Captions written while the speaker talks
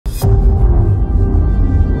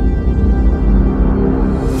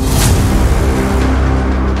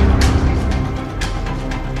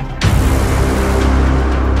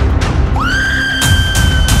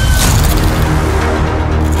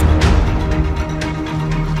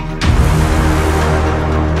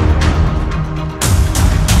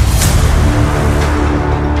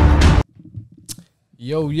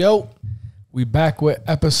Yo. We back with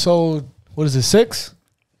episode, what is it, 6?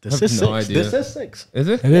 This is no 6. idea. This is 6. Is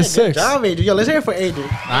it? It is 6. Good job, Adrian. Yo, let's hear it for Adrian.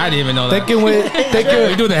 I didn't even know that. Thinking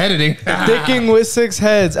We do the editing. Thinking with 6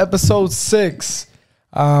 heads, episode 6.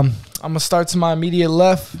 I'm going to start to my immediate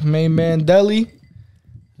left, main man Deli.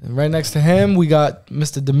 And right next to him, we got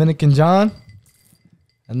Mr. Dominican John.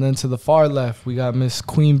 And then to the far left, we got Miss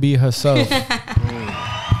Queen Bee herself.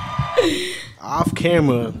 Off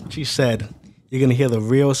camera, she said, you're going to hear the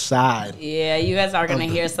real side. Yeah, you guys are going to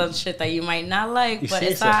hear some shit that you might not like, but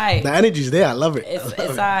it's so. alright. The energy's there. I love it. It's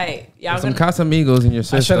alright. Y'all Some gonna... Casamigos in your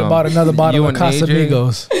system. I should have bought another bottle of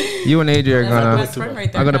Casamigos. You and AJ are That's our best friend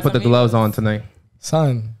right there, gonna put the Casamigos. gloves on tonight.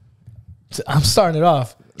 Son, I'm starting it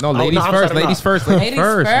off. No, ladies no, I'm first. starting Ladies off. first. Ladies man.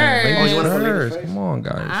 first. Oh, you wanna go ladies Ladies first? Come on,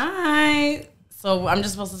 guys. Alright. So I'm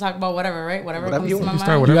just supposed to talk about whatever, right? Whatever comes you to my want. mind.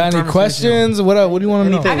 Start with You got any questions? What do you want to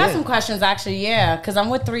know? Anything. I got Yeah. some questions actually, yeah, because I'm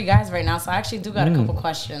with 3 guys right now, so I actually do got a couple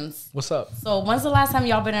questions. What's up? So when's the last time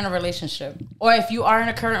y'all been in a relationship? Or if you are in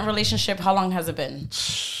a current relationship, how long has it been?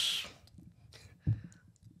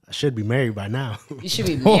 I should be married by now. You should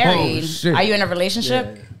be married. shit. Are you in a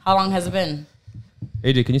relationship? Yeah. How long has it been?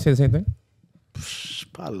 AJ, can you say the same thing?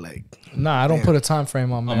 Probably like, Nah, I don't put a time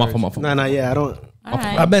frame on marriage. I'm off. no, yeah, I don't. All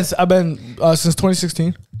right. I've been since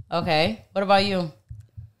 2016. Okay. What about you?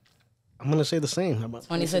 I'm going to say the same. How about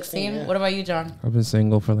 2016? yeah. What about you, John? I've been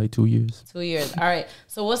single for like 2 years. 2 years. All right.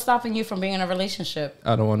 So what's stopping you from being in a relationship?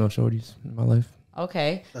 I don't want no shorties in my life.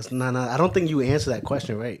 Okay. That's no. I don't think you answer that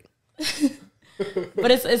question right. But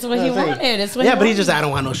it's what he wanted. It's what Yeah, he but he wanted. just, I don't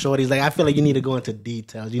want no shorties. Like, I feel like you need to go into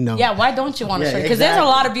details, you know. Yeah, why don't you want to Yeah, share? Because there's a exactly.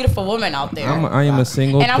 lot of beautiful women out there. I am a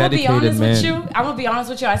single, And I'm gonna be dedicated honest man. with you. I'm gonna be honest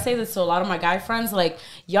with you. I say this to a lot of my guy friends. Like,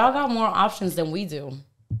 y'all got more options than we do.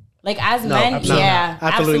 Like as men, absolutely yeah,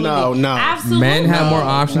 not. Absolutely no. absolutely. Men have more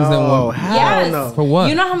options than women. hell Yes. no. For what?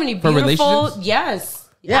 You know how many For beautiful? relationships? Yes.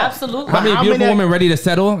 Yeah. Absolutely. How many How beautiful many- women ready to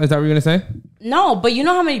settle? Is that what you're gonna say? No, but you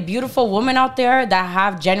know how many beautiful women out there that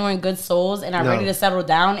have genuine good souls and are No. ready to settle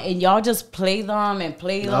down, and y'all just play them and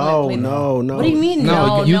play them and No, play them. no. What do you mean?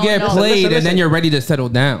 No, you get played Listen. and then you're ready to settle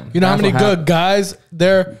down. You know how That's many what good happened. guys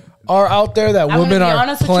there are out there that I'm gonna women be are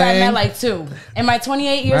honest with you. I playing? met like 2 in my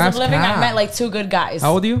 28 years That's of living. cap. I met like 2 good guys.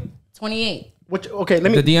 How old are you? 28. Okay,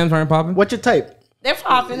 let me. The DMs aren't popping. What's your type? They're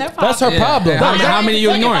popping. They're popping. That's her Yeah. problem. Yeah. How many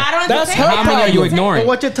you ignoring? That's her How many are you problem. ignoring? Well,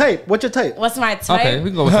 what's your type? What's your type? What's my type? Okay,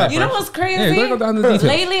 we can go with that. You know first. what's crazy? Yeah, go down to the details.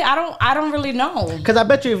 Lately, I don't really know. Because I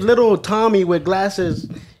bet you if little Tommy with glasses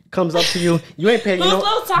comes up to you, you ain't paying. You Who's know,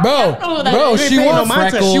 little Tommy? I Bro, don't know who that bro, is. she paying no wants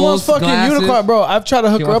mind to- she wants fucking glasses. unicorn, bro. I've tried to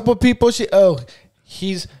hook She her wants- up with people.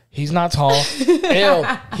 He's not tall. Ew,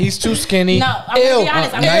 he's too skinny. No, I'm gonna be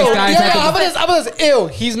honest. I'm Ew, gonna be nice guys honest. have to- how about this? Ew,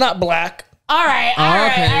 he's not black. All right, all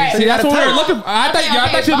right, Okay. all right. See, that's what we were type. looking for. I thought you were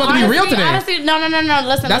Okay, about to be but real today. Honestly, no.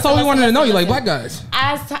 Listen. That's all we wanted to know. You like black guys.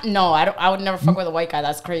 No, I would never fuck with a white guy.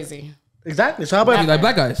 That's crazy. exactly. So how about You like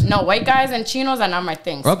black guys. No, white guys and chinos are not my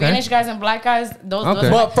thing. Okay. Spanish guys and black guys, those. Okay.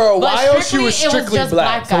 Those But for a while, she was it strictly just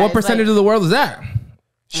black. So what guys, percentage like- of the world is that?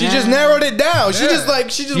 She just narrowed it down. She Yeah. just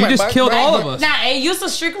went You just killed all of us. Nah, it used to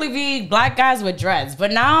strictly be black guys with dreads, but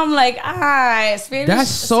now I'm like, Spanish. That's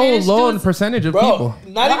so Spanish low in dudes- percentage of Bro, people.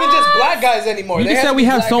 not even just black guys anymore. You They just have said to we be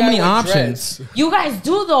have black so guys many with options. dreads. You guys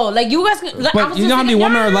do though, like you guys. Like, I But was you just know how many thinking,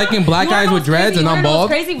 women are liking black You wanna guys know with what's dreads crazy? and You I'm wanna know what's bald?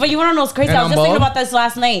 Crazy, but you want to know what's crazy? And I was I'm just thinking bald? about this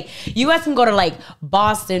last night. You guys can go to like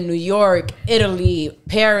Boston, New York, Italy,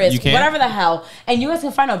 Paris, You can? whatever the hell, and you guys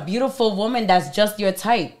can find a beautiful woman that's just your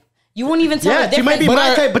type. You wouldn't even tell the Yeah, she difference. might be But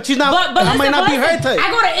my I- type, but she's not. But I might listen, not be her listen, type. I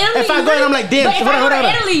go to Italy. If I you go and I'm like, damn, but if I go hold to on.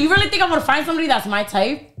 Italy, you really think I'm gonna find somebody that's my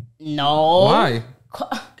type? No. Why?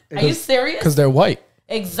 Are you serious? Because they're white.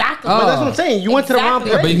 Exactly. But that's what I'm saying. You went to the wrong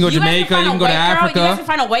Exactly. place. But you can go to guys Jamaica, find you a can go to white girl, Africa. You guys can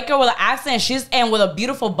find a white girl with an accent, and with a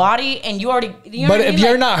beautiful body, and you already. You know But what I if mean?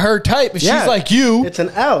 you're Like, not her type, if Yeah. she's like you, It's an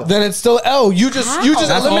L. then it's still L. You just That's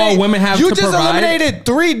eliminated. all women have you to just provide? eliminated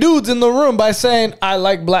 3 dudes in the room by saying I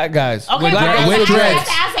like black guys. Okay, With, but dre- that's with the dreads.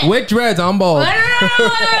 accent. With dreads, I'm bald. No.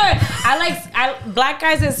 I black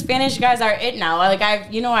guys and Spanish guys are it now. Like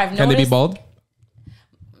I've noticed. Can they be bald?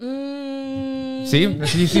 See?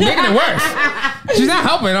 She's making it worse. She's not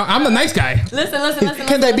helping. I'm the nice guy. Listen.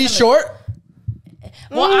 Can they be short?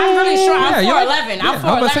 Well, I'm really short. I'm Yeah, 4'11". yeah, I'm I was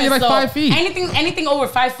about to say 4'11". you're like So 5 feet. Anything over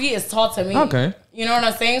 5 feet is tall to me. Okay. You know what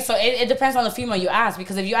I'm saying? So it depends on the female you ask.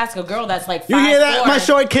 Because if you ask a girl that's like 5'4", You hear that, my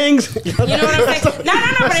short kings? You know what I'm saying? No,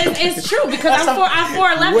 but it's true because I'm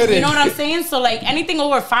 4'11". With You it. know what I'm saying? So like anything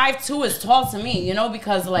over 5'2" is tall to me. You know,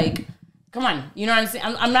 because like, come on, you know what I'm saying?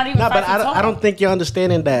 I'm not even. No, 5 but feet tall. I don't think you're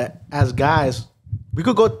understanding that as guys, we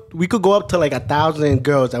could go up to like 1,000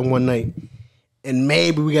 girls at one night, and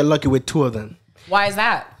maybe we get lucky with 2 of them. Why is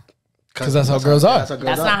that? Because that's how girls are.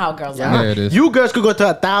 That's not how girls Yeah. are. Yeah, it is. You girls could go to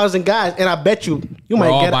 1,000 guys, and I bet you might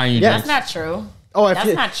all get buying you yes. That's not true. Oh, if That's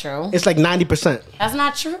it- not true. It's like 90%. That's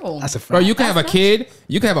not true. That's a fact. Bro, you can have a That's not- kid,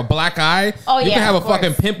 you can have a black eye, Oh, you yeah, can have a of course.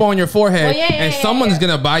 fucking pimple on your forehead, Well, yeah, and yeah, someone's yeah.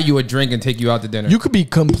 gonna buy you a drink and take you out to dinner. You could be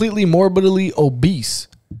completely morbidly obese.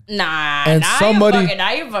 Nah, And now somebody- you're bugging.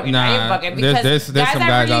 Now you're bugging. Nah, Now you're bugging. there's- Because there's guys some are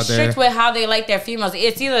guys really out there. strict with how they like their females.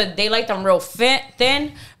 It's either they like them real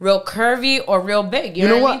thin, real curvy, or real big. You You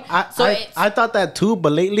know what? what? I mean? So I thought that too,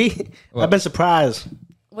 but lately I've been surprised.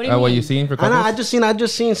 what do you mean? what you seen for I know. couples? I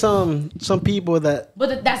just seen some people that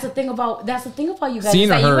But that's the thing about you guys. Seen is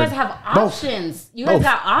or that you heard? guys have Both. options. You guys Both.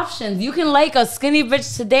 got options. You can like a skinny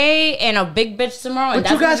bitch today and a big bitch tomorrow, and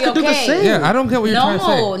But you that's guys gonna could be do the okay. same. Yeah, I don't get what you're trying to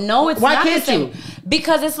say. No, it's Why not can't the same. you?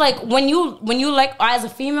 Because it's like when you like as a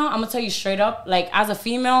female, I'm gonna tell you straight up, like as a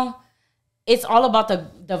female, it's all about the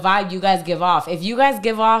vibe you guys give off. If you guys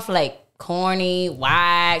give off like corny,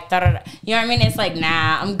 whack, da, da, da, you know what I mean? It's like,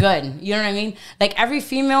 nah, I'm good. You know what I mean? Like every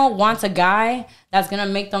female wants a guy that's gonna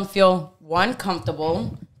make them feel one,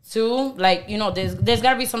 comfortable. Two, like, you know, there's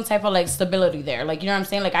gotta be some type of like stability there. Like, you know what I'm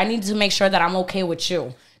saying? Like I need to make sure that I'm okay with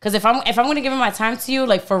you. Because if I'm gonna give my time to you,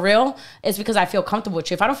 like for real, it's because I feel comfortable with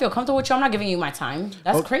you. If I don't feel comfortable with you, I'm not giving you my time.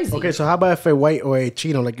 That's crazy. Okay, so how about if a white or a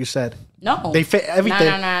Chino, like you said? No, They fit everything.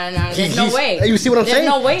 No. There's no way. You see what I'm There's saying?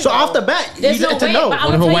 no way. So bro. off the bat, There's you no get to way. know. But I'm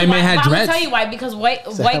What if gonna a tell white you man why. had But I'm gonna dreads? tell you why. Because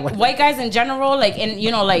white guys in general, like, and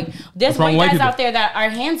you know, like there's wrong white with guys white out there that are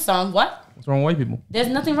handsome. What? What's wrong with white people? There's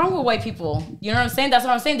nothing wrong with white people. You know what I'm saying? That's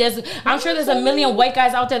what I'm saying. I'm sure there's a million white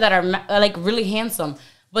guys out there that are like really handsome,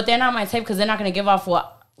 but they're not my type because they're not gonna give off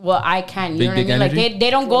what I can. You Big know what I dick mean? Like energy? they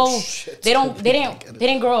don't go. They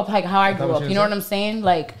didn't grow up like how I grew what up. you You know said? what I'm saying?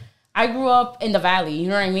 Like I grew up in the valley. You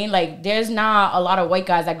know what I mean? Like there's not a lot of white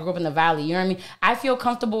guys that grew up in the valley. You know what I mean? I feel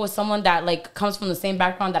comfortable with someone that like comes from the same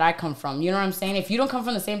background that I come from. You know what I'm saying? If you don't come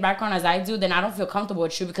from the same background as I do, then I don't feel comfortable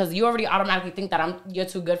with you because you already automatically think that you're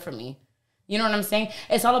too good for me. You know what I'm saying?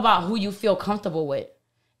 It's all about who you feel comfortable with.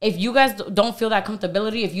 If you guys don't feel that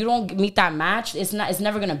comfortability, if you don't meet that match, it's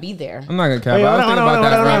never gonna be there. I'm not gonna cap. Wait, I was hold thinking on, about hold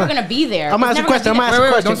that. on, bro. hold It's never gonna be there. I'm gonna It's ask a never question. I'm gonna gonna be ask a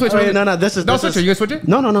Wait, question. don't switch Wait, with no, this is. Don't switch it. You gonna switch it?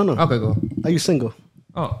 No. Okay, go. Are you single?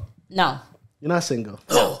 Oh, there. No. You're not single.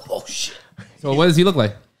 so what does he look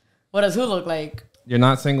like? What does who look like? You're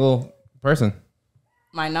not single person.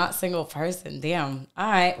 My not single person. Damn. All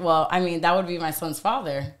right. Well, I mean, that would be my son's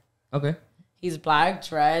father. Okay. He's black,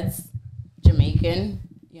 dreads, Jamaican.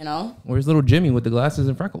 You know, Where's little Jimmy with the glasses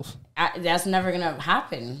and freckles? that's never gonna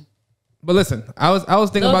happen. But listen, I was thinking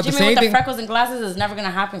Little about Jimmy the same with the thing. freckles and glasses is never gonna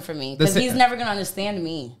happen for me because sa- he's never gonna understand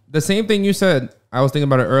me. The same thing you said. I was thinking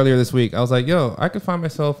about it earlier this week. I was like, yo, I could find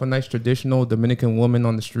myself a nice traditional Dominican woman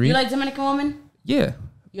on the street. You like Dominican woman? Yeah.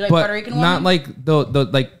 You like but Puerto Rican not woman? like the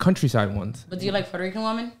like countryside ones. But do you like Puerto Rican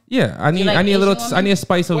woman? Yeah, I need like I need a little Asian I women? need a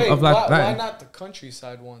spice of Latin. not the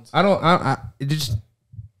countryside ones? I don't. It just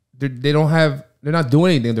they don't have. They're not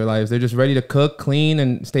doing anything in their lives. They're just ready to cook, clean,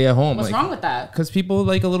 and stay at home. What's wrong with that? Because people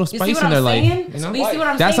like a little You spice see what in I'm their saying? life. You know? But you see what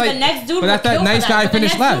I'm That's saying? like- The next dude but will that's that kill nice for guy that. But the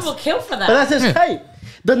finished next last. dude will kill for that. But that's his type.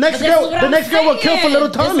 The next But this is girl, what the I'm next girl will kill for saying. little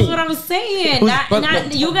This Tommy. is what I'm saying.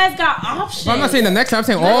 But- You guys got options. I'm not saying the next time. I'm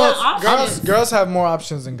saying You guys all. got options. Girls have more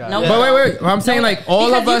options than guys. No, But wait. I'm saying like all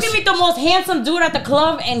because of us. you can meet the most handsome dude at the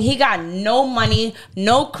club and he got no money,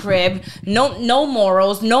 no crib, no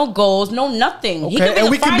morals, no goals, no nothing. He Okay, could be and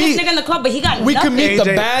the we could finest meet- nigga in the club, but he got We nothing. could meet the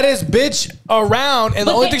AJ. baddest bitch around, and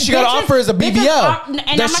the But only the thing she got to bitches- offer is a bitches BBL are- and I'm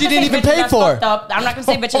that not she gonna didn't say even bitches, pay that's for. fucked up. I'm not gonna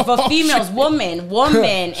say bitches, but females,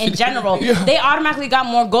 women in general, they automatically got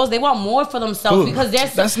more goals. They want more for themselves because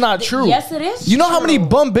That's not true. Yes, it is. You know how many true.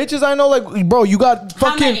 bum bitches I know? Like, bro, you got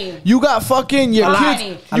How many? fucking, you got fucking your How kids.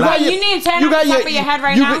 many? You got You need 10 off the top of your head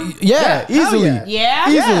right now? Yeah, Yeah, hell easily. yeah. Yeah.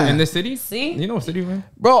 Easily. in the city. See? You know what city, man?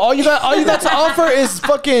 Bro, all you got to offer is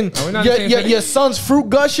fucking Are we not the same city? your son's fruit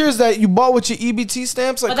gushers that you bought with your EBT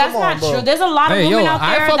stamps. Like, But that's come on, not bro. true. There's a lot of Hey, women yo, out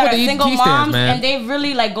I there fuck that with are the single EBT stamps, moms man. and they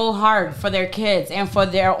really like go hard for their kids and for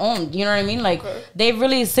their own. You know what I mean? Like they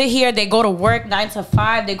really sit here, they go to work 9 to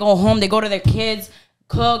 5, they go home, they go to their kids,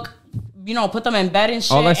 cook, you know, put them in bed and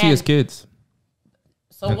shit. All I see and- is kids.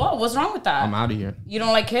 So what? What's wrong with that? I'm out of here. You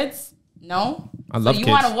don't like kids? No. I love so you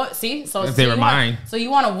kids. Want a what? See, so If they so were you want- mine. So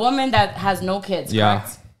you want a woman that has no kids? Yeah.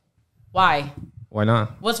 Correct? Why? Why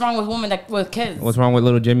not? What's wrong with women that with kids? What's wrong with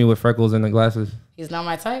little Jimmy with freckles and the glasses? He's not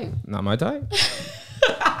my type. Not my type.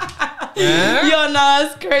 Yo, no,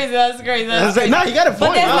 that's crazy. That's crazy. That's crazy. Nah, he got a But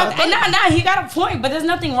point. there's nothing. He got a point. But there's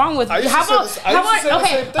nothing wrong with. Okay.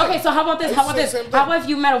 So how about this? How about if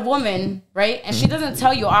you met a woman, right, and she doesn't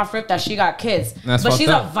tell you off rip that she got kids, but she's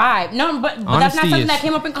a vibe. No, but that's not something that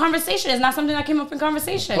came up in conversation. It's not something that came up in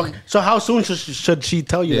conversation. Okay. So how soon should she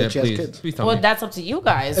tell you that she has kids? Well, that's up to you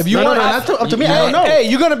guys. If you not up to me. I don't know. Hey,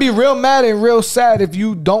 you're gonna be real mad and real sad if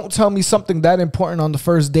you don't tell me something that important on the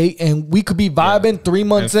first date, and we could be vibing 3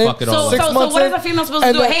 months in, 6 months in. So what is a female supposed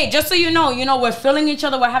to do? Hey, just so you know, we're feeling each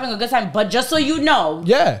other, we're having a good time. But just so you know,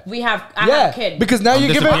 I have a kid. Because now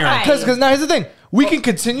you're giving. Because now here's the thing. We can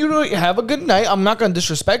continue to have a good night. I'm not going to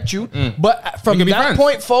disrespect you. But from that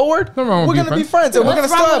point forward, we're going to be friends. And we're going to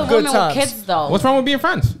still have good times. Kids, though? What's wrong with being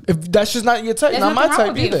friends? If that's just not your type, not my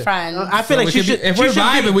type either. I feel like she should. If we're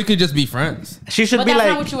vibing, we could just be friends. She should be like. But that's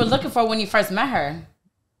not what you were looking for when you first met her.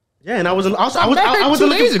 Yeah, and I wasn't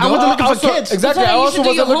looking for kids. Exactly. I also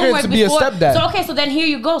wasn't looking to be a stepdad. So then here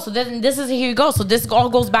you go. So this all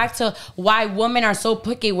goes back to why women are so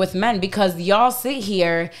picky with men, because y'all sit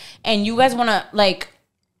here and you guys want to like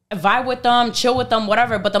vibe with them, chill with them,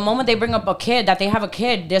 whatever. But the moment they bring up a kid, that they have a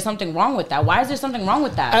kid, there's something wrong with that. Why is there something wrong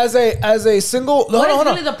with that? As a single, what is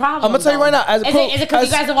really the problem? I'm gonna tell you right now. Is it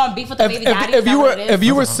because you guys don't want beef with the baby daddy? If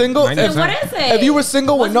you were single, what is it? If you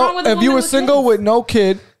were single with no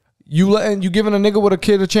kid. You giving a nigga with a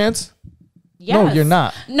kid a chance? Yes. No, you're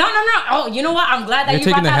not. No. Oh, you know what? I'm glad that you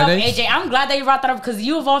brought that up, AJ. I'm glad that you brought that up because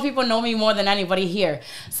you of all people know me more than anybody here.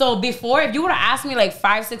 So before, if you would have asked me like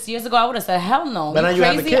 5-6 years ago, I would have said, hell no. But you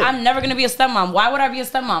crazy? I'm never gonna be a stepmom. Why would I be a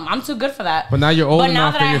stepmom? I'm too good for that. But now you're old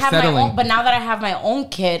enough and you're settling. But now that I have my own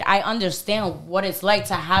kid, I understand what it's like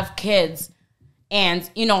to have kids. And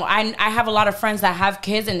I have a lot of friends that have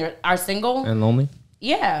kids and are single and lonely.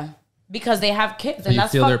 Yeah. Because they have kids, and you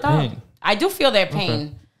that's feel fucked their up. pain. I do feel their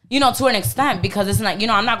pain, to an extent, because it's not,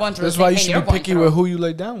 I'm not going through. That's why you should be picky with who you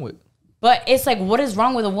lay down with. But it's like, what is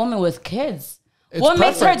wrong with a woman with kids? What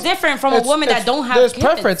makes her different from a woman that don't have kids? There's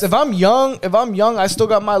preference. If I'm young, I still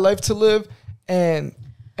got my life to live, and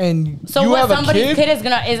so you what? have Somebody's a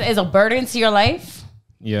kid is a burden to your life.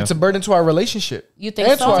 Yeah, it's a burden to our relationship. You think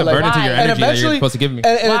so? It's a burden to your energy that you're supposed to give me,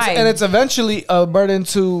 and it's eventually a burden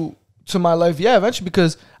to my life. Yeah, eventually,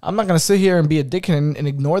 because I'm not gonna sit here and be a dickhead and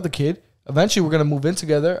ignore the kid. Eventually, we're gonna move in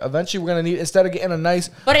together. Eventually, we're gonna need, instead of getting a nice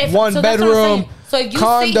one-bedroom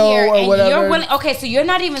condo or whatever. You're willing, okay, so you're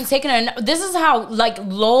not even taking this is how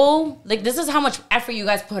this is how much effort you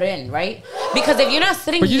guys put in, right? Because if you're not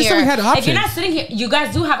sitting here, you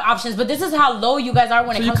guys do have options. But this is how low you guys are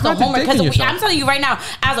when it comes to homework. Because I'm telling you right now,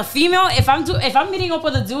 as a female, if I'm meeting up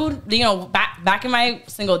with a dude, back in my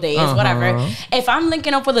single days, whatever. If I'm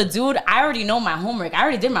linking up with a dude, I already know my homework. I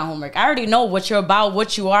already did my homework. I already know what you're about,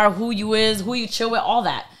 what you are, who you is, who you chill with, all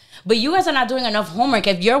that. But you guys are not doing enough homework.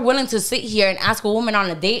 If you're willing to sit here and ask a woman on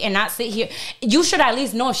a date and not sit here, you should at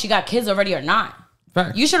least know if she got kids already or not.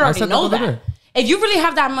 Fact. You should already know that. If you really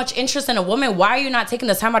have that much interest in a woman, why are you not taking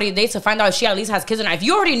the time out of your day to find out if she at least has kids or not? If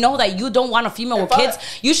you already know that you don't want a female with kids,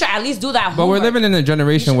 you should at least do that homework. But we're living in a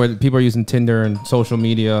generation where people are using Tinder and social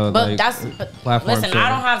media. But listen, I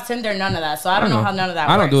don't have Tinder, none of that. So I don't know how none of that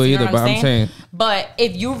works. I don't do it either, but I'm saying. But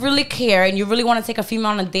if you really care and you really want to take a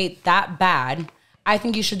female on a date that bad, I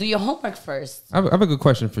think you should do your homework first. I have a good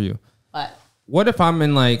question for you. What if I'm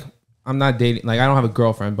in I'm not dating, I don't have a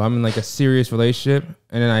girlfriend, but I'm in a serious relationship,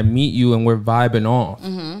 and then I meet you and we're vibing off.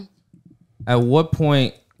 Mm-hmm. At what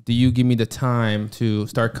point do you give me the time to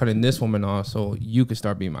start cutting this woman off so you could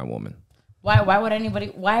start being my woman? Why would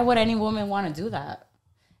any woman want to do that?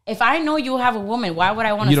 If I know you have a woman, why would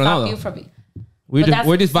I want to stop you from being? We're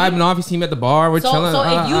just vibing off. You see me at the bar. We're chilling. So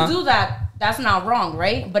if you do that, that's not wrong,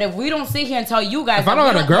 right? But if we don't sit here and tell you guys if I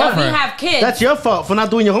don't have a girlfriend, we have kids, that's your fault for not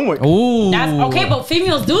doing your homework. Ooh. That's okay, but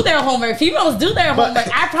females do their homework.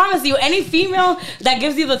 I promise you, any female that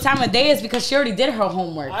gives you the time of day is because she already did her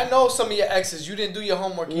homework. I know some of your exes. You didn't do your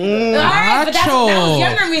homework either. All right, but that was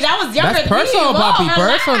younger me. That was younger that's personal, me. Poppy,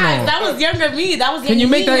 personal. That was younger me. That was. Can you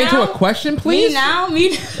make that into a question, please? Me now.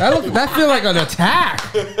 That feels like an attack.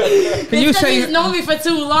 Can you say he's known me for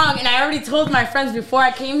too long, and I already told my friends before I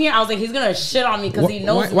came here. I was like, he's gonna shit on me because he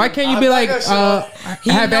knows. Why can't you be like,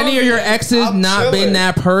 have any of your exes not been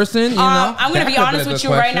that person? You know, I'm gonna be honest with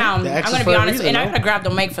you right now. I'm gonna be honest, and I'm gonna grab the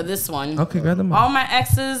mic for this one. Okay, grab the mic. All my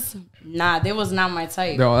exes, they was not my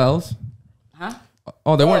type. They're all L's? Huh?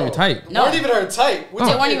 Oh, they weren't your type. No, weren't even her type.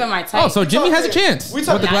 They weren't even my type. Oh, so Jimmy has a chance. We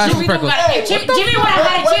talking Jimmy would have had a chance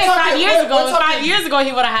 5 years ago. 5 years ago,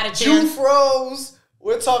 he would have had a chance. Jew froze.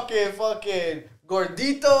 We're talking fucking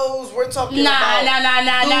Gorditos. We're talking Nah. about.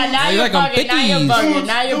 Now You you're like 'em bugging. Now you're thickies. bugging.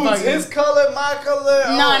 Now you're Dudes, bugging. his color, my color.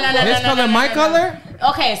 No. His color, my color.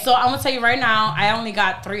 Okay, so I'm gonna tell you right now. I only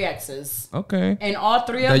got 3 exes, Okay. and all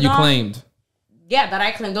 3 of That them. you claimed. Yeah, that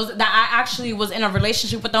I claimed. Those that I actually was in a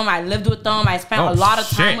relationship with them. I lived with them. I spent Oh, a lot of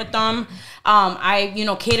time shit. with them. I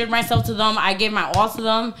catered myself to them. I gave my all to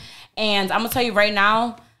them. And I'm gonna tell you right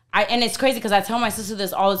now, and it's crazy because I tell my sister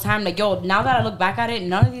this all the time. Like, yo, now that I look back at it,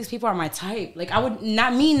 none of these people are my type. Like, I would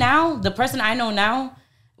not me now. The person I know now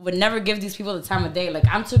would never give these people the time of day. Like,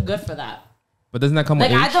 I'm too good for that. But doesn't that come with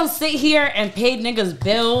Like, age? I don't sit here and pay niggas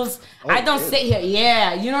bills. I don't sit here.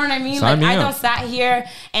 Yeah, you know what I mean? Sign Like, me I up. don't sat here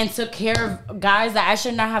and took care of guys that I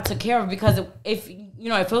should not have took care of because if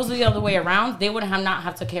it was the other way around, they would have not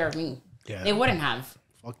have took care of me. Yeah. They wouldn't have.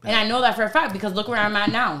 Fuck that. And I know that for a fact because look where I'm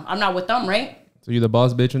at now. I'm not with them, right? So you're the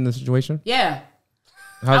boss bitch in this situation? Yeah.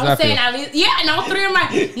 How's I was that saying feel? at least, yeah, and all 3 of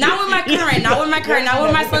not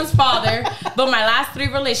with my son's father, but my last 3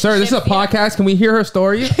 relationships. Sir, this is a podcast. Can we hear her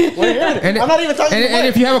story? I'm not even talking. And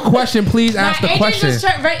if you have a question, please ask the question. He's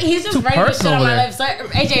just Too ready to shit personal on my there. life. So,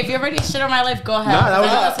 AJ, if you're ready to shit on my life, go ahead. Nah,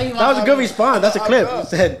 That's what he that was a wants. good response. That's a clip.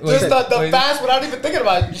 Said, Just said, the fast without even thinking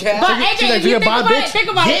about it. Yeah. But She's AJ, like, if you "You're a think bad about it, bitch."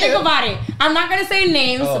 think about it. I'm not gonna say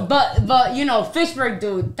names, but Fishburg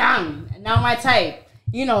dude, damn, not my type.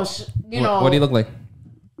 What do you look like?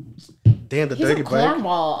 damn, the He's dirty a bag.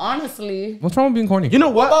 cornball, honestly. What's wrong with being corny? You know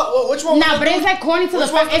what? Which one? Nah, but it's like corny to the Which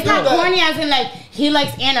fact. one's It's the not dude that- corny as in like he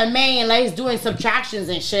likes anime and like he's doing subtractions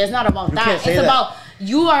and shit. It's not about that. can't It's say that. about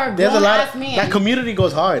you are a There's a grown lot ass of man. that community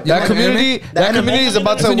goes hard. That community, That is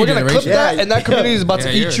about to. That's a new We're gonna clip generation. that, Yeah. and that community is about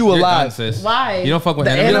to eat you alive. Why? You don't fuck with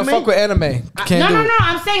The anime? You don't Anime? fuck with anime. Can't do No. it.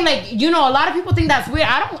 I'm saying like a lot of people think that's weird.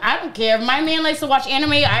 I don't care. If my man likes to watch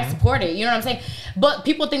anime, I support it. You know what I'm saying? But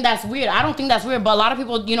people think that's weird. I don't think that's weird. But a lot of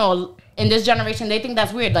people, in this generation, they think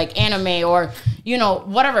that's weird, like anime or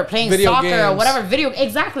whatever, playing Video soccer or games. whatever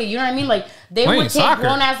exactly. You know what I mean? Like they Playing would take soccer?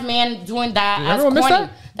 grown ass man doing that Did as everyone miss corny.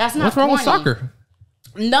 that? That's not What's wrong with corny. soccer?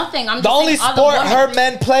 Nothing. I'm just The only saying other sport women- her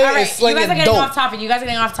men play All right, is slinging you guys are getting dope. off topic.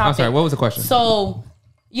 I'm sorry, what was the question? So,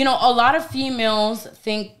 a lot of females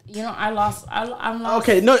think, I'm lost.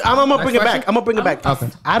 Okay, no, I'm gonna bring it question? back. I'm gonna bring it back. Okay.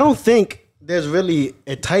 I don't think there's really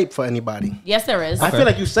a type for anybody. Yes, there is. I feel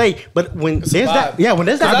like you say, but when there's vibe. that, when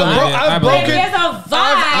there's that, I've believe bro- it. I I've believe broken. There's a vibe.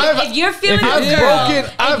 I've- if you're feeling I've a girl, broken-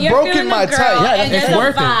 if I've you're broken feeling my a girl type. Yeah, and it's there's a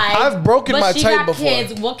worth it. vibe, I've broken but my she type got before.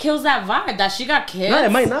 Kids, what kills that vibe? That she got kids. no,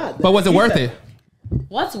 it might not. But was it worth it?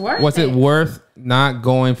 What's worth Was it worth not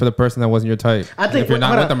going for the person that wasn't your type? I think if you're not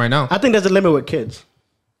hold with on. them right now. I think there's a limit with kids.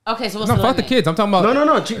 Okay, so what's No, the fuck the limit? kids. I'm talking about.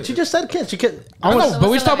 No. She just said kids. She could. I know, What's but we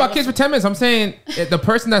the just talk limit? about kids for 10 minutes. I'm saying the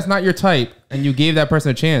person that's not your type and you gave that person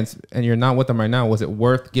a chance and you're not with them right now, was it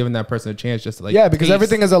worth giving that person a chance just to like. Yeah, because taste?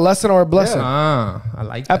 everything is a lesson or a blessing. I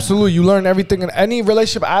like that. Absolutely, you learn everything in any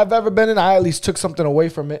relationship I've ever been in. I at least took something away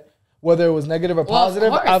from it, whether it was negative or Well, of positive.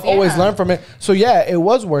 course, I've always yeah. learned from it. So yeah, it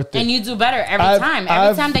was worth it. And you do better every time.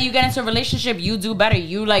 Every time that you get into a relationship, you do better.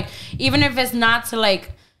 You even if it's not to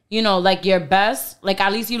like your best, like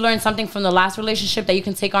at least you learn something from the last relationship that you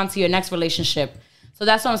can take on to your next relationship. So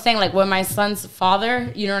that's what I'm saying. Like with my son's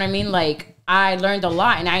father, you know what I mean? Like I learned a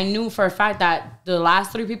lot, and I knew for a fact that the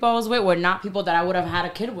last 3 people I was with were not people that I would have had a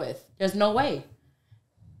kid with. There's no way.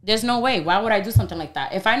 There's no way. Why would I do something like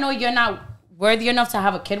that? If I know you're not worthy enough to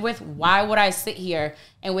have a kid with, why would I sit here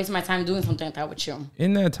and waste my time doing something like that with you?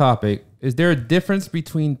 In that topic, is there a difference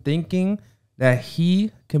between thinking that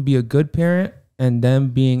he can be a good parent and them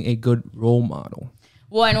being a good role model?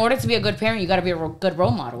 Well, in order to be a good parent, you got to be a good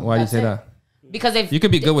role model. Why do you That's say it. that? Because if You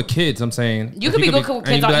could be good with kids, I'm saying. you could be good with and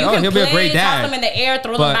kids, you'd be like, you oh, can he'll be a great play, toss dad. them in the air,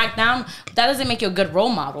 throw But- them back down. That doesn't make you a good role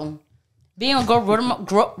model. Being a good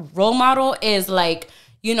role model is like,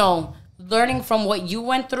 learning from what you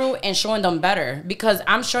went through and showing them better. Because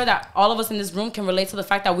I'm sure that all of us in this room can relate to the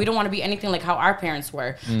fact that we don't want to be anything like how our parents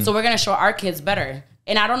were. So we're going to show our kids better.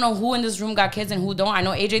 And I don't know who in this room got kids and who don't. I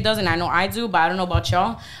know AJ does and I know I do, but I don't know about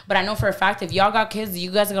y'all. But I know for a fact if y'all got kids,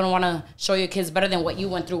 you guys are going to want to show your kids better than what you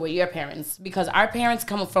went through with your parents. Because our parents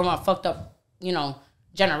come from a fucked up,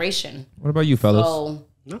 generation. What about you, fellas? So,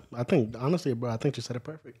 No, I think honestly, bro, I think you said it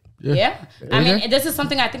perfect. yeah. I mean, this is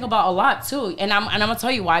something I think about a lot too. And I'm going to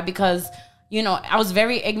tell you why. Because, I was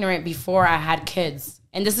very ignorant before I had kids.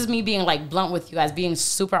 And this is me being like blunt with you guys, being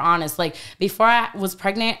super honest. Like before I was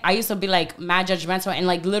pregnant, I used to be like mad judgmental and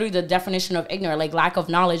like literally the definition of ignorant, like lack of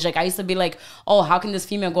knowledge. Like I used to be like, oh, how can this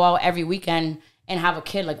female go out every weekend and have a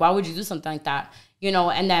kid? Like, why would you do something like that?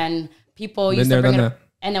 And then people used to bring it up.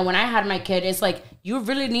 And then when I had my kid, it's like, you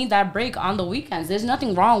really need that break on the weekends. There's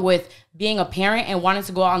nothing wrong with being a parent and wanting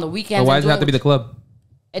to go out on the weekends. So why and does it have to be the club?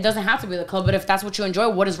 It doesn't have to be the club, but if that's what you enjoy,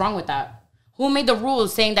 what is wrong with that? Who made the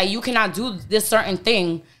rules saying that you cannot do this certain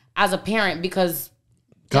thing as a parent because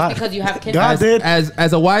you have kids? God did.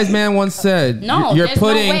 As a wise man once said, No, you're there's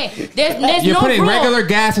putting no way. There's you're no putting rule. regular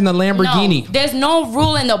gas in the Lamborghini. No, there's no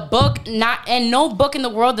rule in the book, no book in the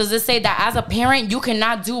world does it say that as a parent you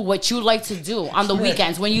cannot do what you like to do on the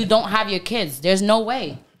weekends when you don't have your kids. There's no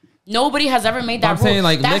way. Nobody has ever made that I'm rule. saying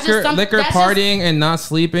like That's liquor, partying, and not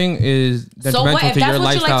sleeping is detrimental to your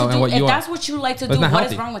lifestyle and what you are. If that's what you like to do, not what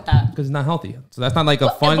healthy. is wrong with that? Because it's not healthy. So that's not like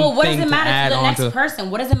a fun But what does thing it to matter add to the on next to.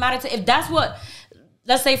 person? What does it matter to if that's what?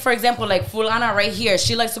 Let's say, for example, like Fulana right here,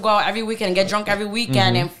 she likes to go out every weekend and get drunk every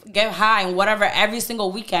weekend and get high and whatever every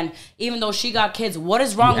single weekend, even though she got kids. What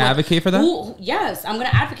is wrong with advocate for that? Yes, I'm going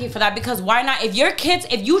to advocate for that because why not? If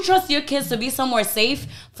you trust your kids to be somewhere safe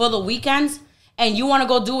for the weekends and you want to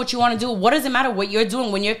go do what you want to do, what does it matter what you're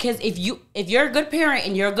doing when your kids, if you're a good parent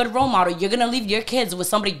and you're a good role model, you're going to leave your kids with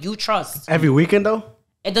somebody you trust. Every weekend though?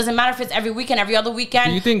 It doesn't matter if it's every weekend, every other weekend.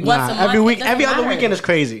 Do you think once a month, every other weekend is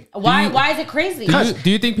crazy? Why is it crazy?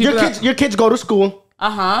 Do you think people your kids go to school?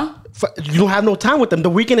 You don't have no time with them. The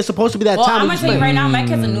weekend is supposed to be that Well, time. I'm gonna tell you right now, my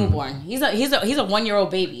kid's a newborn. He's a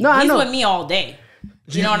 1-year-old baby. No, I he's know. with me all day.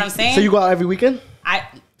 You know what I'm saying? So you go out every weekend? I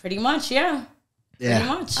pretty much, yeah. Yeah,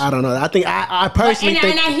 Pretty much. I don't know. I think I personally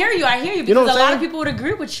think. And I hear you because You know what a I'm lot saying? of people would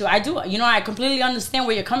agree with you. I do. I completely understand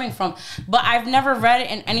where you're coming from. But I've never read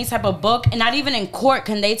it in any type of book, and not even in court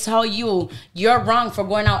can they tell you you're wrong for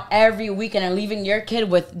going out every weekend and leaving your kid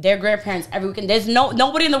with their grandparents every weekend. There's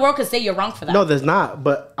nobody in the world can say you're wrong for that. No, there's not.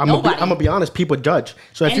 But I'm gonna be honest. People judge.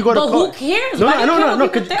 So if you go to but court, who cares? No, Why do you care no.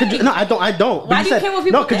 what people think? No, I don't. Why do you care what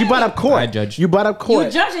people No, because you brought up court. I judge. You brought up court.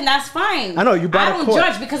 You judge and that's fine. I know, you brought I up don't court.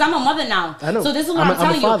 judge because I'm a mother now. I know. So this is what I'm I'm a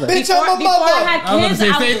telling father. you. Bitch, I'm a Before mother. I had I was kids,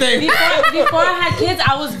 gonna say same thing. Before I had kids,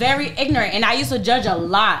 I was very ignorant and I used to judge a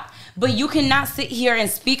lot. But you cannot sit here and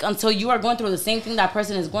speak until you are going through the same thing that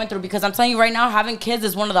person is going through. Because I'm telling you right now, having kids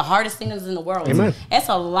is one of the hardest things in the world. Amen. It's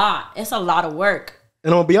a lot. It's a lot of work.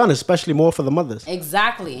 And I'll be honest, especially more for the mothers.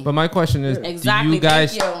 Exactly. But my question is, Exactly. do you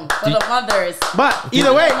guys? Thank you for the mothers. But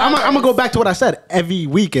either way, I'm gonna go back to what I said. Every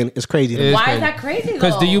weekend is crazy. It is Why crazy. is that crazy though?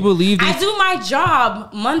 Because do you believe I these? do my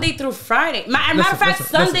job Monday through Friday. Matter of fact,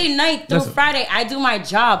 Sunday night through Friday, I do my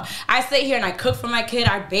job. I sit here and I cook for my kid.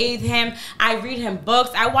 I bathe him. I read him books.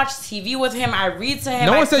 I watch TV with him. I read to him.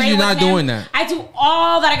 No one I says pray you're with not him. doing that. I do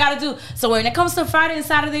all that I gotta do. So when it comes to Friday and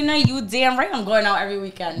Saturday night, you damn right I'm going out every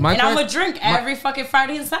weekend. My And I'm que- gonna drink every fucking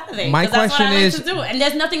Friday and Saturday. My 'cause that's what I question like is- to do. And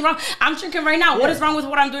there's nothing wrong. I'm drinking right now. What is wrong with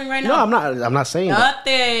what I'm doing right now? No, I'm not saying that.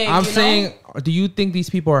 Nothing. I'm you know? saying, do you think these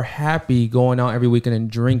people are happy going out every weekend and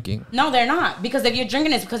drinking? No, they're not. Because if you're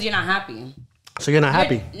drinking, it's because you're not happy. So you're not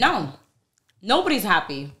happy. No. Nobody's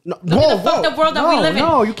happy. No, Look at the fucked up world that we live in.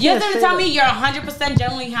 No, you You're can't gonna say tell that. me you're 100%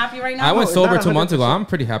 genuinely happy right now? I went it's sober not 2 months ago. 100%. I'm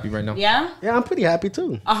pretty happy right now. Yeah? Yeah, I'm pretty happy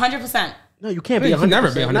too. 100%. No, you can't be. You can 100%.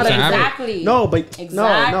 never be 100% Not happy. Exactly. No, but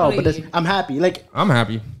no, but Exactly. I'm happy. Like I'm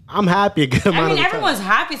happy. I'm happy a good amount I mean, of the time. everyone's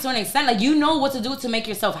happy to an extent. Like, you know what to do to make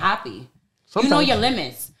yourself happy. You know Sometimes. your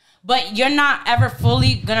limits. But you're not ever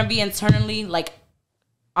fully gonna be internally, like,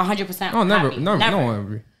 100% Oh, never. happy. No one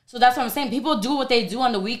agree. So that's what I'm saying. People do what they do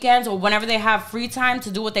on the weekends or whenever they have free time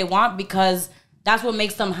to do what they want because that's what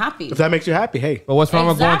makes them happy. If that makes you happy, hey. But what's wrong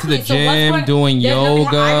with going to the Exactly. So what's gym, going- doing There's nothing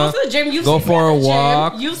yoga? wrong. I go to the gym. You go see me for at a the gym.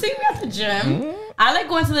 walk. You see me at the gym. I like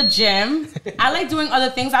going to the gym. I like doing other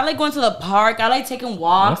things. I like going to the park. I like taking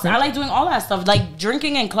walks. Okay. I like doing all that stuff. Like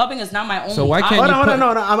drinking and clubbing is not my only. So why hobby. can't Hold you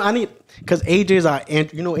on, put- no. I need because AJ's our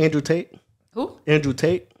you know Andrew Tate. Who? Andrew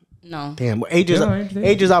Tate. No. Damn, AJ's Yeah, Andrew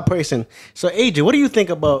Tate. AJ's our person. So AJ, what do you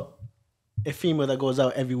think about a female that goes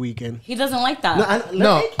out every weekend? He doesn't like that.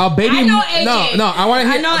 No, a baby. I know AJ. No. I want to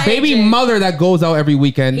I hear know a baby AJ. mother that goes out every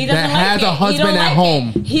weekend He that doesn't like has it. a He husband don't at like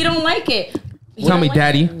home. it. He don't like it. He Tell don't me, like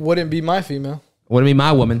daddy. it. Wouldn't be my female. What do you mean,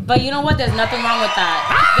 my woman? But you know what? There's nothing wrong with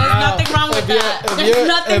that. There's nothing wrong with that. There's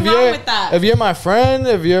nothing wrong with that. If you're my friend,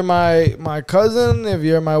 if you're my cousin, if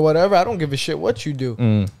you're my whatever, I don't give a shit what you do.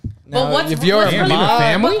 Mm. Now, But what's if you're what's a Damn, really- you have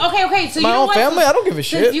family? But, okay. So My you know own what? family, I don't give a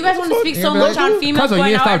Since shit. you guys want to speak so Yeah, much but- on females Cuz, you going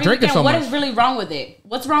need to out stop every drinking weekend, so what much. is really wrong with it?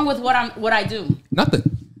 What's wrong with what I do? Nothing.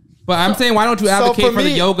 But I'm saying, why don't you So advocate for for the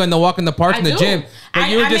me- yoga and the walk in the park and the do. gym? But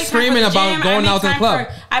you're I just make time for screaming the about gym. going I out make to the time club.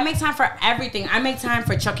 I make time for everything. I make time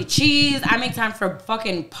for Chuck E. Cheese. I make time for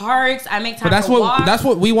fucking parks. I make time But that's for what walks.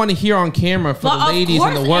 we want to hear on camera for But the of ladies in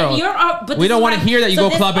course, the and world. but We this don't is want to why- hear that you so go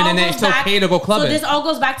this clubbing all and then goes it's back- okay to go clubbing. So this all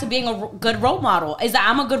goes back to being a good role model. Is that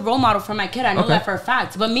I'm a good role model for my kid. I know Okay. that for a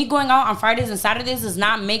fact. But me going out on Fridays and Saturdays does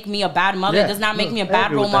not make me a bad mother. Yeah, It does not make me a I bad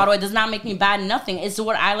agree role with that. model. It does not make me bad nothing. It's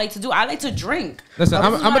what I like to do. I like to drink. Listen,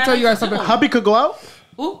 I'm This is gonna what tell I you guys like to something. do. Hubby could go out.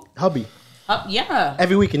 Who? Hubby Yeah.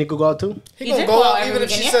 every weekend he could go out too. He He gonna did go go out out even every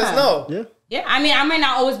if she weekend, says yeah. no. Yeah. Yeah, I mean, I might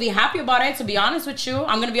not always be happy about it. To be honest with you,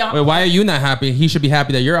 I'm gonna be. Wait, why are you not happy? He should be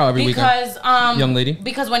happy that you're out every weekend. Because young lady.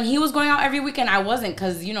 Because when he was going out every weekend, I wasn't.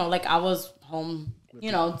 Because like I was home.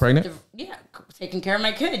 Pregnant. Yeah, taking care of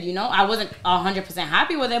my kid. I wasn't 100%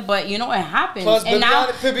 happy with it, but it happened. Plus, and now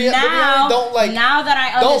that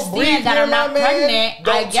I understand that I'm not pregnant,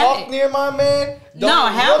 I get talk it. near my man. No,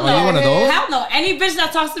 hell no. you one of those? Hell no. Any bitch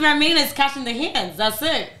that talks to my man is catching the hands. That's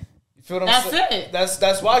it. You feel what I'm saying? That's it.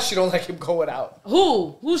 That's why she don't like him going out.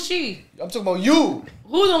 Who? Who's she? I'm talking about you.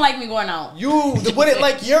 Who don't like me going out? You wouldn't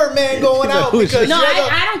like your man going out because no,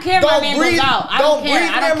 I don't care if my man goes out. I don't care.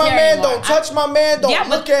 Breathe near my man. Anymore. Don't touch my man. Don't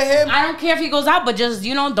look at him. I don't care if he goes out, but just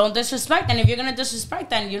don't disrespect. And if you're gonna disrespect,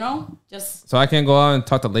 then just. So I can't go out and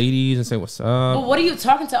talk to ladies and say what's up. But what are you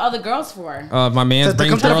talking to other girls for? My man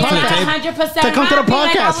brings girls to the table. 100% to come to the podcast.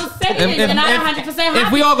 Like I was saying, you're not 100% happy.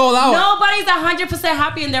 If we all go out, nobody's 100%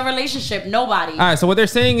 happy in their relationship. Nobody. All right. So what they're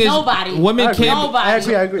saying is nobody. Women can't.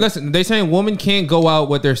 Nobody. I agree. Listen, they're saying women can't go out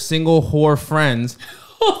with their single whore friends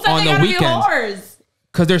on the weekends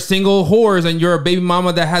because they're single whores and you're a baby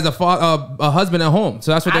mama that has a husband at home.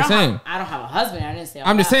 So that's what they're saying. I don't have a husband. I didn't say.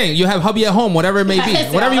 I'm just saying you have hubby at home, whatever it may be,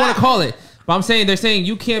 whatever you want to call it. But I'm saying they're saying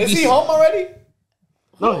you can't be. Is he home already?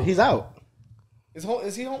 No, he's out. Is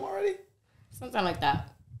he home already? Something like that.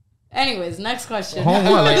 Anyways, next question. Home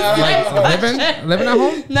what? Like living at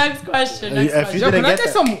home? Next question. Next question. Yo, can I get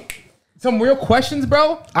some real questions, bro?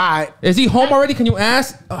 All right. Is he home already? Can you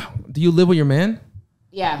ask? Do you live with your man?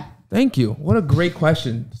 Yeah. Thank you. What a great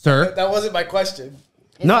question, sir. That wasn't my question.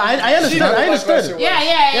 No, I understood. I understood. Yeah.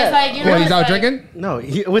 It's like Well, he's out drinking? No,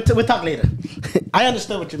 we'll talk later. I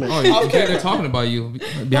understood what you meant. Okay, they're talking about you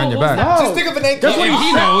behind your back. Just think of an name. If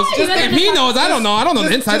he knows, if he knows, I don't know. I don't know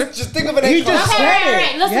the insider. Just think of an name. He just Okay,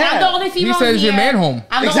 right. Listen, I'm the only female. He says your man home.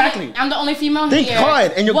 Exactly. I'm the only female Think here.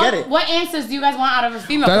 hard and you'll get it. What answers do you guys want out of a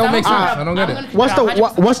female? That don't make sense. I don't get it.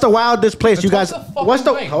 What's the wildest place you guys? Talk the fucking What's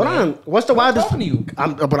the mic, hold man. on? What's the wildest? talking to you.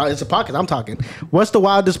 But it's a pocket. I'm talking. What's the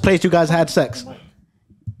wildest place you guys had sex?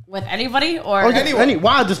 With anybody or Any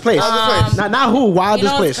wildest place? Not who. you Wildest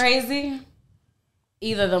know what's place. crazy?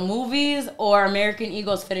 Either the movies or American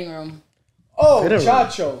Eagle's fitting room. Oh, Fitting room.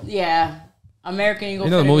 Chacho. Yeah, American Eagle. You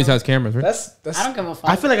know the fitting movies room. has cameras, right? That's I don't give a fuck.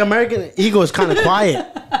 I feel like American Eagle is kind of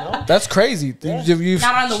quiet. that's crazy. You've-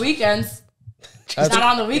 Not on the weekends. Not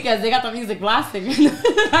on the weekends. They got the music blasting.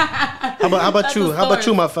 How about you? How about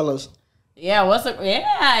you, my fellows? Yeah,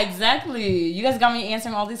 yeah, exactly. You guys got me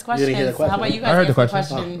answering all these questions. didn't hear the question. How about you guys I heard the answer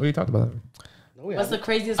question. We talked about that. What's the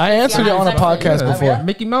craziest? I place you answered it had on a sex with? podcast Yeah, before.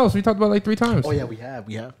 Mickey Mouse. We talked about it like 3 times. Oh yeah, we have.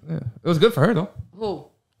 Yeah. It was good for her though. Who?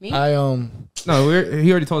 Me? No,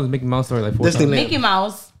 he already told us Mickey Mouse story like 4 times. Disneyland. Mickey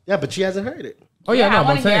Mouse. Yeah, but she hasn't heard it. Oh yeah, no, I but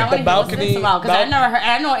want I'm to hear. I saying. want to balcony- hear because I never heard.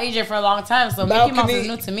 I know AJ for a long time, so Mickey Mouse is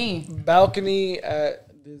new to me. Balcony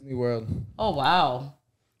at Disney World. Oh wow!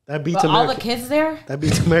 That beats But all American. the kids there. That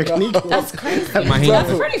beats American Eagle. That's crazy. My hand-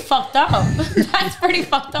 That's pretty fucked up. That's pretty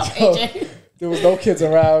fucked up, AJ. There was no kids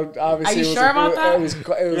around. Obviously, Are you it was sure about that? It was You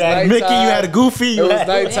had nighttime. Mickey. You had a Goofy. It You was had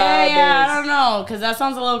nighttime. Yeah, I It was- don't know, because that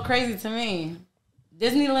sounds a little crazy to me.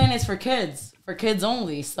 Disneyland is for kids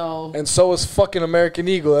only. So And so is fucking American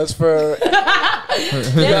Eagle. That's for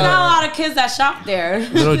there's not a lot of kids that shop there.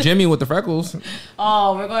 Little Jimmy with the freckles.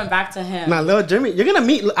 Oh, we're going back to him. Nah, little Jimmy, you're gonna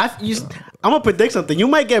meet. I'm gonna predict something. You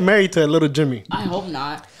might get married to a little Jimmy. I hope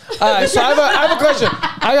not. All right, so I have a question.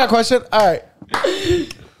 I got a question. All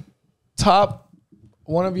right.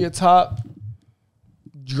 One of your top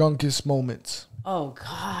drunkest moments. Oh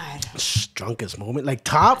God. Drunkest moment, like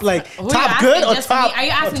top, like Who you top asking, good or just top? me? Are you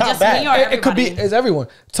asking or top just bad? me or It could be everybody? it's everyone.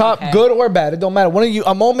 Top Okay. good or bad. It don't matter. One of you,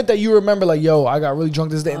 a moment that you remember, like, yo, I got really drunk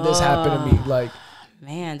this day and this happened to me. Like,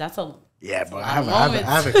 Man, that's a Yeah, bro. I Moments.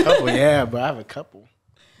 have a couple. Yeah, bro. I have a couple.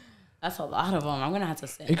 lot of them. I'm gonna have to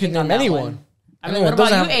say. you can think on name that anyone. one. I mean, Anyone. what about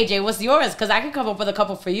Doesn't you, AJ? What's yours? Because I could come up with a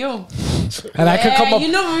couple for you. And I could come up. You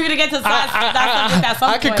knew we were gonna get to that subject at some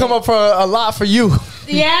I could point. come up for a lot for you.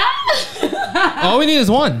 Yeah. All we need is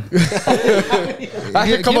one. I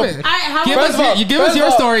could come up. Give us your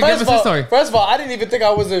story. Give us your story. First of all, I didn't even think I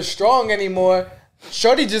was as strong anymore.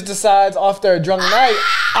 Shorty just decides after a drunk night,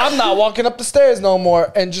 I'm not walking up the stairs no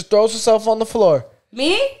more, and just throws herself on the floor.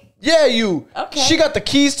 Me? Yeah, you. Okay. She got the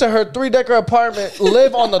keys to her 3-decker apartment,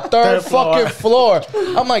 live on the third fucking floor.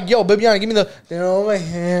 I'm like, yo, Bibiana, give me they're over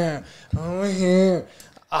here. Over here.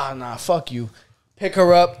 Ah, nah, fuck you. Pick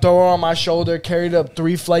her up, throw her on my shoulder, carried up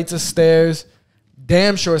 3 flights of stairs.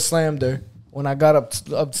 Damn sure slammed her. When I got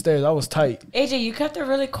upstairs, I was tight. AJ, you kept it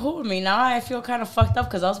really cool with me. Now I feel kind of fucked up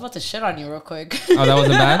because I was about to shit on you real quick. Oh, that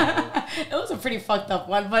wasn't bad? It was a pretty fucked up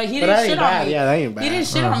one, but he didn't shit on me. Yeah, that ain't bad. He didn't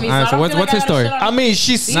shit on me. All right, so what's his story? I mean,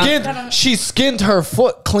 she skinned her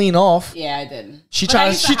foot clean off. Yeah, I did. She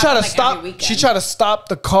tried to stop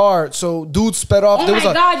the car, so dude sped off. Oh my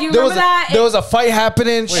God, you remember that? There was a fight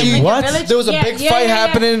happening. There was a big fight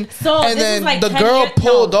happening, So and then like the girl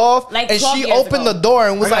pulled off, like and 12 she years opened ago. the door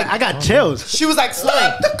and was like, I got chills. She was like,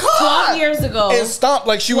 stop the car. 12 years ago. And stomped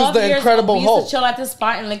like she was 12 the years Incredible ago, we used Hulk. to chill at this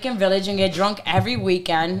spot in Lincoln Village and get drunk every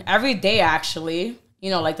weekend, every day actually. You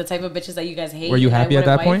know, like the type of bitches that you guys hate. Were you happy at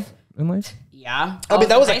that point in life? Yeah. I mean,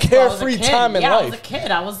 that was a in high school, I was carefree kid. time in I was life. a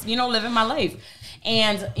kid. I was, living my life.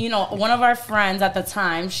 And, one of our friends at the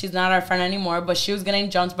time, she's not our friend anymore, but she was getting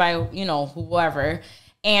jumped by, whoever.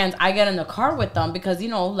 And I get in the car with them because,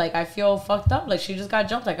 like I feel fucked up. Like she just got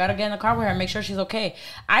jumped. I gotta get in the car with her and make sure she's okay.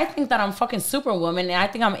 I think that I'm fucking Superwoman and I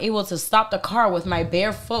think I'm able to stop the car with my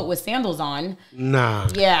bare foot with sandals on. Nah.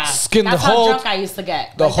 Yeah. Skin that's the how whole- drunk I used to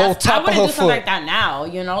get. the whole top of her I wouldn't do something foot. like that now,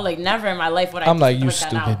 like never in my life would I I'm do like,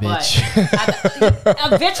 something you like that stupid now.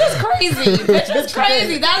 bitch. A bitch is crazy. Bitch is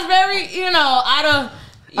crazy. That's very, out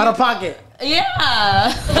Out of pocket.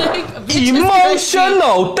 yeah. Bitch is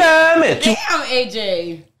Emotional damage. crazy. Damn,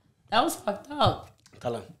 AJ. That was fucked up.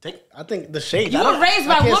 Tell him. I think the shade. You were raised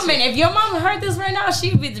by a woman. If your mom heard this right now,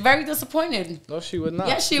 she'd be very disappointed. No, she would not.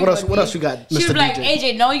 Yeah, she What would. else? What else you got, She Mr. would be like, DJ?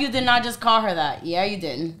 AJ, no, you did not just call her that. Yeah, you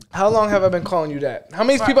didn't. How long have I been calling you that? How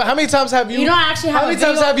many times have you? You know, I actually have How a many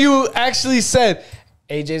times video- have you actually said,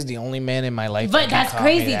 AJ's the only man in my life? But that can that's call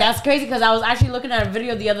me crazy. that." That's crazy because I was actually looking at a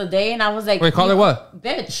video the other day and I was like, Wait, call her what?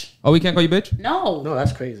 Bitch. Oh, we can't call you bitch? No. No,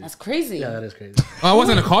 that's crazy. That's crazy. Yeah, that is crazy. Oh, I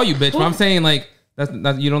wasn't gonna call you bitch, but I'm saying like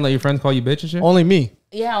that's you don't let your friends call you bitch and shit. Only me.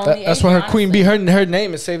 Yeah, only That's AJ, why her Queen Bee. honestly. Her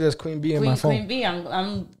name is saved as Queen Bee in my phone. Queen Bee.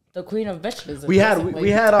 I'm the queen of bitches. We had.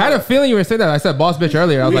 I had a feeling you were saying that. I said boss bitch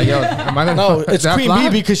earlier. I was like, yo, am I gonna No, fuck it's that Queen fly?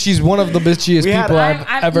 Bee because she's one of the bitchiest We had- people I've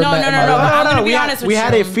ever no, met no, in no, my no, life. I'm gonna be honest with we you.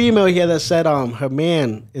 had a female here that said her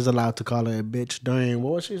man is allowed to call her a bitch during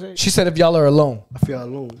what was she saying? She said if y'all are alone. I feel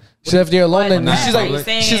alone. She said if you're alone, then Nah, she's bro. like,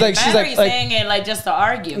 saying it like just to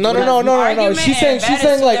argue. No. Argument She's and saying bed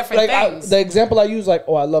is two like different things. the example I use, like,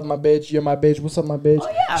 oh, I love my bitch, you're my bitch, what's up, my bitch?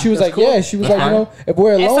 Oh, yeah. She was That's like, cool. yeah. She was That's like, fine. if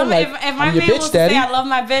we're If, alone, like, if my I'm your man bitch, was to daddy. say I love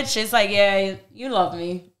my bitch, it's like, yeah, you love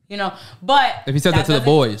me, But If he said that to the doesn't-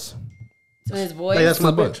 boys, to his boys, Like, that's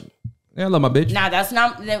my bitch. yeah, I love my bitch. nah, that's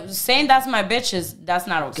not saying that's my bitch that's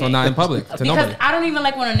not okay. So not in public to because nobody. I don't even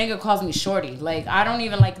like when a nigga calls me shorty. Like I don't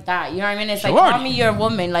even like that. You know what I mean? It's like Shorty. call me your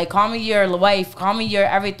woman, like call me your wife, call me your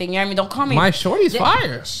everything. You know what I mean? Don't call me My shorty's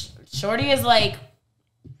fire. Shorty is like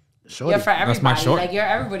Shorty. you're for everybody. That's my shorty. Like you're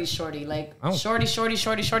everybody's shorty. Like Oh.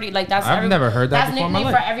 shorty. Like that's. I've never heard that That's before in my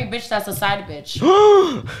nickname life. for every bitch that's a side bitch.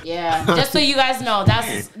 Yeah, just so you guys know,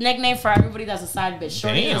 that's nickname for everybody that's a side bitch.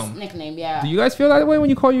 Shorty is Damn. nickname. Yeah. Do you guys feel that way when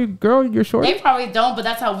you call your girl your shorty? They probably don't, but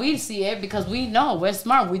that's how we see it because we know we're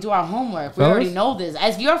smart. We do our homework. We Fellas? already know this.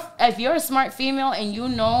 If you're a smart female and you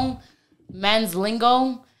know men's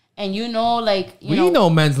lingo and you know like you We know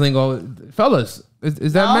men's lingo, fellas.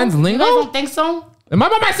 Is that no? men's You lingo? guys don't think so? Am I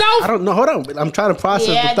by myself? I don't know. Hold on. I'm trying to process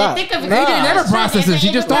Yeah, the thought. they think of it. Nah. AJ never processes. She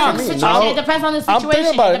just talks. It No. depends on the I'm situation.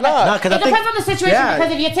 thinking about it. Nah. Nah, 'cause It I think- depends on the situation yeah.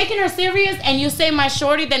 because if you're taking her serious and you say my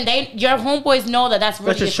shorty, then your homeboys know that's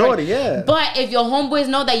really That's your shorty, yeah. But if your homeboys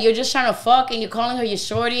know that you're just trying to fuck and you're calling her your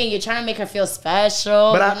shorty and you're trying to make her feel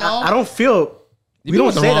special, But I don't feel. You We be don't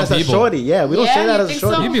with the say wrong that's a people. shorty. Yeah, we don't Yeah, say that you as a think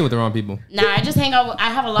shorty. so? You be with the wrong people. Nah, I just hang out.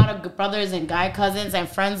 I have a lot of good brothers and guy cousins and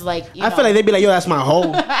friends like you I know, feel like they'd be like, yo, that's my hoe.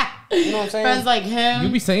 You know what I'm saying? friends like him. You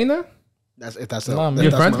be saying that? That's if that's Nah, that-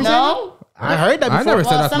 your that's friends my be hoe. no. I heard that I before. never said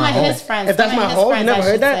Well, that's some my of hoe. his friends. If that's some of my his hoe, you friends, never I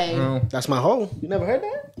heard should that? say. No. That's my hoe. You never heard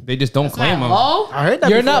that? They just don't That's my claim them. hoe. I heard that.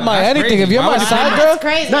 You're before. not my That's anything. crazy. If you're Why my would you side claim girl, That's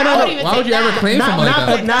crazy. No, I no, wouldn't no. even Why would take you ever that. claim something like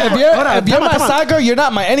that? Not- if you're hold on, if you're time out, my time out. side girl, you're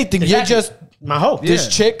not my anything. You're Exactly. just My hoe. this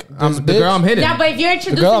chick, this The girl I'm bitch. hitting. Yeah, but if you're girl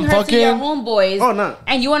introducing I'm her to your fucking- homeboys Oh, no.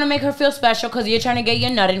 and you want to make her feel special because you're trying to get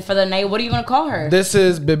your nut in for the night, what are you going to call her? This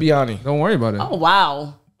is Bibiani. Don't worry about it. Oh,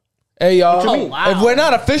 wow. Hey y'all, What you mean? Oh, wow. if we're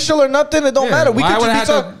not official or nothing, it don't Yeah, matter. We why could would I just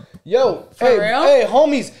be have to- talking. Yo, For hey, real? hey,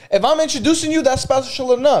 homies. If I'm introducing you, that's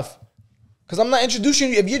special enough. Cause I'm not introducing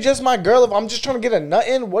you. If you're just my girl, if I'm just trying to get a nut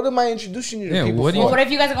in, what am I introducing you to Yeah, people what do for? you- What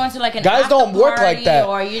if you guys are going to like an Guys after don't work like party that.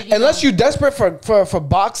 Or you Unless know, you're desperate for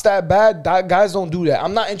box that bad, guys don't do that.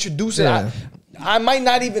 I'm not introducing. Yeah. I might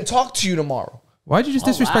not even talk to you tomorrow. Why'd you just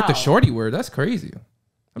disrespect the wow. shorty word? That's crazy.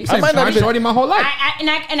 I'm saying might not my even- shorty my whole life. I You're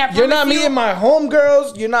not promise you- meeting my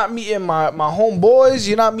homegirls. You're not meeting my homeboys.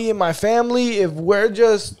 You're not meeting my family. If we're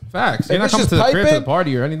just Facts. You're If not it's coming just to the crib to the piping-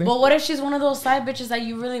 party or anything. But what if she's one of those side bitches that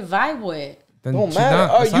you really vibe with? then Don't she's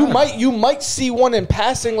matter. not You might see one in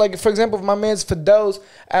passing. Like for example, if my man's Fidel's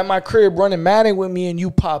at my crib running Madden with me, and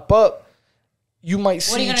you pop up, you might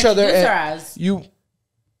see each other. What are you gonna introduce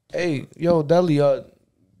her as? Hey, yo, Deli,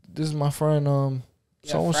 this is my friend.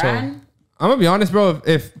 So and so. I'm gonna be honest, bro.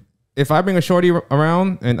 If I bring a shorty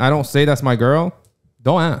around and I don't say that's my girl,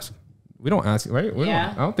 don't ask. We don't ask, right?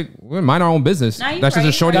 I don't think we mind our own business. That's just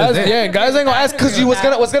a shorty. Guys ain't gonna ask because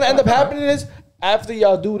what's gonna end up happening is after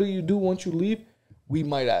y'all do what you do once you leave, we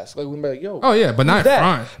might ask. Like we might be like, yo. Oh yeah, but not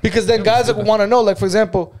front. Because then guys want to know. Like for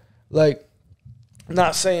example, like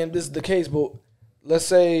not saying this is the case, but let's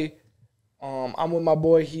say I'm with my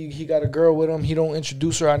boy. He got a girl with him. He don't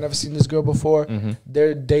introduce her. I never seen this girl before.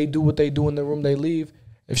 They do what they do in the room. They leave.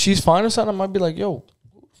 If she's fine or something, I might be like, yo,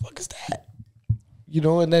 who the fuck is that? You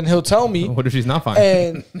know, and then he'll tell me. What if she's not fine?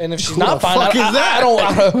 And if she's not fine, I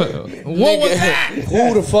don't. What was that?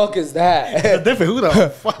 Who the fuck is that? Different. Who the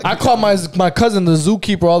fuck? I call my cousin the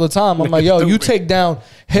zookeeper all the time. I'm like, yo, you take down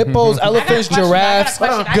hippos, elephants, giraffes,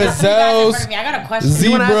 gazelles, I got a question.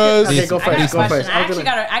 zebras. Okay, go first.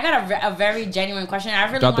 I got a very genuine question. I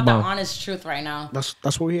really want the honest truth right now. That's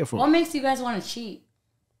what we're here for. What makes you guys want to cheat?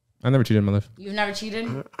 I never cheated in my life. You've never cheated?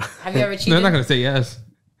 Have you ever cheated? No, I'm not gonna say yes.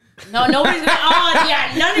 No, nobody's gonna. Oh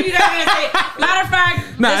yeah, none of you guys are gonna say. Matter of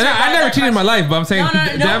fact, no, I never cheated in my life, but I'm saying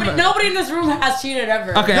nobody in this room has cheated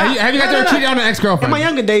ever. Okay, have you guys ever cheated on an ex-girlfriend? In my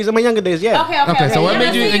younger days, yeah. Okay. So what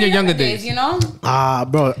made you in your younger days? You know?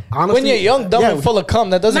 Bro, honestly, When you're young, dumb, and full of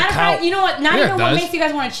cum, that doesn't count. You know what? Not even what makes you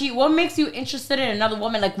guys want to cheat. What makes you interested in another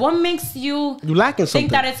woman? Like, what makes you lacking something?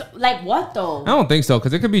 Think that it's like what though? I don't think so,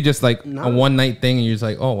 because it could be just like a one night thing, and you're just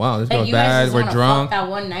like, oh wow, this girl's bad. We're drunk. That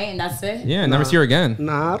one night, and that's it. Yeah, never see her again.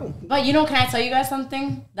 Nah, I don't. But you know, can I tell you guys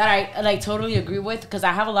something that I like totally agree with? Because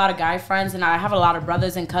I have a lot of guy friends and I have a lot of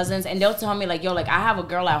brothers and cousins, and they'll tell me like, yo, like I have a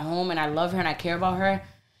girl at home and I love her and I care about her,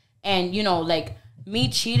 and you know, like me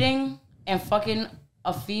cheating and fucking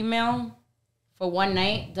a female for one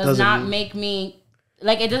night does not make me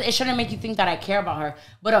like it shouldn't make you think that I care about her.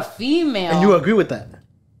 But a female, and you agree with that?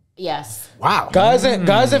 Yes. Wow. Guys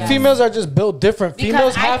and females are just built different. Because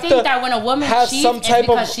females I have think to that when a woman have cheats, some type it's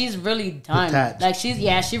because of she's really done. Detached.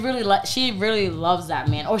 Like she really loves that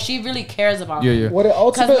man, or she really cares about Yeah, him. yeah. What it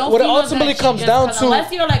ultimately comes down to.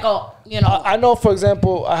 Unless you're like, oh, you know. I know, for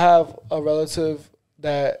example, I have a relative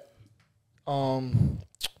that all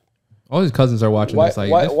his cousins are watching this.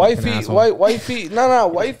 Like wifey. No,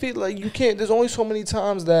 wifey. Like you can't. There's only so many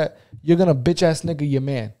times that you're gonna bitch ass nigga your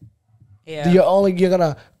man. Yeah. You're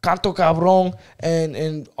gonna canto cabrón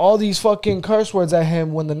and all these fucking curse words at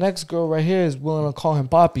him when the next girl right here is willing to call him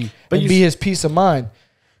papi and be his peace of mind.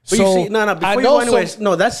 But so you see, before you go anyways,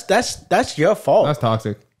 that's your fault. That's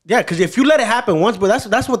toxic. Yeah, because if you let it happen once, but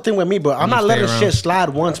that's one thing with me, bro. I'm not letting shit slide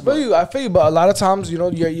once, bro. I feel you, but a lot of times, you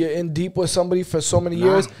know, you're in deep with somebody for so many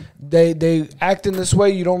years. They act in this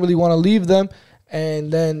way. You don't really want to leave them,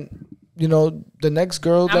 and then you know the next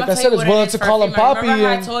girl, like I said, is willing to call him papi. Remember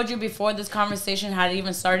how I told you before this conversation had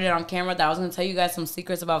even started on camera that I was going to tell you guys some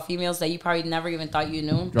secrets about females that you probably never even thought you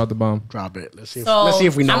knew. Drop the bomb. Drop it. Let's see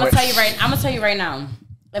if we know I'm gonna tell you right now.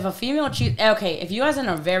 If a female cheats, if you guys are in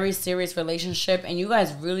a very serious relationship and you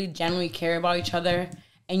guys really genuinely care about each other,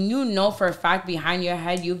 and you know for a fact behind your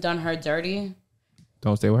head you've done her dirty,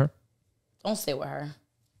 don't stay with her. Don't stay with her.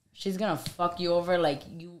 She's gonna fuck you over like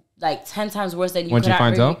 10 times worse than you. When she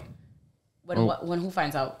finds out. When who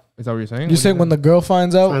finds out? Is that what you're saying? You saying when the girl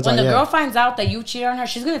finds out? When the girl finds out that you cheated on her,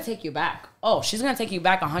 she's gonna take you back. Oh, she's gonna take you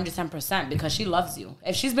back 110% because she loves you.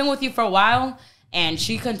 If she's been with you for a while and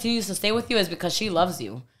she continues to stay with you, it's because she loves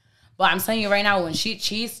you. But I'm telling you right now, when she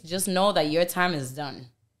cheats, just know that your time is done.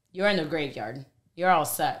 You're in the graveyard. You're all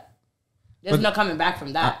set. There's no coming back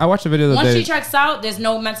from that. I watched a video the other day. Once she checks out, there's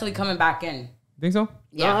no mentally coming back in. Think so?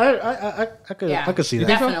 Yeah, I could see that.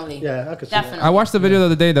 Definitely. Yeah, I could see Definitely. that. I watched the video the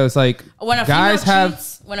other day that was like when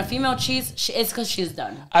a female cheats, it's because she's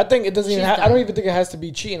done. I think it doesn't even. I don't even think it has to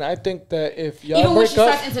be cheating. I think that if y'all break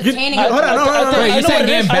up, entertaining, you said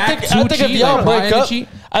getting back to cheat. If y'all break up,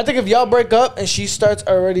 I think if y'all break up and she starts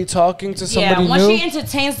already talking to somebody once new, she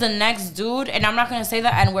entertains the next dude, and I'm not gonna say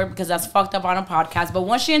the N word because that's fucked up on a podcast, but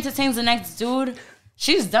once she entertains the next dude,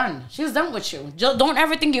 she's done. She's done with you. Don't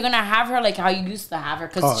ever think you're gonna have her like how you used to have her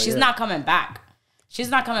because she's not coming back. She's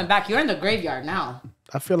not coming back. You're in the graveyard now.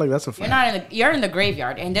 I feel like that's a fact. You're in the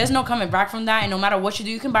graveyard, and there's no coming back from that. And no matter what you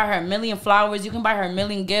do, you can buy her a million flowers, you can buy her a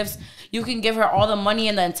million gifts, you can give her all the money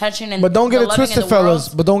and the intention. And but don't get it twisted, fellas.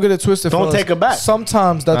 But don't get it twisted, Don't take her back.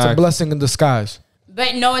 Sometimes that's a blessing in disguise.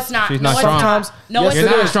 But no, it's not. She's no, not it's strong. not. No, Yes, it's it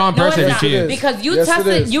not. is. Strong No, person it's if she not. is. Because you Yes, it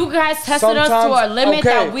tested, is. you guys tested us to a limit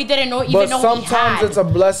that we didn't know, even but know we sometimes had. it's a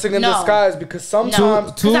blessing in No. disguise because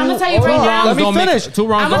sometimes Because I'm gonna tell you two right now. wrongs Let me don't finish. Make, two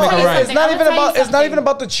wrongs I'ma don't make tell a you right. It's not I'ma even tell you about. It's not something. even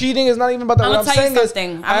about the cheating. It's not even about that. I'ma What I'm tell you saying is,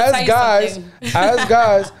 something. I'ma as tell you guys, something. as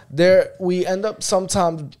guys, we end up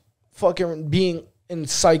sometimes fucking being in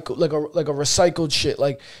cycle, like a recycled shit,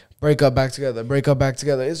 like break up, back together, break up, back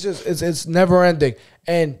together. It's just it's never ending,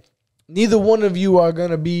 and neither one of you are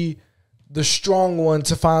gonna be the strong one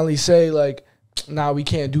to finally say like, nah, we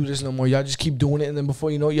can't do this no more. Y'all just keep doing it, and then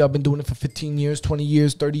before you know it, y'all been doing it for 15 years, 20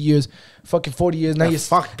 years, 30 years, fucking 40 years. Now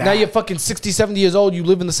you're fucking 60, 70 years old. You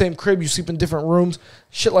live in the same crib. You sleep in different rooms,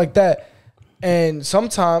 shit like that. And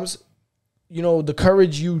sometimes, you know, the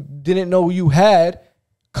courage you didn't know you had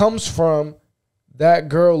comes from that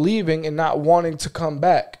girl leaving and not wanting to come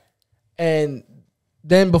back. And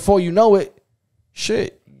then before you know it,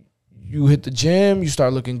 shit, you hit the gym, you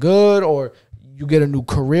start looking good, or you get a new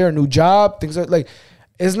career, a new job, things like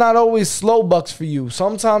it's not always slow bucks for you.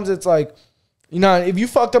 Sometimes it's like, you know, if you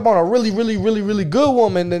fucked up on a really, really, really, really good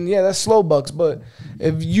woman, then yeah, that's slow bucks. But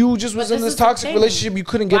if you just was in this toxic relationship you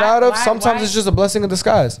couldn't get out of, sometimes it's just a blessing in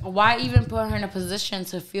disguise. Why even put her in a position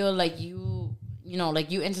to feel like you know,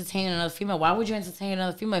 like you entertain another female? Why would you entertain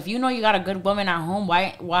another female? If you know you got a good woman at home,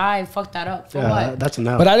 why fuck that up? For what? That's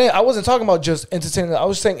enough. But I wasn't talking about just entertaining. I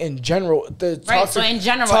was saying in general. Right, so in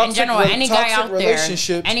general, any guy out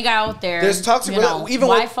there, there's toxic. Even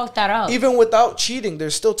why fuck that up? Even without cheating,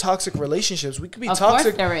 there's still toxic relationships. We could be toxic. Of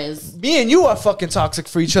course there is. Me and you are fucking toxic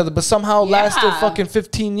for each other, but somehow lasted fucking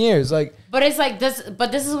 15 years. Like, but it's like this.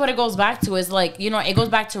 But this is what it goes back to. Is like, you know, it goes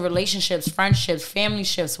back to relationships, friendships, family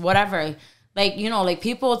ships, whatever. Like, you know, like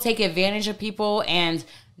people take advantage of people and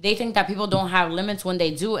they think that people don't have limits when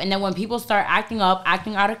they do. And then when people start acting up,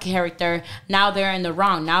 acting out of character, now they're in the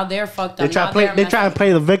wrong. Now they're fucked up. They try to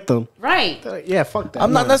play the victim. Right. Yeah, fuck that.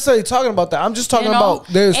 I'm not necessarily talking about that. I'm just talking about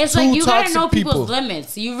there's it's two like you gotta toxic know people. people's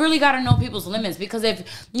limits. You really gotta know people's limits, because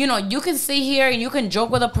if you know, you can sit here and you can joke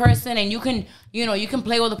with a person and you can, you know, you can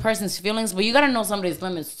play with a person's feelings, but you gotta know somebody's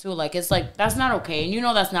limits too. Like, it's like, that's not okay, and you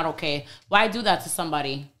know that's not okay. Why do that to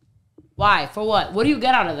somebody? Why? For what? What do you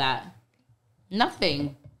get out of that?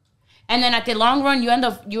 Nothing. And then at the long run, you end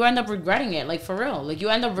up regretting it. Like, for real. Like, you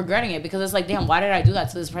end up regretting it because it's like, damn, why did I do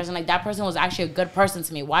that to this person? Like, that person was actually a good person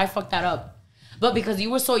to me. Why fuck that up? But because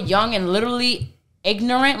you were so young and literally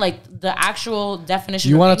ignorant, like the actual definition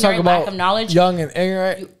You of want to ignorant, talk lack about of knowledge. young and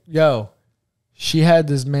ignorant? Yo, she had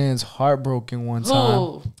this man's heartbroken one time.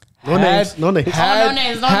 Who? No names. No names.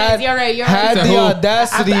 You're right. Had the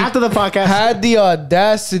audacity after the podcast. Had the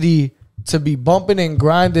audacity to be bumping and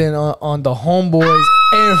grinding on the homeboys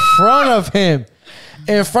in front of him.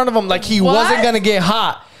 In front of him, like he wasn't gonna get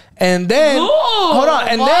hot. And then hold on,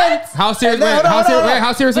 and then how serious is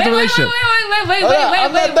the relationship? Wait.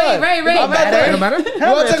 I'm not done.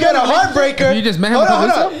 You want to get a heartbreaker? You just met him.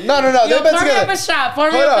 No. They've been together.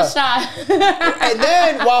 Pour me up a shot. And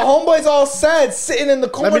then while homeboy's all sad, sitting in the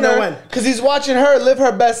corner because he's watching her live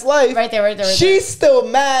her best life. Right there. She's still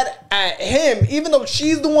mad at him, even though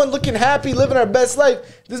she's the one looking happy, living her best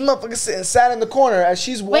life. This motherfucker sitting sad in the corner as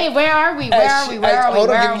she's. Wait, where are we?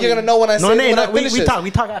 Hold on, you're gonna know when I say when I finish this.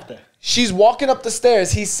 We talk after. She's walking up the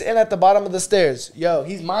stairs. He's sitting at the bottom of the stairs. Yo,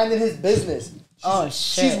 he's minding his business.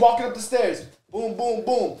 She's walking up the stairs. Boom, boom,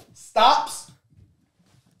 boom. Stops.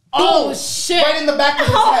 Oh, boom. shit. Right in the back of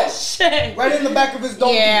his head. Shit. Right in the back of his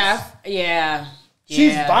dome. Yeah.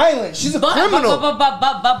 She's violent. She's a criminal.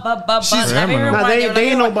 She's criminal. They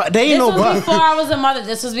ain't no.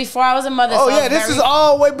 This was before I was a mother. Oh yeah, this is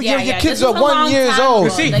all way. But your kids are 1 year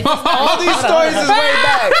old. See, all these stories is way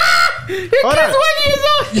back. Your kid's 1 year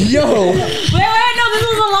old. Yo. Wait, no, this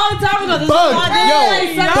was a long time ago. This Bug. was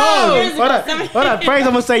Hold on. First,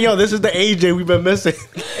 I'm gonna say, yo, this is the AJ we've been missing.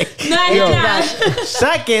 Nah.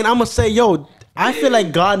 Second, I'm gonna say, yo, I feel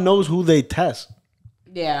like God knows who they test.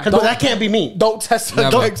 Yeah. Because that can't be me. Don't test her.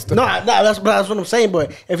 That's what I'm saying.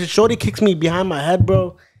 But if a shorty kicks me behind my head,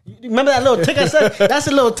 bro. Remember that little tick I said? That's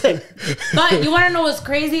a little tick. But you want to know what's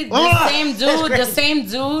crazy? The same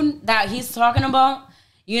dude that he's talking about.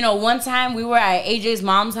 You know, one time we were at AJ's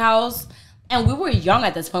mom's house. And we were young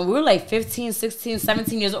at this point. We were like 15, 16,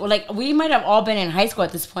 17 years old. Like, we might have all been in high school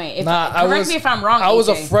at this point. Correct me if I'm wrong, I was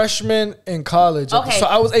AJ. a freshman in college. Okay. So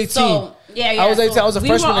I was 18. So, yeah. I was 18. I was a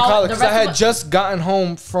freshman in college because I had us, just gotten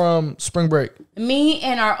home from spring break. Me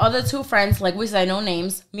and our other two friends, like we said, no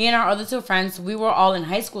names. Me and our other two friends, we were all in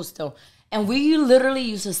high school still. And we literally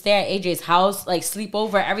used to stay at AJ's house, like sleep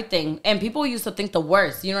over, everything. And people used to think the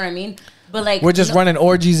worst, you know what I mean? But like We're just running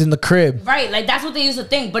orgies in the crib. right, like that's what they used to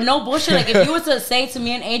think. But no bullshit. Like if you were to say to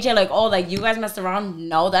me and AJ, like, oh, like you guys messed around,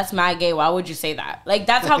 no, that's mad gay. Why would you say that? Like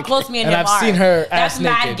that's how close me and him I've are. seen her that's ass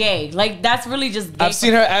mad naked. gay. Like that's really just gay. I've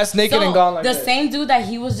seen her ass naked So, and gone like the that. same dude that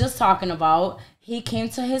he was just talking about, he came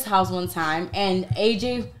to his house one time and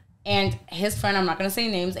AJ and his friend, I'm not gonna say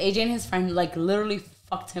names, AJ and his friend like literally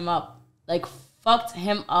fucked him up. Like fucked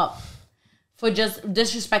him up for just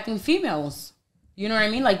disrespecting females. You know what I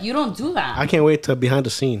mean? Like you don't do that. I can't wait till behind the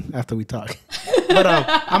scene after we talk. But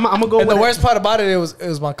I'm gonna go. And with the worst part about it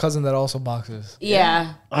was my cousin that also boxes.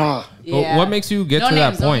 Yeah. Ah, Yeah. What makes you get No to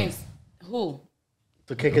names, that no point? names. Who?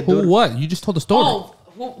 to kick a Who? dude. What? You just told the story. Oh,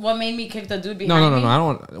 what made me kick the dude behind No, me? I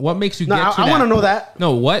don't. What makes you No, get to I that? want to know that.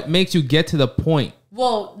 No, what makes you get to the point?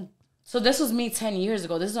 Well, so this was me 10 years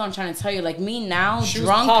ago. This is what I'm trying to tell you. Like me now, Shoes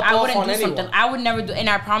drunk, pop I off wouldn't on do anyone. something. I would never do, and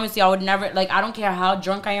I promise you, I would never, like, I don't care how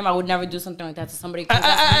drunk I am, I would never do something like that to somebody because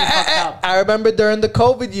that's really fucked up. I remember during the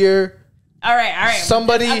COVID year, All right.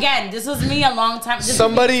 Somebody- Again, this was me a long time. This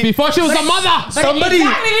somebody, Before she was a mother. somebody,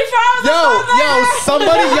 Exactly, before I was a mother.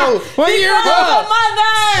 somebody, What year Before I was ago? a mother.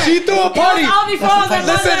 She threw a party. It was all before I was a mother.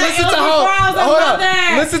 Listen It was to before I how. was a Hold mother.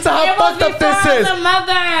 on. Listen to how It was fucked up before this I is. was a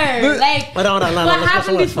mother. Like, Hold on, what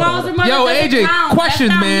happened before I was a mother? Yo, doesn't AJ, count. questions,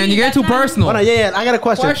 That's not man. me. You get That's too not me. personal. Hold on, yeah, I got a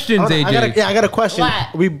question. Questions, Hold on, AJ. I got a question.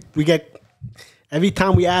 What? We get every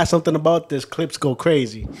time we ask something about this, clips go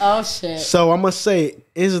crazy. Oh shit. So I'm gonna say,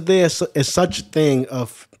 is there is such a thing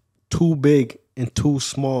of too big and too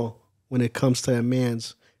small when it comes to a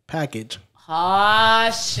man's package? Ah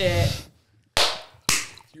shit.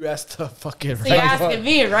 You asked the fucking So you're asking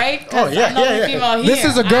me, right? 'Cause Oh, yeah, I'm the only yeah. female here. This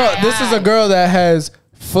is a girl. Aye, This is a aye. girl that has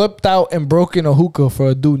flipped out and broken a hookah for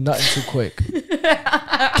a dude nutting too quick.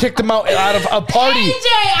 Kicked him out of a party. AJ,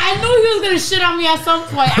 I knew he was gonna shit on me at some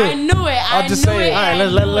point. I knew it. I'll just say it. All right,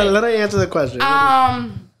 let her answer the question.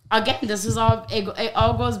 Again, this is all. It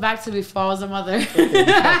all goes back to before I was a mother.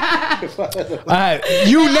 All right,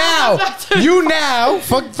 you now.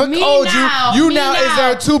 Fuck Me old now, you me now. Is now.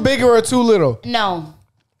 there a too big or a too little? No,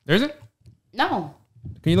 There's it. no,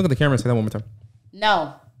 Can you look at the camera and say that one more time?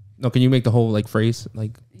 no. No, can you make the whole like phrase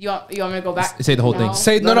like You want me to go back? say the whole thing? No.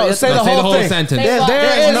 Say no. No, Say no, the say whole thing. sentence. Say what?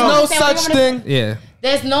 There is no Say such what you wanna- thing. Yeah.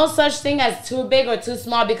 There's no such thing as too big or too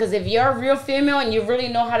small because if you're a real female and you really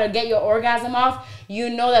know how to get your orgasm off,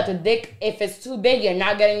 you know that the dick, if it's too big, you're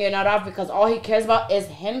not getting your nut off because all he cares about is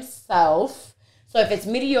himself. So if it's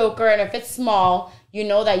mediocre and if it's small, you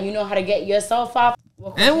know that you know how to get yourself off.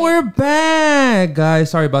 And we're back, guys.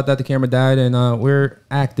 Sorry about that. The camera died, and we're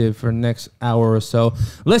active for the next hour or so.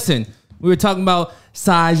 Listen, we were talking about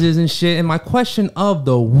sizes and shit, and my question of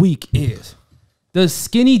the week is: does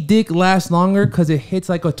skinny dick last longer because it hits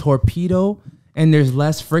like a torpedo and there's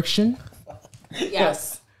less friction?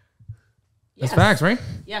 Yes. That's facts, right?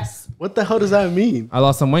 Yes. What the hell does that mean? I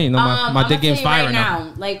lost some weight. You know, my I'ma dick game's tell you fire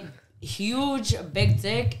now. Like huge, big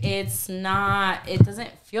dick, it doesn't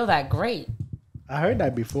feel that great. I heard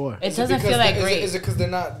that before. It doesn't feel that great. Is it because they're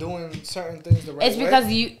not doing certain things the right It's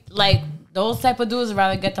because you like those type of dudes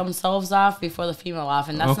rather get themselves off before the female off,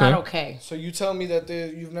 and that's not okay. So you tell me that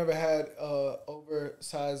you've never had a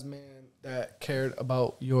oversized man that cared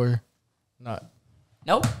about your nut.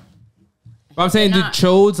 Nope. But I'm saying, did not.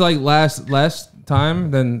 chodes like last less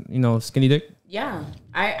time than skinny dick? Yeah,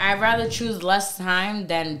 I'd rather choose less time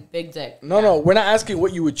than big dick. No, we're not asking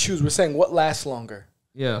what you would choose. We're saying what lasts longer.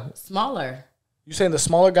 Yeah. Smaller. You saying the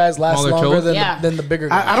smaller guys last Smaller longer chodes? than Yeah. than the bigger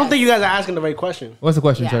guys? I don't think you guys are asking the right question. What's the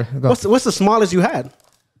question, Yeah. sir? Go. What's the smallest you had?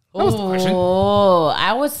 was the question. Oh,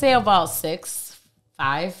 I would say about 6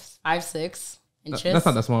 inches. That's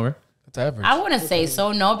not that small, right? That's average. I wouldn't say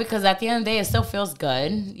so, no, because at the end of the day, it still feels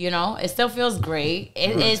good. It still feels great.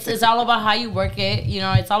 It's all about how you work it.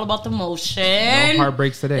 It's all about the motion. No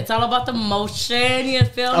heartbreaks today. It's all about the motion. You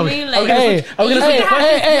feel me? Like, Hey, Are we gonna switch the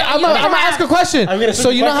question? hey! I'm gonna ask a question. Are we gonna switch So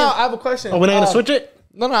the you know how question? I have a question. Oh, we're not gonna switch it.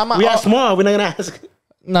 No, I'm. We ask small. We're not gonna ask.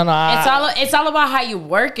 No. it's all about how you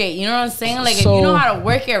work it. You know what I'm saying? Like if So- you know how to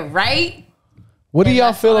work it right. What do then y'all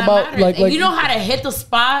that's feel all that about matters. like If you know how to hit the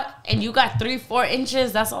spot and you got 3-4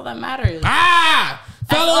 inches, that's all that matters. Ah,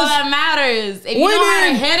 That's all fellas. that matters. If you know how to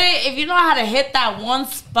Winning. hit it, if you know how to hit that one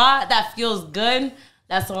spot that feels good,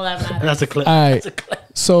 that's all that matters. That's a clip. All right.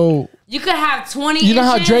 So You could have 20 You know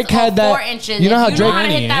how inches Drake or had that- 4 inches. you know how If you know Drake- how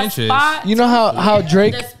to hit that 20 inches. spot. you know how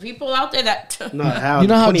Drake. There's people out there that No, how? You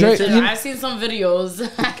know how 20 Drake- inches? you- I've seen some videos.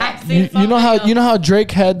 I've seen You know videos. how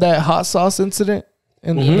Drake had that hot sauce incident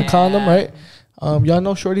in the Yeah. condom, right? Y'all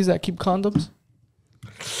know shorties that keep condoms.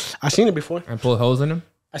 I seen it before. And pull holes in him.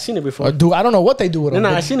 I seen it before. Or do I don't know what they do with them. No,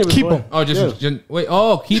 but I seen it keep before. them. Oh, just wait.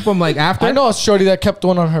 Oh, keep them like after. I know a shorty that kept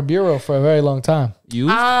one on her bureau for a very long time. You.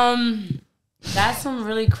 That's some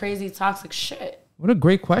really crazy toxic shit. What a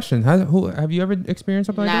great question. Have you ever experienced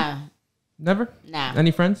something like that? Never. Nah.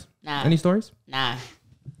 Any friends? Nah. Any stories? Nah.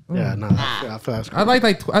 Yeah, nah. I feel that's I like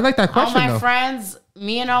that All question my though. friends,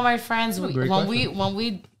 me and all my friends, when great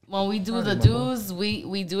we do the dues,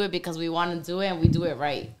 we do it because we want to do it and we do it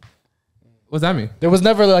right. What's that mean? There was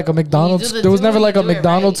never like a McDonald's. the There was do, never you like a do it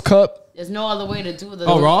McDonald's right. cup. There's no other way to do the.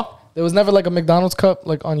 Oh, raw. There was never like a McDonald's cup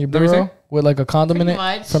like on your Let me bureau see. with like a condom in Pretty it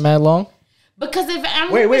much. for mad long. Because if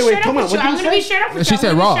I'm Wait, gonna be straight come up on, with you, what did I'm you gonna be say? straight up with She you.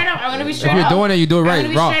 said I'm gonna raw. be straight up. I'm gonna be If straight you're up. doing it, you do it I'm right. gonna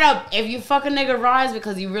be Raw. straight up. If you fuck a nigga raw, it's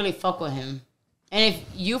because you really fuck with him. And if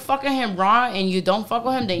you fucking him raw and you don't fuck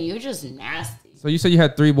with him, then you're just nasty. So you said you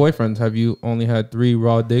had 3 boyfriends. Have you only had 3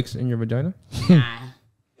 raw dicks in your vagina? Nah.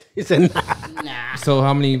 He said, nah. Nah. So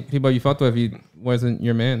how many people you fucked with? If he wasn't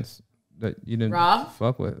your man's that you didn't Raw?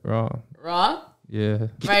 fuck with raw? Raw? Yeah.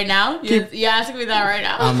 Right now? You're asking me that right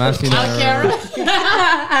now? I'm asking On that camera?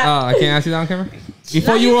 Oh, I can't ask you that on camera.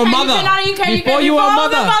 Before No, you were a can, mother. You can, you can, Before you you were a can.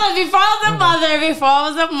 mother. Before I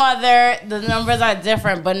was a mother, the numbers are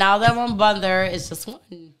different. But now that I'm a mother, it's just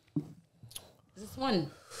one. Just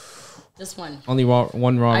one. Just one. Only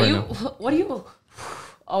one raw Are right you? now. What are you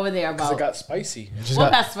over there about? It got spicy. It just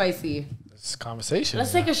What got got spicy? this conversation.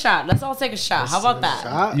 Let's take a shot. Let's all take a shot. How about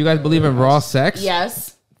that? You guys believe in raw sex?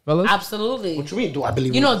 Yes, fellas? absolutely. What you mean? Do I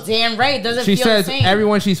believe? You know damn right. Doesn't She feel says the same.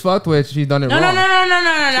 everyone she's fucked with, she's done it No, raw. no, no, no, no, no, no,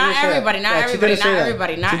 didn't not say that. everybody, not Yeah, she everybody, didn't say not that.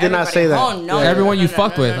 everybody, not She did not everybody. say that. Oh no, Yeah. Everyone you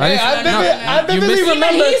fucked with. I didn't say I you vividly missed-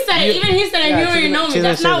 remember. Even he said it. Even he said it. Yeah, You she already didn't- know she me. didn't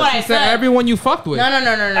That's say not that. what I She said said. everyone you fucked with. No, no,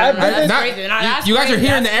 no, no, no. I no, That's Not- crazy. No, that's You guys are crazy.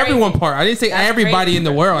 hearing the That's everyone crazy. part. I didn't say That's everybody crazy. in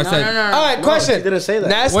the world. I No, said no, no, no. All right, question. she didn't say that.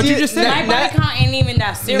 Nastiest, What you just said? My body count ain't even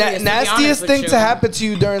that serious. to be nastiest honest thing with to you. happen to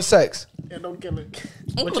you during sex. Yeah, don't kill it.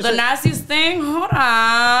 Ooh, What you the say? nastiest thing? Hold on.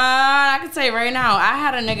 I can tell you right now. I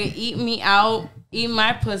had a nigga eat me out, eat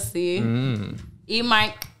my pussy, eat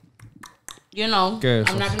my, you know. Okay,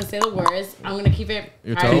 I'm not going to say the words. I'm going to keep it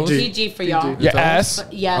Your highly toes? PG for y'all. Your ass.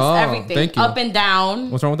 But yes, Oh, everything. thank you. Up and down.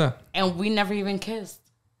 What's wrong with that? And we never even kissed.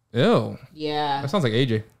 Ew. Yeah. That sounds like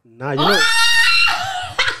AJ. Nah, you know.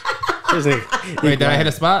 Wait, did I hit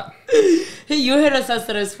a spot? You hit a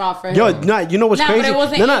sensitive spot for him. Yo, nah, you know what's Nah, crazy? but it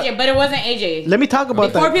wasn't No, AJ. But it wasn't AJ. Let me talk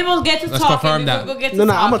about Before that. people get to Let's talking, confirm before that. people get to No,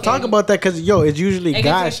 no, talking. I'm gonna talk about that because yo, it's usually Hey,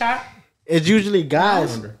 get to a guys. shot? It's usually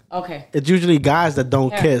guys. Okay. It's usually guys that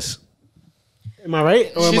don't Yeah. kiss. Am I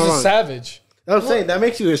right or am She's I a wrong? savage. I'm saying that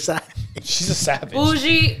makes you a savage. She's a savage.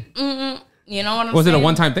 Bougie. You know what I'm Was it saying? a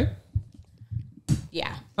one-time thing?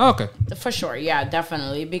 Yeah. Oh, okay. For sure, yeah,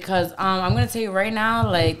 definitely. Because I'm gonna tell you right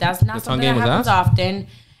now, like that's not The tongue something that game was happens ass? often.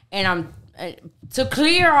 And I'm to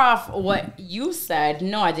clear off what you said.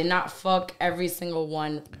 No, I did not fuck every single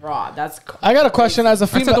one raw. That's I got a question as a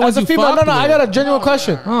said the female. ones As a you female, no, fucked no, I with. got a genuine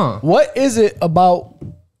question. Huh. What is it about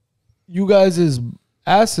you guys'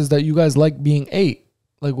 asses that you guys like being ate?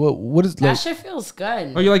 Like what is that like? shit feels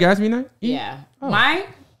good. Oh, you like ass me night? Yeah, mine.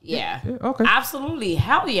 Yeah. Yeah, okay. Absolutely,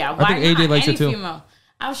 hell yeah. Why think AJ not? likes Any it too. Female.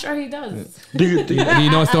 I'm sure he does. Do you? Do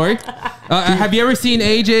you know a story? Have you ever seen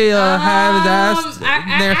AJ have his ass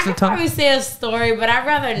I next to could tongue? probably say a story, but I'd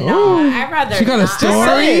rather not. I'd rather. She got a not.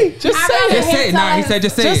 story? Just I'd say rather it. Just say it. Nah, he said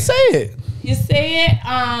just say Just it. say it. You say it.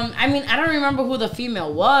 I mean, I don't remember who the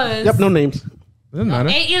female was. Yep, no names. Doesn't matter.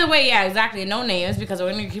 Either way, yeah, exactly. No names because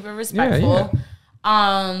we're gonna keep it respectful.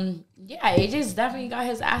 Yeah, AJ's definitely got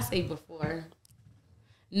his ass ate before.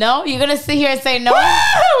 No, you're gonna sit here and say no.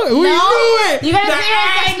 We No? knew it. You're gonna The sit here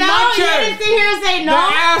and say ass no. You're muncher. gonna sit here and say The no.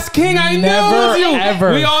 ass king. I knew Never, it was you.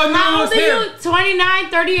 ever. We all knew How it old was are him. you? 29,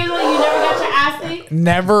 30 years old. You never got your ass ate.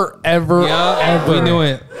 Never, ever, Yeah, ever. we knew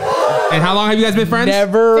it. And how long have you guys been friends?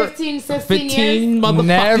 Never, 15, 16 15 years. motherfucking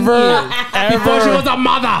never, years. Before she was ever, a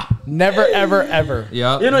mother. never, ever, ever.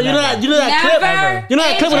 Yep. You know that clip. Never. You know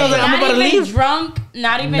that clip when I was like, I'm Not about to even leave. drunk.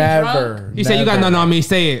 Not even Never. drunk. He said you got nothing on me.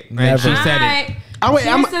 Say it. And Never. she said it. Alright. Oh, wait,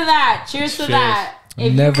 Cheers I'm- to that. Cheers to that.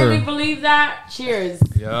 If Never. you really believe that, cheers.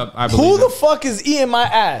 Yep. I believe Who the it. fuck is eating my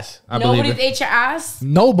ass? I believe Nobody's it. ate your ass.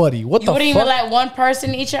 Nobody. What You the wouldn't fuck? even let one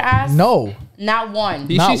person eat your ass. No. Not one.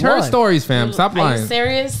 She's Not heard one. stories, fam. Stop Are you lying.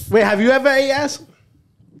 serious, Wait, have you ever ate ass?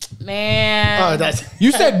 man? Oh, that's.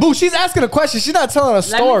 You said, boo, she's asking a question. She's not telling a Let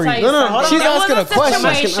me story. tell you No, no, hold on. something. She's asking a question. I'm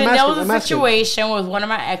asking, There was I'm a asking. situation with one of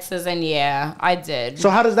my exes, and yeah, I did. So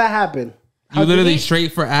how does that happen? You literally he-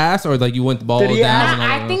 straight for ass, or like you went the balls Did he down? ask? and all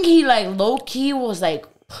I that? think he like low key was like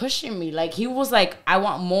pushing me. Like he was like, I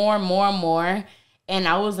want more, more, more. And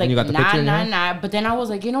I was like, you got the picture in your hand? nah. But then I was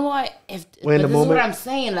like, you know what? If When but the this is what moment- I'm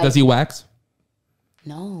saying, like Does he wax?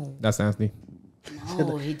 no. That's nasty.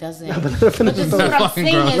 No, he doesn't. But let her But finish this the is story. what I'm saying.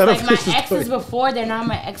 Is Let her like my finish the exes story. before, they're not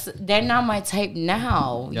my ex. They're not my type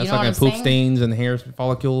now. Yeah, You it's know like what I'm poop saying? stains and hair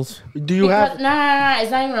follicles. Do you have? No. It's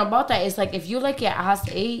not even about that. It's like if you like your ass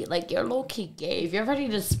ate, like you're low key gay. If you're ready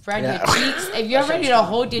to spread Yeah. your cheeks, if you're ready to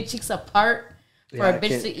hold your cheeks apart for Yeah, a I bitch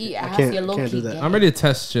can't- to eat I ass, can't- you're low can't key do that. gay. I'm ready to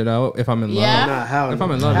test shit out if I'm in love. Yeah? Nah, hell If no.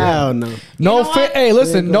 I'm in love, hell no. No, know what? hey,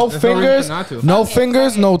 listen, no There's no reason fingers, not to. no Okay,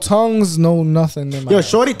 fingers, okay. no tongues, no nothing. In my Yo, ass.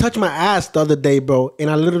 Shorty touched my ass the other day, bro, and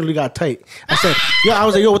I literally got tight. I said, I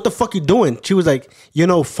was like, yo, what the fuck you doing? She was like, you're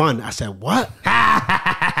no fun. I said, what?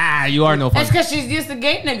 You are no fun. It's because she's used to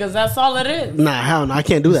gay niggas. That's all it is. Nah, hell no, I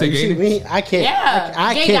can't do that. say You see gay me? I can't. Yeah,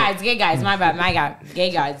 I gay can't. guys, my bad, my God,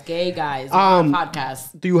 gay guys.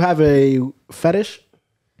 Podcast. Do you have a fetish?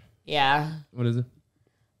 Yeah. What is it?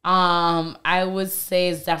 I would say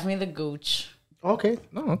it's definitely the gooch. Okay.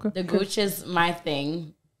 Oh, okay. The gooch is my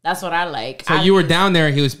thing. That's what I like. So you were down there.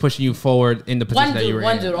 He was pushing you forward in the position One that you dude, were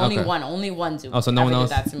one in. dude, only Okay. one dude. Oh, so no ever one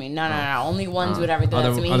did else? that to me. No. Only one dude ever did that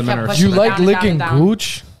to me. other He men kept are- pushing You me like down and down licking and down.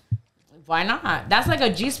 gooch? Why not? That's like a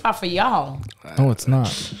G spot for y'all. No, it's not.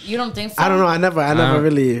 You don't think so? I don't know. I never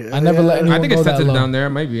really. I never let anyone I think go it's that sensitive low. down there.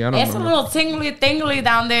 Maybe. I don't It's a know. little tingly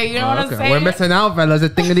down there. You know what I'm Okay. saying? We're missing out, fellas.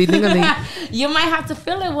 It's tingly dingly. You might have to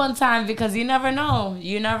feel it one time because you never know.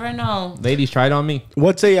 You never know. Ladies, try it on me.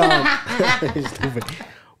 What's a stupid.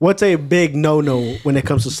 What's a big no when it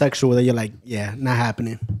comes to sexual that you're like, yeah, not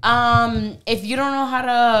happening? If you don't know how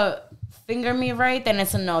to finger me right, then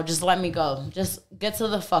it's a no. Just let me go. Just get to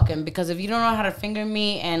the fucking. Because if you don't know how to finger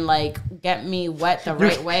me and like get me wet the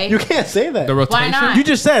right way, You can't say that. The rotation. not? You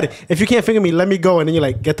just said if you can't finger me, let me go, and then you're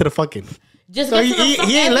like, get to the fucking. just So get to the he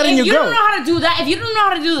fucking. ain't letting if you you go. don't know how to do that, if you don't know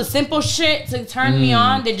how to do the simple shit to turn me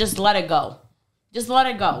on, then just let it go. Just let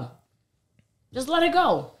it go. Just let it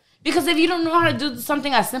go. Because if you don't know how to do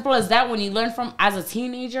something as simple as that when you learn from as a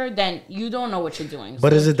teenager, then you don't know what you're doing.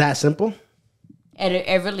 But is it that simple?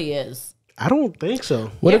 It really is. I don't think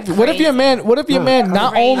so. What if your man? What if your man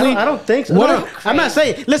not crazy. only? I don't think so. What No, if- I'm not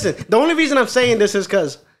saying. Listen, the only reason I'm saying this is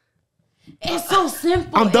because It's so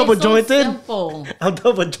simple. I'm double It's so jointed. simple. I'm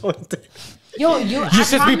double jointed. Yo, you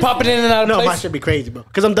Just be popping in and out of No, my place. shit be crazy, bro.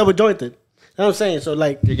 Because I'm double jointed. You know what I'm saying? So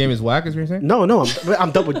like, Your game is whack, is what you're saying? no,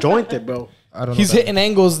 I'm double jointed, bro. I don't know. He's that. hitting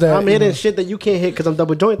angles that I'm hitting shit that you can't hit because I'm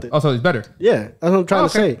double jointed. Oh, so it's better. Yeah, that's what I'm trying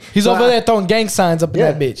to Okay. say. He's So over I- there throwing gang signs up in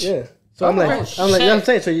Yeah, that bitch. Yeah. So I'm like, you know what I'm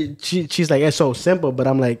saying? So she's like, it's so simple, but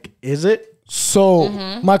I'm like, is it? So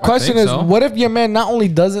my question think is, so. what if your man not only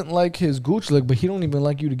doesn't like his gooch lick, but he don't even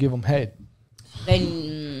like you to give him head?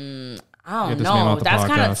 Then I Get don't this man know. off the That's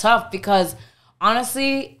kind of podcast. tough because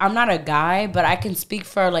honestly, I'm not a guy, but I can speak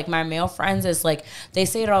for like my male friends. It's like they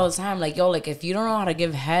say it all the time. Like, yo, like if you don't know how to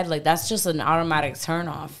give head, like that's just an automatic turn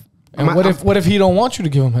off. And what if he don't want you to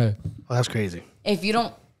give him head? Oh, that's crazy. If you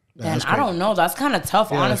don't, then that's I don't know. That's kind of tough,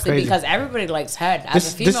 Yeah, that's honestly, crazy. because everybody likes head. As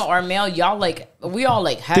This- a female or male, y'all like we all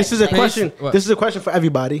like head. This is a Like, question. What? This is a question for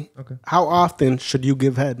everybody. Okay. How often should you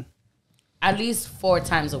give head? At least 4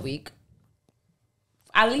 times a week.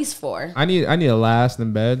 At least 4. I need a last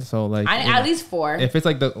in bed. So like, you know, At least 4. if it's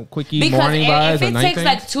like the quickie Because morning vibes if or it night takes things,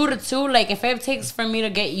 like 2 to 2, like if it takes for me to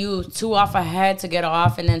get you 2 off a head to get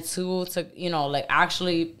off, and then 2 to like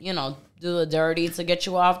actually do the dirty to get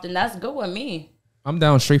you off, then that's good with me. I'm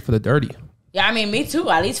down straight for the dirty. Yeah, I mean me too.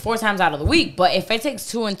 At least 4 times out of the week. But if it takes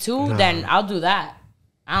 2 and 2, then I'll do that.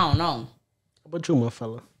 I don't know. What about you, my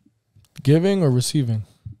fella? Giving or receiving?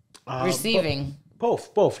 Receiving.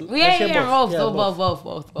 Both. Let's Yeah, hear both. Yeah,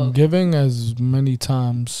 Both. Giving as many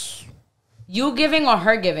times You giving or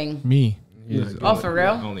her giving? me. Oh, for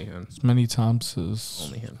real? Only him. As many times as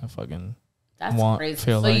Only him. I fucking That's Want- crazy.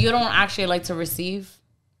 feel So like- you don't actually like to receive?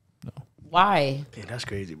 No. Why? Man, that's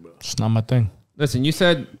crazy, bro. it's not my thing. Listen, you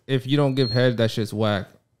said if you don't give head, that shit's whack.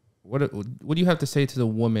 What do you have to say to the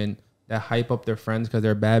women that hype up their friends because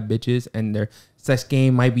they're bad bitches and their sex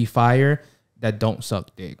game might be fire that don't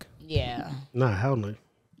suck dick? Yeah. Nah, hell no.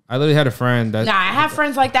 I literally had a friend that Nah, I have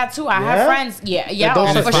friends like that too. I Yeah? have friends. Yeah, don't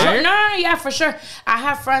for suck sure. fire? No, yeah, for sure. I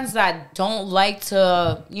have friends that don't like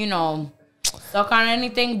to, suck on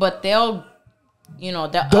anything, but they'll,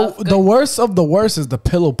 The worst of the worst is the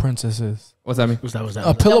pillow princesses. what's that mean? What's that? A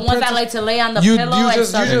the pillow ones that princess. like to lay on the You pillow and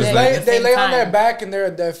just suck dick lay. at the They same lay on their time. back and they're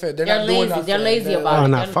fit. They're They're not doing lazy. nothing. They're lazy about Oh, it.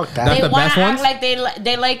 nah, They're- fuck that. That's They the want best to act ones? like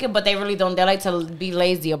they like it, but they really don't. They like to be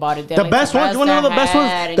lazy about it. They The like best to ones. rest You want to know the their best head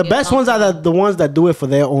ones? and The get best ones are comfortable. the ones that do it for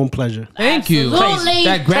their own pleasure. Thank you. Absolutely.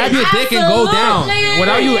 That grab your dick and go down Absolutely.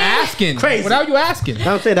 without you asking. Crazy. Without you asking. You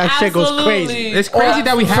know what I'm saying? That shit goes crazy. Absolutely. It's crazy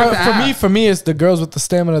that we have to For ask. me, it's the girls with the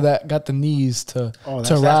stamina that got the knees to Oh, to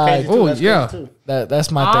that's ride. crazy too. Oh, That's yeah. crazy too.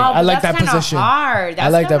 That's my thing. I like that position. Hard. That's I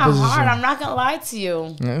like that position. hard. I'm not gonna lie to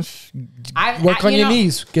you. Work on your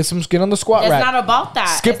knees. Get on the squat rack. It's not about that.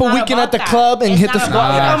 Skip a weekend at the club and hit the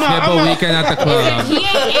squat rack. Skip a weekend at the club.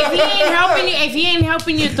 If he ain't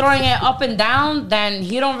helping you throwing it up and down, then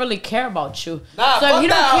he don't really care about you. So if he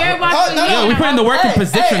don't care about you, we put in the work in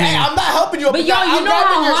positioning. Hey, I'm not helping you up and down. You know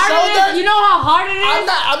how hard it is. You know how hard it is.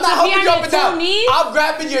 I'm not helping you up and down. I'm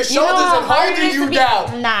grabbing your shoulders and holding you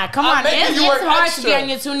down. Nah, come on. It's hard to be on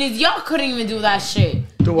your 2 knees. Y'all couldn't even do that shit.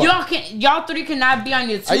 Y'all 3 cannot be on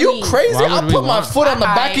your 2 knees. Are you crazy? I'll put my foot on the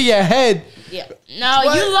back of your head. Yeah. No,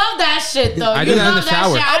 you love that shit though. I do that in the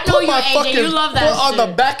shower. I put my fucking foot on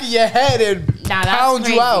the back of your head and pound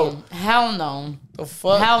you out. Hell no. The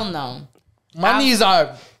fuck? Hell no. My knees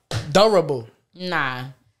are durable. Nah.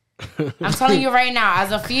 I'm telling you right now,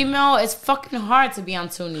 as a female, it's fucking hard to be on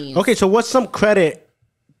 2 knees. Okay, so what's some credit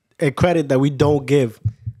that we don't give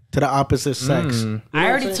to the opposite sex? I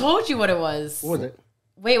already told you what it was. What was it?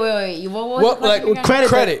 Wait. What was the question again?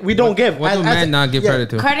 Credit we don't give. What do men not give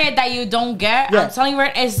credit to? Credit that you don't get. Yeah. I'm telling you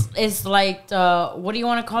right, it's like the, what do you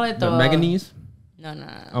want to call it? The mega knees? No.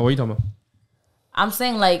 Oh, what are you talking about? I'm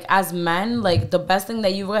saying, like, as men, like, the best thing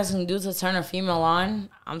that you guys can do to turn a female on,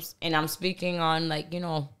 I'm speaking on, like, you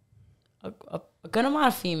know, a good amount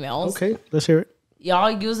of females. Okay, let's hear it.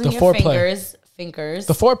 Y'all using The your foreplay. fingers.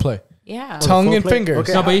 The foreplay. Yeah. Tongue and foreplay? fingers.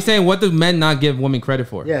 Okay. No, but you're saying, what do men not give women credit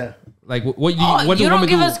for? Yeah. Like, what do You women don't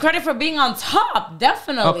give do? us credit for being on top,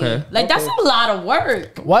 definitely. Okay. Like, that's a lot of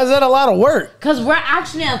work. Why is that a lot of work? Because we're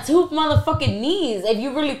actually on 2 motherfucking knees, if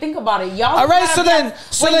you really think about it. Y'all All right, gotta so be then on-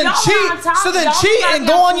 when y'all are on top, cheat y'all and gotta go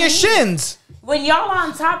be on your 2 knees. shins. When y'all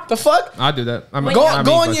on top, The fuck? I'll do that.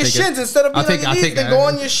 Go on your shins instead of being on your knees. Then go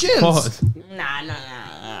on your shins. Pause. nah.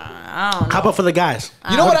 I don't know. How about for the guys?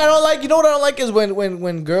 You know what I don't like? You know what I don't like is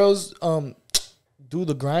when girls do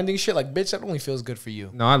the grinding shit. Like, bitch, that only feels good for you.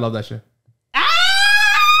 No, I love that shit. Ah!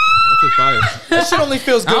 That shit's fire. That shit only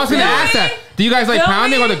feels good I was for gonna you. ask that. Do you guys like Feel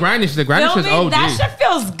pounding me? or the grinding shit? The grinding Feel shit's me? OG. That shit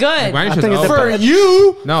feels good. Grinding I think shit's it's For OG.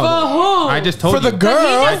 you. No. For who? I just told For you. the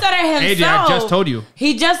girl. He just said it himself. AJ, I just told you.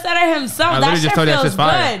 He just said it himself. I That literally shit just told you that feels shit's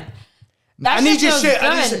fire. good. That I need your feels shit. good.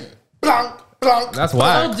 I need shit. Blank, blank. That's So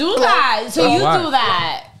why. do that. So you why. do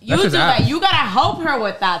that. You That's do just that. ass. You gotta help her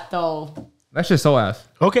with that though. That shit's so ass.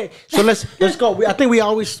 Okay, so let's go. I think we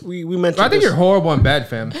mentioned. I think this. you're horrible in bed,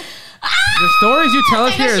 fam. The stories you tell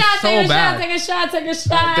us here is so bad. Take a shot. Damn, we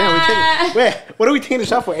taking. Wait, what are we taking a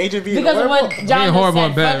shot for? Agent V. Because of what John just horrible said.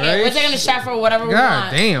 in bed, Fuck it. right? We're taking a shot for whatever we God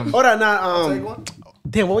want. damn. Hold on, now.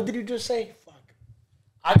 Damn, what did you just say? Fuck.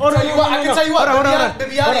 I can tell you what. I can tell you what. Hold on.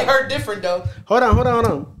 Bibiani heard different though. Hold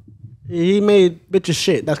on. He made bitches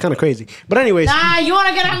shit. That's kind of crazy. But anyways. Nah, you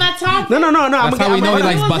wanna get on that topic? No. That's how we know he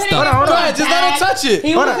likes bust up. Hold on. Go ahead, just let him touch it.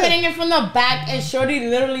 He Hold was on. hitting it from the back, and Shorty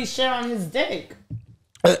literally shit on his dick.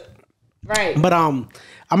 Right. But I'm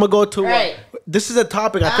gonna go to. Right. This is a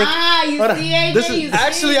topic. I think. You hold on. see, AJ? This is- You see?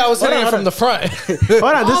 Actually, I was hitting it hold from on. the front. Hold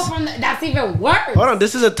on. This. Oh, that's even worse. Hold on.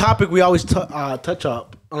 This is a topic we always touch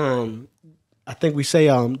up. I think we say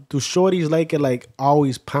do shorties like it like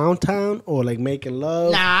always pound town or like making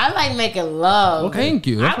love? Nah, I like making love. Thank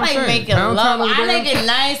you. That's I what I'm like saying. making Pound love. town over I there. like it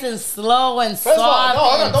nice and slow and First of all, soft no,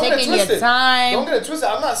 hold on, and don't get it taking your twisted. time. Don't get it twisted.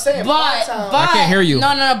 I'm not saying But I can't hear you.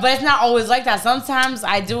 No, but it's not always like that. Sometimes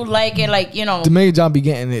I do like it, like, you know, Dominican John be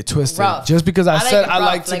getting it twisted. rough. Just because I like said it I rough.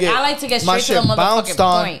 like to get I like to get my straight to the shit bounced motherfucking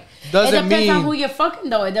on point. doesn't It depends on mean who you're fucking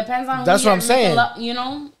though. It depends on who That's what you're I'm saying. making love, you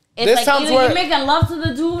know, it's There's like times either where- you're making love to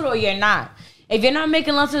the dude or you're not. If you're not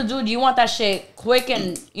making love to the dude, you want that shit quick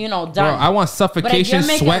and, you know, done. Bro, I want But if you're suffocation,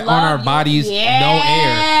 making sweat on love, our bodies, no air.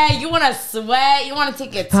 Yeah, you want to sweat. You want to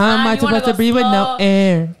take your time. How am I you wanna supposed to go breathe with no slow.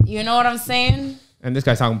 air? You know what I'm saying? And this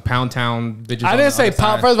guy's talking pound town bitches. I on didn't the say other pound.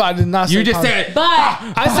 side. First of all, I did not say You just pound. said. But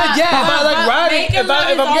I said yeah, but like riding. making If love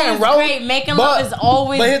I'm is getting always rode, great. Making love is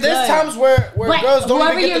always But there's good. times where But girls don't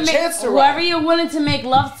whoever even get you the make- chance to whoever ride. you're willing to make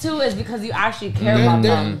love to is because you actually care about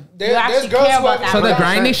them. You there's actually girls care who about have- that. So the That's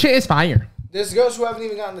grinding right. shit is fire. There's girls who haven't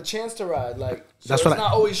even gotten the chance to ride. Like, so That's it's what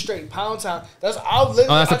not always straight pound town. That's I'll literally.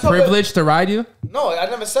 Oh, that's I a told her- privilege to ride you? No, I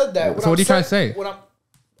never said that. So what are you trying to say? When I'm,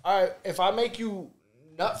 all right, if I make you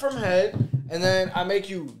nut from head and then I make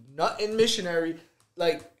you nut in missionary,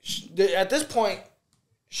 like at this point,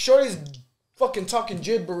 Shorty's fucking talking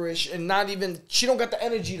gibberish and not even. She don't got the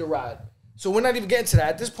energy to ride. So we're not even getting to that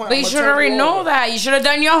at this point. But you should already know that. You should have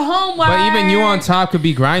done your homework. But even you on top could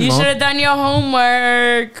be grind You mode. should have done your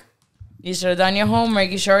homework. You should have done your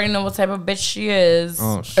homework. You should already know what type of bitch she is.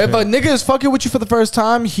 Oh shit. If a nigga is fucking with you for the first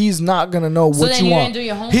time, he's not gonna know what then you you want. didn't do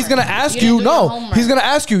your homework. He's gonna ask You you. didn't do your No, homework. he's gonna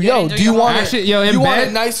ask you. You Yo, didn't do do you your want homework. it? Actually, yo, in you want bed-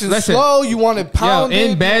 it nice and listen. slow? You want it Yo, pounded?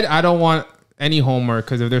 in bed, I don't want any homework,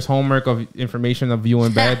 because if there's homework of information of you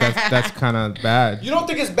in bed, that's kind of bad. You don't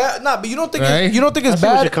think it's bad? Nah, but you don't think Right? you don't think it's I see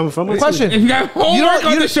where bad. you're coming from. Question: If you got homework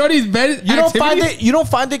on the shorty's bed, you don't find activities? it you don't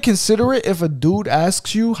find it considerate if a dude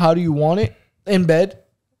asks you how do you want it in bed?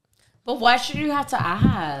 But why should you have to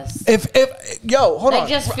ask? If yo, hold Like, on.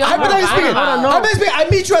 just feel Hypothetically how speaking, vibe. hypothetically speaking, I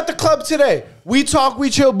meet you at the club today. We talk, we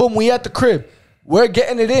chill, boom, we at the crib. We're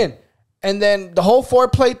getting it in. And then the whole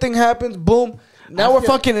foreplay thing happens, boom. Now we're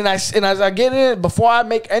fucking, and as I get in, before I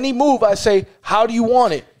make any move, I say, how do you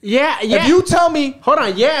want it? Yeah. If you tell me, hold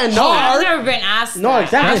on, yeah and no. I've never been asked No, that.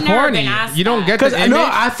 exactly. I've That's never corny. been asked You don't that. get the Because image. no,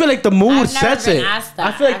 I feel like the mood I've never sets been it. asked that.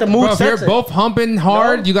 I feel like the Bro, mood Bro, if sets you're it. both humping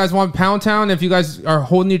hard, you guys want Pound Town. If you guys are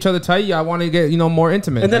holding each other tight, I want to get more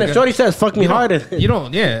intimate. And then if Shorty says, "Fuck me harder," you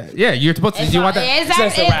don't. Yeah. You're supposed to. It's You want not- that?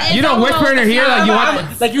 it's You don't almost whisper in her ear like you not-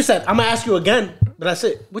 want. like you said, I'm gonna ask you again, but that's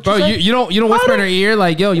it. What you Bro, said? you don't whisper in her ear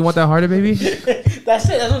like, yo, you want that harder, baby? That's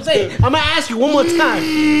it. That's what I'm saying. I'm gonna ask you one more time,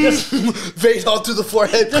 just face all through the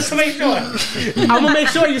forehead. just to make sure. I'm gonna make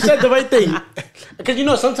sure you said the right thing, because you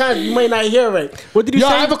know sometimes you might not hear it. What did you Yo,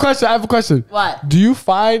 say? I have a question. What? Do you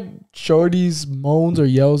find Shorty's moans or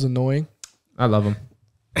yells annoying? I love him.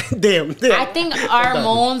 Damn. I think our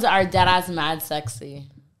moans are dead ass mad sexy.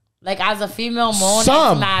 Like as a female moan,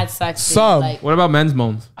 Some. it's mad sexy. Some. Like, What about men's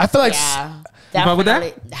moans? I feel like yeah. You fuck with that?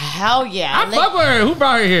 Definitely. Hell yeah. I Like, fuck with her. Who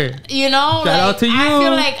brought her here? you know, Shout out to I you.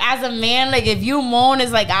 feel like as a man, like if you moan,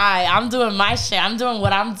 it's like, I'm doing my shit. I'm doing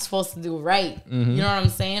what I'm supposed to do right. Mm-hmm. You know what I'm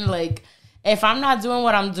saying? Like, if I'm not doing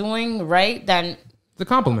what I'm doing right, then It's a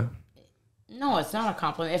compliment. no, it's not a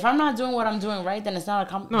compliment. If I'm not doing what I'm doing right, then it's not a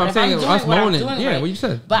compliment. No, But I'm if saying doing us what I'm moaning. doing Yeah, right- what you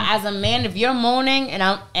said. But as a man, if you're moaning and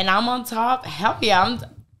I'm on top, hell yeah,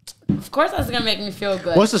 of course that's gonna make me feel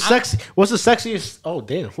good. What's the sexiest? Oh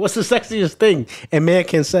damn! What's the sexiest thing a man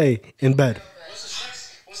can say in bed?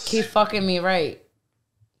 Keep fucking me right.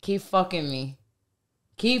 Keep fucking me.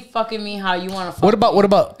 Keep fucking me how you want to fuck. what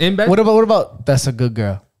about In bed? What about that's a good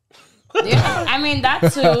girl? Yeah, I mean that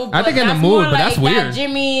too. I think in the that's mood, more but that's that weird.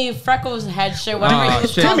 Jimmy Freckles head shit. Whatever. Oh, you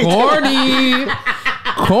shit. call it. Corny.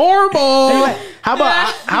 Cornball.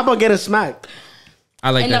 How about getting smacked? I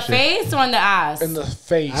like In the that shit. face or in the ass? In the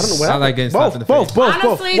face. I don't know. I like getting slapped in the both, face. both.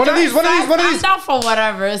 Honestly, One of these, one of these, one of I'm these. down for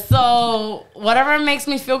whatever. So whatever makes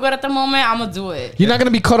me feel good at the moment, I'm gonna do it. You're not gonna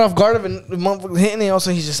be caught off guard of a motherfucker hitting it.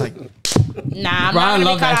 Also, he's just like, Nah, I'm Bro, I not gonna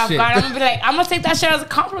love be that caught off shit. guard. I'm gonna be like, I'm gonna take that shit as a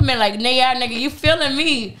compliment. Like, nigga, you feeling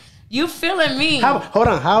me? You feeling me? Hold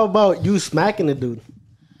on. How about you smacking the dude?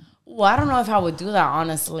 Well, I don't know if I would do that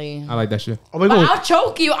honestly. I like that shit. Oh, we But going, I'll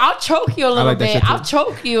choke you. I'll choke you a little like that bit. shit too. I'll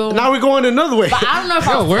choke you. now we're going another way. But I don't know if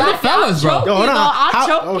Yo, I'll where the slap you. I'll fellas, bro? choke Yo, you, hold though. on. I'll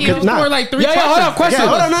choke okay, you. nah. For like three Yeah, hold on, question. Yeah,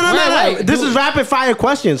 hold on, no. Wait. This is rapid fire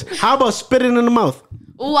questions. How about spitting in the mouth?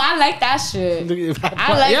 Ooh, I like that shit.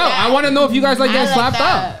 I like Yo, that. I want to know if you guys like I getting like slapped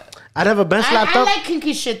that. up. I never been slapped I up. like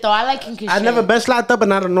kinky shit though. I like kinky shit. I never been slapped up,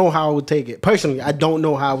 and I don't know how I would take it. Personally, I don't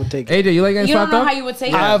know how I would take it. AJ, you like getting You don't slapped know up? how you would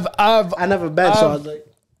take it. I never been, so I was like,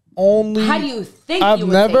 only. How do you think I've you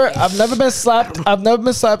would never, take it? I've never been slapped. I've never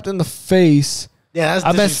been slapped in the face. yeah, that's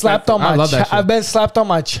I've been slapped on I my. love that shit. I've been slapped on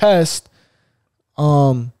my chest.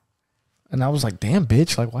 And I was like, "Damn,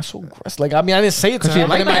 bitch! Like, why so aggressive?" Like, I mean, I didn't say it to 'Cause her, you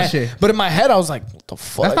but like in my that head- shit. But in my head, I was like, "What the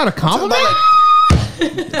fuck?" That's not a compliment?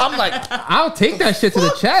 I'm like, I'll take that shit to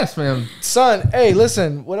the chest, fam. son, hey,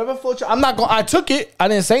 listen, whatever floats your. I'm not going. I took it. I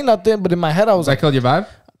didn't say nothing, but in my head, I was Was that like, killed your vibe?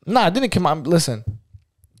 "Nah, I didn't come out." Listen,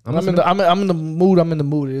 I'm in the. I'm in the mood. I'm in the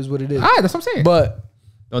mood. It is what it is. All right, that's what I'm saying. But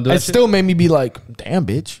Don't do it that shit. still made me be like, "Damn,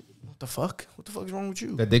 bitch! What the fuck? What the fuck is wrong with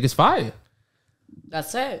you?" That dick is fire.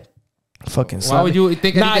 That's it. Fucking. Why would you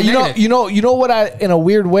think Nah, anything negative? you know what I in a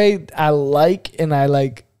weird way I like and I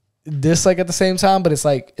like dislike at the same time, but it's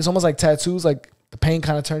like it's almost like tattoos. Like the pain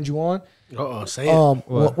kind of turns you on. say it.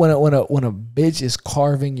 What? When a bitch is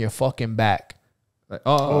carving your fucking back. Like,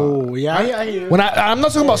 Oh, yeah, I hear you. When I'm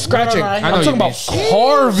not talking about scratching, I know I'm what talking you about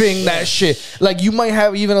carving that shit. Like you might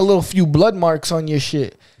have even a little few blood marks on your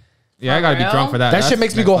shit. yeah, I gotta be real? drunk for that. That That's shit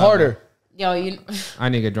makes me next go level. harder. Yo, you. I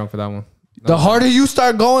need to get drunk for that one. The harder you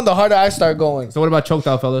start going, the harder I start going. So what about choked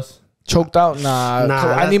out, fellas? Choked out, nah.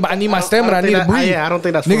 I need my stamina. I need to breathe. Yeah, I don't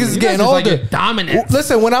think that's Niggas for is me. getting Just like older. you're dominant.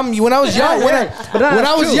 Listen, when I was young, but when that's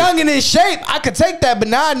I was true. young and in shape, I could take that. But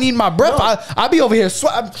now I need my breath. I be over here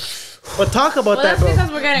But talk about Well, that, that's bro.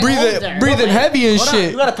 because we're getting older. breathing heavy and Hold on,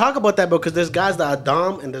 shit. you gotta talk about that, bro, because there's guys that are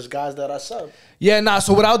dom and there's guys that are sub. Yeah, nah.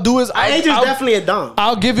 So what I'll do is AJ's definitely a dom.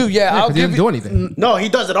 I'll give you. Yeah, I'll Because he give doesn't you. do anything. No, he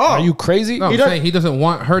does it all. Are you crazy? No, I'm does- saying he doesn't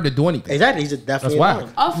want her to do anything. Exactly, he's definitely That's a whack.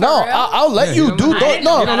 dom. Oh, for No, real? I'll let Yeah, you you don't do. know. Don't,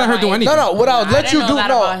 no, You don't let her do anything. No, what I'll I let didn't you know do, that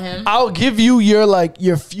no, about him. I'll give you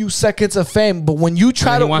your few seconds of fame. But when you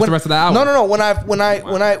try And to, he wants the rest of the hour.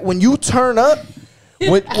 No. When you turn up,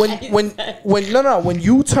 when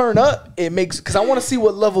you turn up, it makes, because I want to see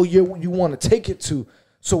what level you want to take it to.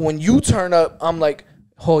 So when you turn up, I'm like,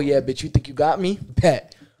 oh yeah, bitch, you think you got me?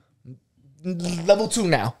 Bet. Level 2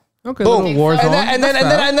 now. Okay, boom. war zone. And then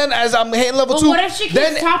as I'm hitting level 2, what if she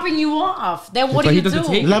keeps topping you off? Then what do you do?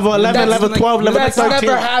 Level 11, level 12, level 13. That's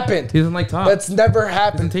never happened. He doesn't like top. That's never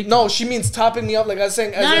happened. No, she means topping me up, like I was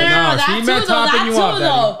saying. No, that she meant topping you up,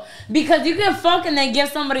 though. Because you can fuck and then give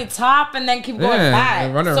somebody top and then keep going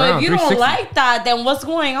back. So if you don't like that, then what's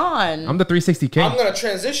going on? I'm the 360 king. I'm gonna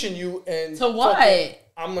transition you and to what?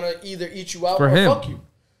 I'm gonna either eat you out for or him. Fuck you.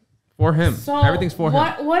 For him. So Everything's for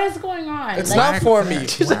him. What is going on? It's not for me.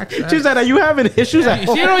 She said, are you having issues at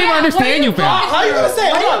home? She don't even understand you, fam. How you gonna say?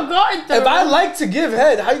 What are you going through? If I like to give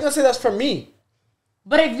head, how you gonna say that's for me?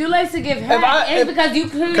 But if you like to give head, it's because you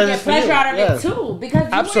clearly get pleasure out of it too. Because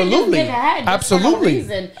you absolutely just give head just for no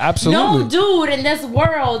reason. Absolutely. No dude in this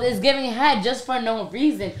world is giving head just for no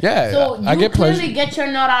reason. Yeah, so you I get clearly pleasure. get your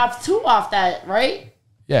nut off too off that, right?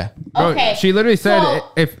 Yeah. Bro, Okay. she literally said So-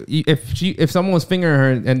 if someone was fingering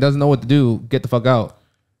her and doesn't know what to do, get the fuck out.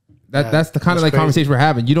 That's the kind of like crazy. conversation we're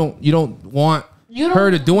having. You don't want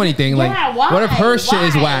her to do anything. Yeah, like, why? what if her shit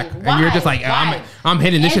is Why? whack and you're just like, Why? I'm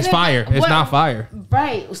hitting this Is shit's it- fire. It's what- not fire.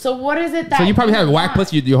 Right. So what is it that? So you probably had don't whack want?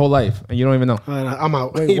 pussy your whole life and you don't even know. I'm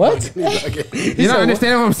out. Wait, what? You're You not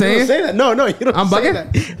understanding what I'm You saying? don't say that. No, you don't I'm say bugging? that.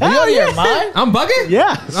 Are you Hell out of your yeah. mind? I'm bugging?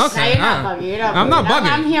 Yeah. No, Okay. you're not bugging. You're not I'm not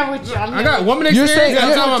bugging. I'm here with you. I got woman You're experience. saying- I'm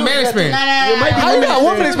you're- talking about man experience. How you got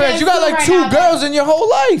woman experience? You got like 2 girls in your whole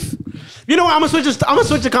life. You know what? I'm gonna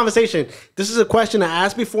switch the conversation. This is a question I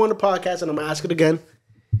asked before in the podcast, and I'm gonna ask it again.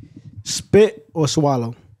 Spit or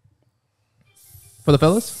swallow? For the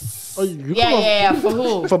fellas? Oh, you Yeah. For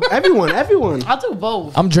who? For everyone. I'll do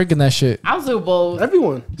both. I'm drinking that shit. I'll do both.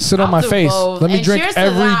 Everyone. Sit on I'll my do face. both. Let me And drink cheers to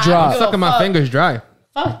every that. drop. Yo, Sucking my fuck. fingers dry.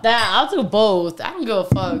 Fuck that. I'll do both. I don't give a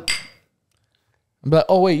fuck. I'm like,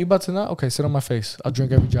 oh wait, you about to not? Okay, sit on my face. I'll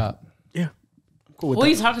drink every drop. Yeah. I'm cool with Who are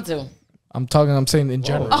that. you talking to? I'm saying in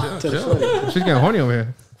general. She's getting horny over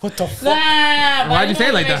here. What the fuck? Nah, Why'd you say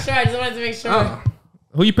it like that? I just wanted to make sure. Oh.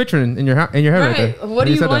 Who you picturing in your head right there? Right. What When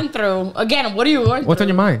are you said going that? through? Again, what are you going through? What's on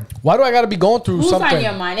your mind? Why do I gotta be going through Who's something? on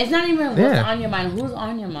your mind? It's not even what's Yeah. on your mind. Who's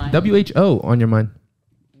on your mind? WHO on your mind.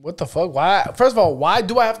 What the fuck? Why? First of all, why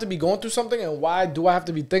do I have to be going through something, and why do I have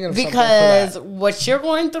to be thinking of something? Because For that? what you're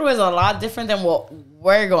going through is a lot different than what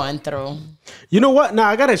we're going through. You know what? Now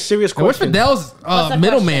I got a serious What's question. Fidel's What's the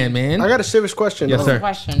middleman, question? man? I got a serious question. Yes, sir.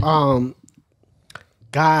 Question.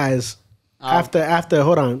 Guys, after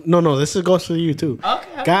hold on. No, this goes to you too.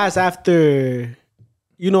 Okay. Guys, after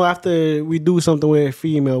we do something with a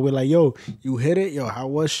female, we're like, yo, you hit it, yo, how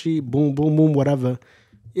was she? Boom, boom, boom, whatever.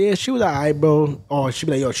 Yeah, she was alright, bro. Or she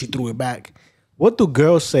be like, yo, she threw it back. What do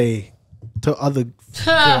girls say to other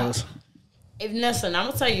girls? Listen, I'm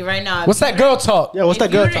gonna tell you right now. What's that girl talk? Yeah, what's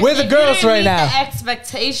that girl? Where the girls right now? The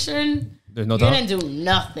expectation. There's no You talk. didn't do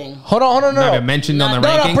nothing. Hold on, Not no. even mentioned on the No,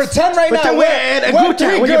 rankings. pretend right Pretend now. we're at a we're group chat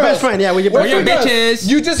three with your girls. best friend. Yeah, with your We're best We're friend. your three girls. bitches.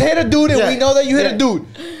 You just hit a dude, and Yeah. we know that you hit Yeah. a dude.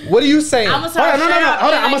 What are you saying? I'm gonna Hold on, no.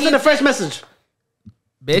 Hold on. I'm gonna send the first message.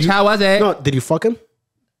 Bitch, how was it? No, did you fuck him?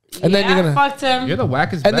 And then you're I gonna. fucked him. You're the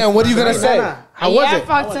wackest. And then what are you gonna say? How was I it?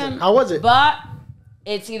 fucked him. How was it? But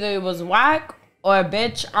it's either it was whack or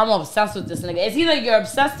bitch. I'm obsessed with this nigga. It's either you're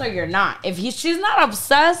obsessed or you're not. If she's not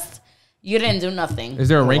obsessed, you didn't do nothing. Is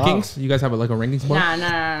there a rankings? You guys have like a rankings board?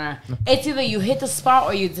 Nah. It's either you hit the spot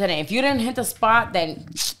or you didn't. If you didn't hit the spot, then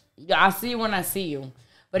I'll see you when I see you.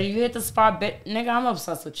 But if you hit the spot, nigga, I'm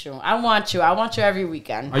obsessed with you. I want you. I want you every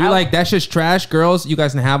weekend. Are you like that shit's trash, girls? You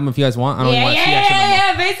guys can have them if you guys want. I don't want to see that shit no more.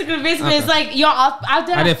 Yeah. Basically, it's like yo. I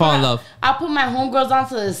didn't fall in love. I put my homegirls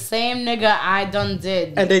onto the same nigga I done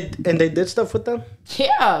did. And they did stuff with them?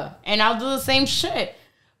 Yeah, and I'll do the same shit.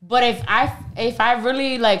 But if I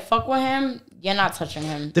really like fuck with him, you're not touching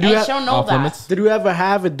him. Did you and have- she'll know Off that. limits? Did you ever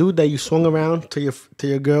have a dude that you swung around to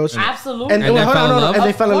your girls? Absolutely. And then hold fell on, in no, love? and they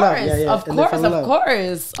Of fell in love. course, Yeah, yeah. Of and they course, fell in love. of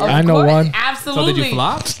course. I know one. Absolutely. So did you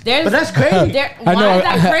flop? There's, But that's crazy. why know. is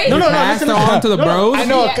that crazy? No, Passed listen, her on to the bros? I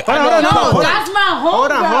know. Yeah. I know. Hold on, No, hold on. that's my homegirl.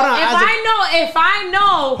 Hold on. If I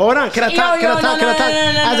know. Hold on, can I talk? Yo, Can I talk?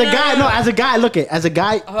 As a guy, no, as a guy, look it. As a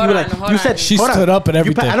guy, Hold you were on, like, hold you on. said She hold on. stood up and You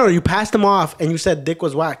everything. I know you passed him off, and you said dick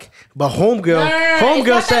was whack. But homegirl, It's homegirl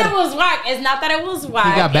not said, that it was whack. It's not that it was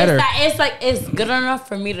whack. got better. It's like it's good enough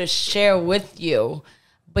for me to share with you,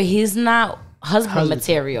 but he's not husband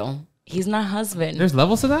material. He's not husband. There's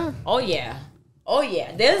levels to that? Oh yeah. Oh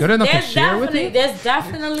yeah, there's They don't know to share with definitely you? there's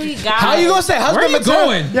definitely guys. How you gonna say Where are husband you material?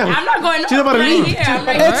 going? Yeah. I'm not going She's about to right leave. here. I'm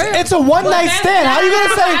right It's a one night stand. How you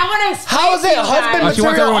gonna say? I wanna explain How is to it you husband guys. She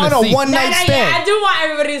wants material everyone on to a see. one night Yeah, I stand? do want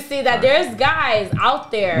everybody to see that there's guys out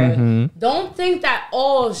there. Mm-hmm. Don't think that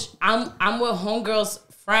I'm with homegirls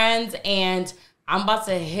friends and I'm about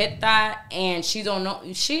to hit that and she don't know.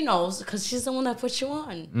 She knows because she's the one that put you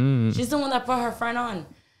on. Mm. She's the one that put her friend on.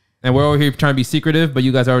 And we're over here trying to be secretive, but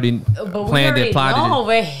you guys already But planned we it, plotted No, it.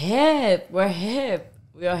 we're hip. We're hip.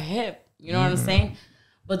 We are hip. You know what I'm saying?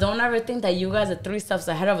 But don't ever think that you guys are 3 steps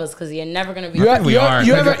ahead of us because you're never gonna be. You We are.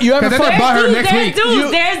 You ever Because fuck then about her her There's next week.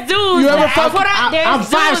 dudes. There's dudes. you ever that I fuck- put on- there's I'm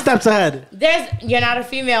 5 dudes. steps ahead. You're not a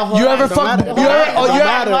female. Hold You on. ever Don't fuck? matter. You Don't ever? matter. Oh, Don't you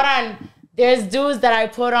matter. Hold on. There's dudes that I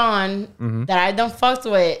put on that I done fucked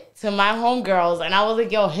with to my homegirls, and I was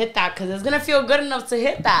like, "Yo, hit that," because it's gonna feel good enough to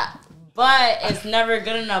hit that, but it's never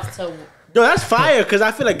good enough to. Yo, that's fire because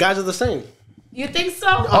I feel like guys are the same. You think so?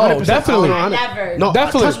 Oh, 100%. definitely. I don't know. Never. No,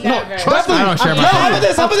 Definitely. Trust, no, Never. trust me. I don't share Yo, my how about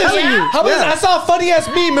this? How about this? telling you. How about this? Yeah. I saw a funny ass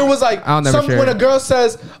meme. It was like I'll never share when a it. girl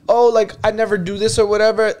says, "Oh, like I never do this or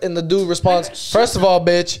whatever," and the dude responds, "First of all,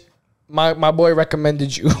 bitch, my boy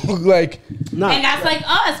recommended you." Like, Nah. And that's like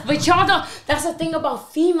us, but y'all don't. That's the thing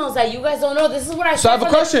about females that you guys don't know. This is what I. So I have said a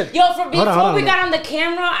from the- question. Yo, from before hold on. we got on the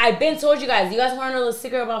camera, I've been told you guys. You guys want to know the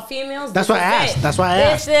secret about females? That's This why I is asked. it. That's why I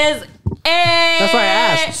This is it. That's why I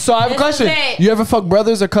asked. so I have a question. You ever fuck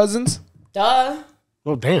brothers or cousins? Duh.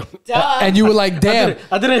 Oh damn. Duh. And you were like, "Damn."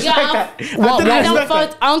 I didn't expect Yeah, that. Well, I didn't I don't expect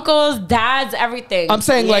fuck that. uncles, dads, everything. I'm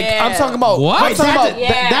saying like I'm Yeah. talking about What? I'm Wait, talking dad's, about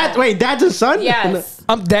Yeah. wait, dad's and son? Yes.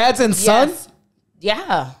 I'm dads and son. Yes.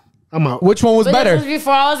 Yeah. I'm out. Which one was But better? this was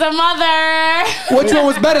before I was a mother. Which one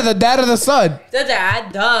was better, the dad or the son? The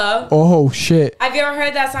dad, duh. Oh shit! Have you ever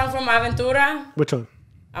heard that song from Aventura? Which one?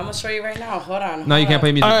 I'm gonna show you right now. Hold on. No, you can't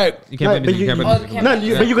play music. All right. You can't play music. You can't play you, music. no,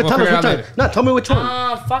 you, but you can We'll tell us figure it which out one. later. No, tell me which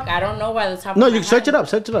one. Fuck, I don't know by the top. No, of my you search head. it up.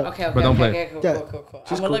 Search it up. Okay, okay, But don't okay, play. okay, cool, Yeah. cool, cool. I'm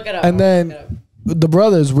She's gonna cool. look it up. And I'm gonna look then it up. the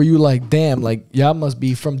brothers, were you like, damn, like y'all must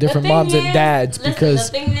be from different thing moms and is- dads listen, because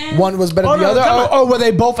the thing is- one was better Oh, than the no, other, come on. or were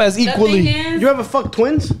they both as The equally? thing is, You ever fuck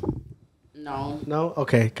twins? no. No?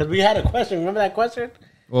 Okay. Because we had a question. Remember that question?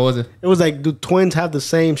 What was it? It was like, do twins have the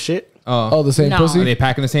same shit? Oh, the same No. Are pussy. they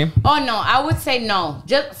packing the same? Oh no, I would say no.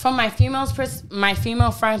 Just from my my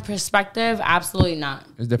female friend perspective, absolutely not.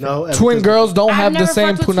 It's different. No. Twin girls don't I've have the never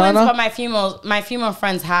same fucked with twins, but punana. my female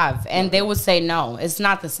friends have, and they would say no, it's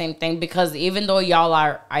not the same thing because even though y'all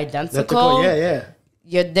are identical, Yeah, yeah.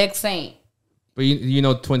 your dicks ain't. But you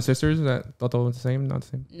know twin sisters that thought they were the same, not the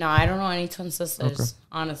same. No, I don't know any twin sisters. Okay.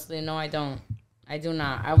 Honestly, no, I don't. I do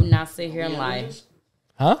not. I would not sit here and lie.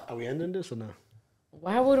 Huh? Are we ending this or no?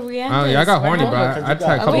 Why would we end Oh this? yeah, I got We're horny, bro. home. I had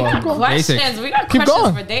a Oh, we couple got of basics. questions. We got Keep questions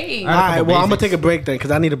going. for days. I All had a right, couple well, I'm going to basics. take a break then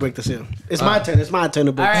because I need to break this in. It's my turn. It's my turn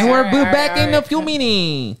to break All this right, in. And we're all right, back all in right. a few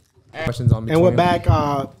minutes. Questions on And we're between.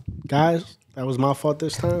 back. Guys, that was my fault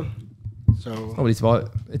this time. So, Nobody's fault.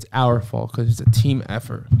 It's our fault because it's a team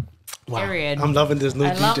effort. wow. Period. I'm loving this new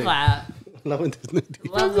I DJ. love that. Loving this new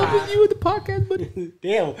DJ. Love that. You with the podcast, buddy.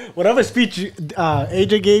 Damn, whatever speech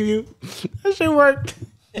AJ gave you, that shit worked.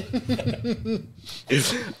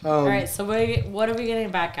 All right, so what are we getting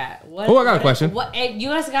back at? What, Oh, I got a question. What you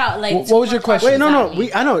guys got like? What two was your more question? Wait, no, questions at no.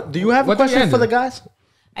 me. I know. Do you have What a question did you for the answer? guys?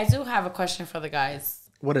 I do have a question for the guys.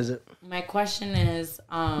 What is it? My question is,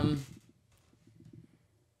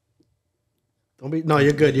 Don't be. No,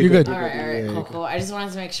 you're good. You're good. all right, Yeah, cool, yeah. cool. I just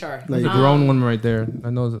wanted to make sure. No, The you're grown one right there. I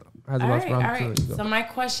know it has a All lot right, of all problems. right. So my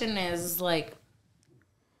question is like,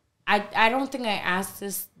 I don't think I asked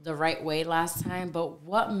this the right way last time, but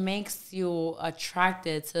what makes you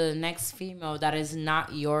attracted to the next female that is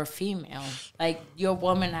not your female, like your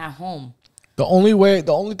woman at home? The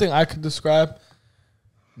only thing I could describe,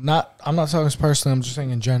 I'm not talking personally, I'm just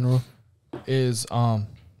saying in general, is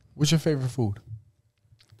what's your favorite food?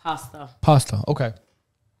 Pasta. Pasta. Okay.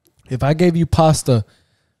 If I gave you pasta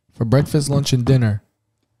for breakfast, lunch, and dinner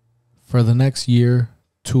for the next year,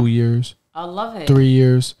 2 years, I love it. 3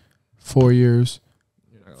 years, 4 years,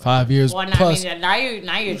 5 years Well, plus. now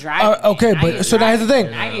you're driving. Okay, but so now here's the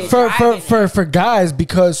thing. For guys,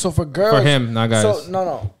 because so for girls, For him, not guys. So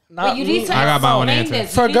no, not But you need me. to I got my own explain answer.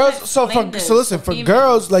 this. For You need to girls, explain this so listen, to for females.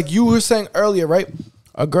 girls, like you were saying earlier, right?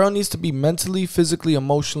 A girl needs to be mentally, physically,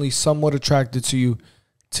 emotionally somewhat attracted to you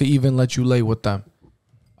to even let you lay with them.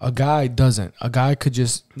 A guy doesn't. A guy could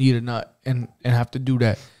just need a nut and have to do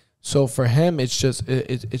that. So for him, it's just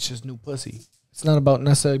it's just new pussy. It's not about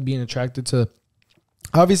necessarily being attracted to.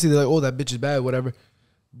 Obviously, they're like, oh, that bitch is bad, whatever.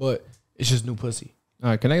 But it's just new pussy. All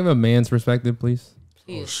right, can I give a man's perspective, please?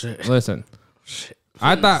 Oh shit. Listen,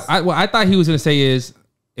 I thought he was gonna say is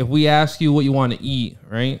if we ask you what you want to eat,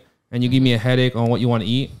 right, and you give me a headache on what you want to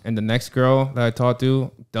eat, and the next girl that I talk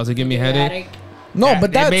to doesn't give me a headache. No, but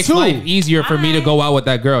it that makes too. life easier for me to go out with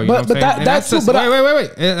that girl. You know what I'm saying? And That too. just, But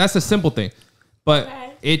wait. That's a simple thing. But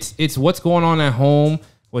it's what's going on at home.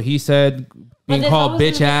 What he said, being called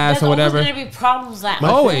bitch ass or whatever. There's always gonna be problems at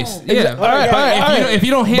Always, home. yeah. All right. If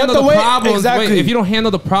you don't handle the problems, if you don't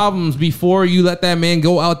handle the problems before you let that man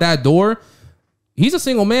go out that door, he's a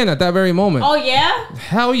single man at that very moment. Oh yeah.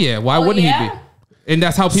 Hell yeah! Why wouldn't he be? And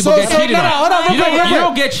that's how people So- get so cheated no, no, on. hold on, real quick. You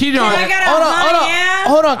don't get cheated on.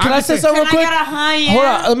 Hold on. Can I say something real quick? Hold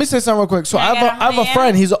on. Let me say something real quick. So I have a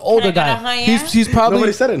friend. He's an older guy. He's probably.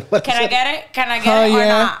 Nobody said it. Can I get it? Can I get it or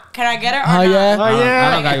not? Can I get it or not? Yeah.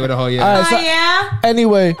 I don't got you with a whole yeah. All right, so Yeah.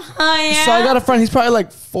 anyway, Yeah. so I got a friend. He's probably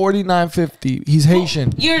like 49, 50. He's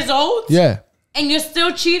Haitian. Years old. Yeah. And you're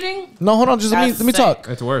still cheating? No, hold on. Just let me That's talk.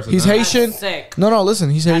 It's worse. He's than that. Haitian. That's sick. No, listen.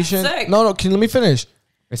 He's Haitian. sick. No. Let me finish.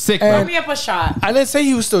 It's sick, And- bro. Pour me up a shot. I didn't say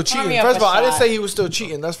he was still cheating. me up First of a all, I didn't shot. say he was still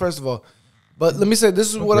cheating. That's first of all. But let me say this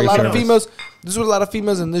is what a Great lot of service. females. This is what a lot of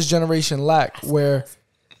females in this generation lack. Where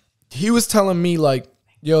he was telling me like,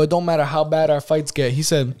 "Yo, it don't matter how bad our fights get." He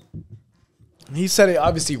said it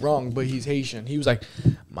obviously wrong, but he's Haitian. He was like,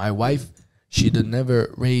 "My wife, she'd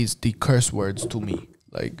never raised the curse words to me."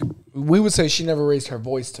 Like we would say, she never raised her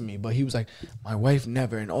voice to me, but he was like, "My wife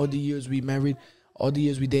never. In all the years we married, all the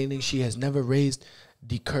years we dating, she has never raised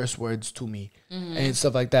the curse words to me and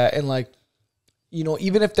stuff like that." And like, you know,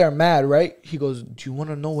 even if they're mad, right? He goes, "Do you want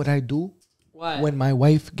to know what I do when my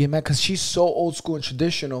wife get mad?" Because she's so old school and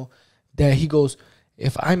traditional that he goes,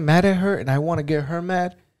 "If I'm mad at her and I want to get her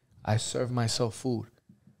mad, I serve myself food."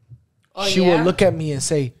 She would look at me and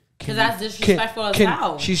say, Because that's disrespectful as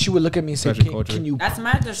hell. She would look at me and say, Special culture. can you? That's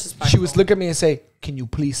mad disrespectful. She would look at me and say, "Can you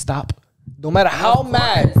please stop?" No matter how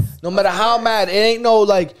mad, it ain't no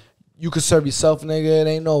like you could serve yourself, nigga. It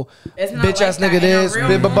ain't no It's not bitch like ass that. nigga In a this. real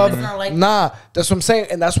Blah, blah, room, blah. it's not like Nah, that's what I'm saying,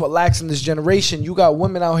 and that's what lacks in this generation. You got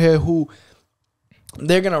women out here who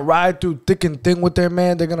they're gonna ride through thick and thin with their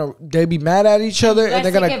man. They be mad at each other, and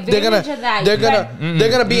they're Let's take advantage of that. they're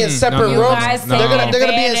gonna be in separate no, rooms. guys They're gonna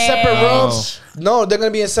be in separate advantage. rooms. No, they're gonna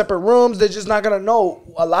be in separate rooms. They're just not gonna know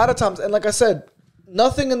a lot of times. And like I said,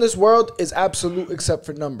 nothing in this world is absolute except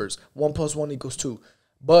for numbers. 1 + 1 = 2.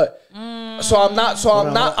 But I'm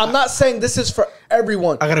not saying this is for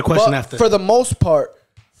everyone. I got a question But after. For the most part,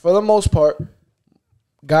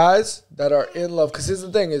 guys that are in love, because here's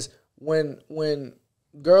the thing is when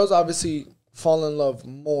girls obviously fall in love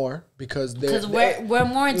more because we're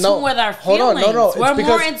more in tune with our hold feelings. on, no. It's We're more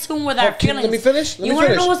because- in tune with our feelings. Let me finish. You want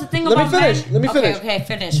to know what's the thing about men? Let me finish. Okay,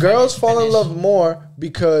 finish. Girls fall in finish. love more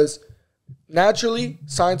because naturally,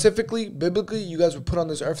 scientifically, biblically, you guys were put on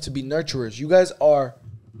this earth to be nurturers. You guys are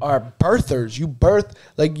birthers. You birth,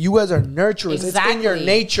 like you guys are nurturers. It's in your Exactly.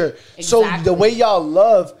 nature. So Exactly. the way y'all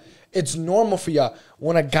love, it's normal for y'all.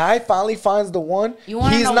 When a guy finally finds the one, You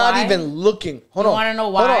wanna he's know not why? even looking. Hold on. wanna know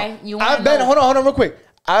Hold why? on. You wanna I've been. know- Hold on, real quick.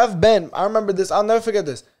 I remember this. I'll never forget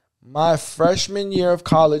this. My freshman year of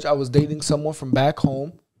college, I was dating someone from back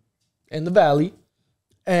home in the valley,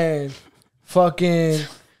 and fucking.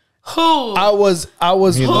 Who? I was. He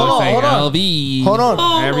Hold looks on, like hold on. LV. Hold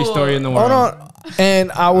on. Every story in the world. Hold on.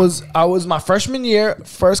 And I was my freshman year,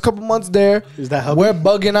 first couple months there. Is that hubby? We're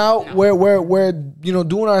bugging out. We're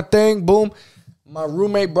doing our thing. Boom. My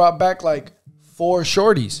roommate brought back like 4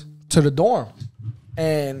 shorties to the dorm,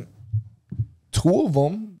 and 2 of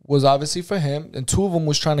them was obviously for him, and 2 of them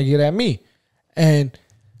was trying to get at me, and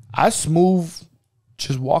I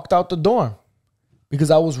just walked out the dorm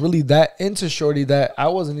because I was really that into shorty that I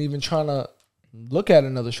wasn't even trying to look at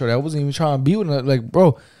another shorty. I wasn't even trying to be with another, like,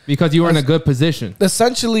 bro. Because you were in a good position.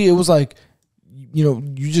 Essentially, it was like, you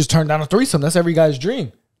just turned down a threesome. That's every guy's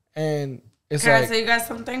dream, and it's Can I like, tell you guys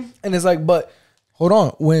something? and it's like, but hold on,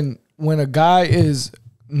 when a guy is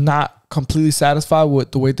not completely satisfied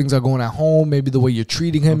with the way things are going at home, maybe the way you're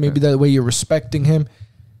treating him, maybe the way you're respecting him,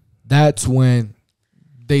 that's when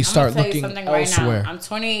they start I'm gonna tell looking you something elsewhere. right now. I'm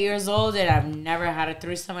 28 years old and I've never had a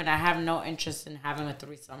threesome, and I have no interest in having a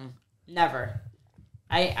threesome. Never.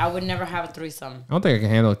 I would never have a threesome. I don't think I can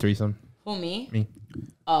handle a threesome. Who, me? Me.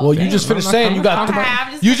 Oh, Well, you just finished saying you got. Okay,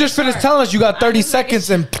 I'm just You making just finished sure. telling us you got 30 just making seconds,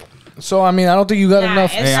 and so I mean, I don't think you got Nah,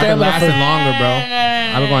 enough it's- Hey, I've been stamina lasting for. longer, bro.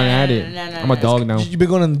 I've been going at it. I'm a dog now. You've been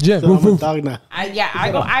going to the gym. I'm a dog now.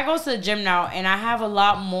 I go to the gym now, and I have a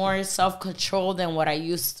lot more self control than what I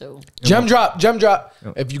used to. Gem drop.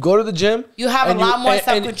 If you go to the gym, You have a and lot more and-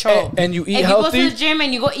 self control, and you eat if healthy, you go to the gym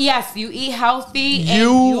and you go, yes, you eat healthy. And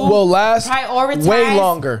you will last way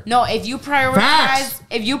longer. No, if you prioritize, Facts.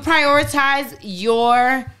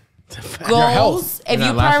 your goals, health. if You're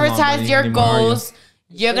you not lasting long, prioritize buddy. your Anymore, are you? goals,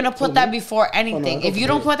 You're gonna put that before anything. If you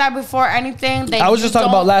don't put that before anything, then I was just talking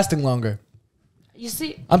about lasting longer. You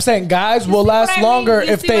see, I'm saying guys will last longer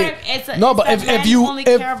if they. But if you only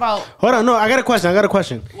care about. Hold on, no, I got a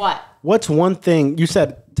question. What? What's one thing you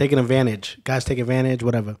said taking advantage? Guys take advantage,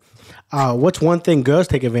 whatever. What's one thing girls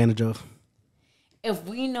take advantage of? If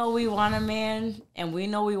we know we want a man and we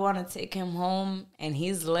know we want to take him home and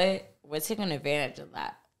he's lit, we're taking advantage of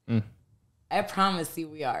that. I promise you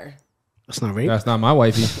we are. That's not rape. That's not my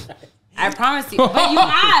wifey. I promise you. But you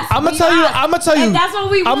asked. I'm gonna tell you. And that's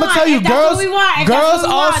what we want. I'm gonna tell you, girls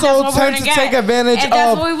also tend to take advantage of. If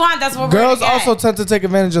that's what we want, that's what we're girls gonna get. also tend to take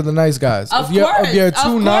advantage of the nice guys. Of if you're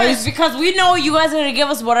too nice, because we know you guys are gonna give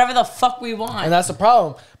us whatever the fuck we want. and that's the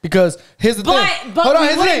problem. Because here's the thing. But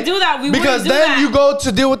we wouldn't do that. Because then you go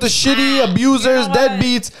to deal with the shitty abusers,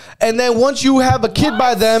 deadbeats, and then once you have a kid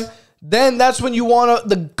by them, then that's when you want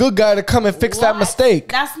the good guy to come and fix that mistake.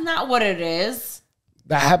 That's not what it is.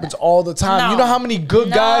 That happens all the time. No. You know how many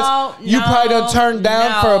good guys you probably done turned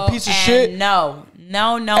down for a piece of shit? No.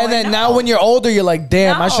 And then now when you're older, you're like,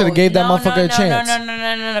 damn, I should have gave that motherfucker a chance.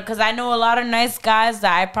 No. Because I know a lot of nice guys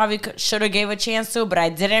that I probably should have gave a chance to, but I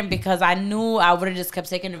didn't because I knew I would have just kept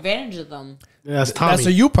taking advantage of them. Yeah, that's Tommy. That's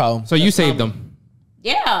a you problem. So you saved them.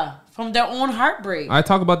 Yeah, from their own heartbreak. I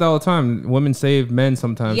talk about that all the time. Women save men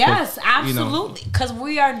sometimes. Yes, absolutely. Because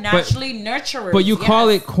we are naturally nurturers. But you call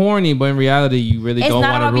it corny, but in reality, you really don't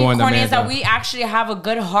want to ruin the man. It's that we actually have a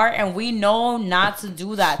good heart and we know not to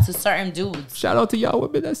do that to certain dudes. Shout out to y'all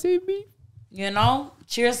women that saved me. You know?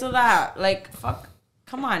 Cheers to that. Like, fuck.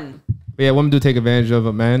 Come on. But yeah, women do take advantage of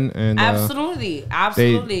a man, and absolutely.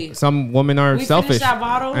 Some women are selfish, that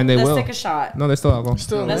bottle, and let's will take a shot. No, they still alcohol.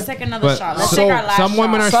 Let's take another shot. Let's so take our last some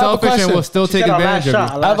women shot. are So I have a selfish and question. will still take advantage of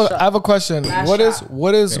you. I have a question. Last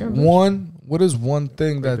What is one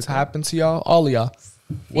thing that's happened to y'all? All of y'all.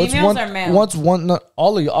 Females or males? What's one? Not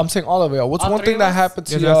all of y'all. I'm saying all of y'all. What's All one three thing of that us? happened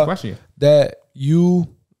to Yeah, that's the y'all question. that you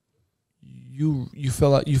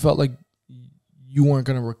felt like you weren't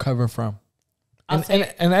gonna recover from? In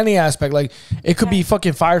any aspect, like it could be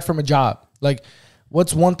fucking fired from a job. Like,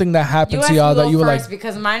 what's one thing that happened to y'all that you were like?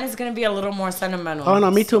 Because mine is gonna be a little more sentimental. Oh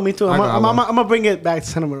no, me too. I'm gonna bring it back to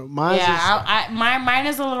sentimental. Mine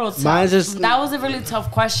is a little tough. That was a really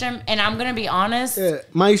tough question, and I'm gonna be honest. Yeah,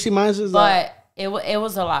 mine is. But it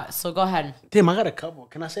was a lot. So go ahead. Damn, I got a couple.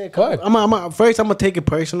 Can I say a couple? First, I'm gonna take it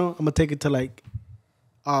personal. I'm gonna take it to like,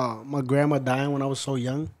 my grandma dying when I was so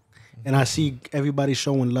young. And I see everybody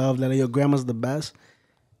showing love that your grandma's the best.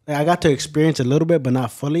 Like, I got to experience a little bit, but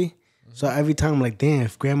not fully. So every time I'm like, damn,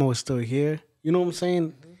 if grandma was still here, you know what I'm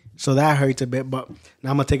saying? So that hurts a bit. But now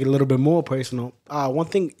I'm gonna take it a little bit more personal. One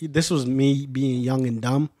thing, this was me being young and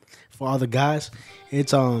dumb for other guys.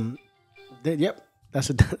 It's that's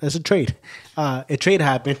a trade. A trade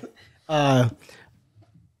happened.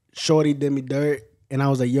 Shorty did me dirt, and I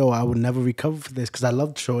was like, yo, I would never recover for this because I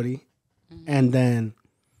loved Shorty, and then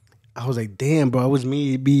I was like, damn, bro, it was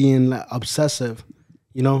me being like, obsessive,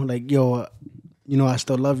 you know, like, yo, you know, I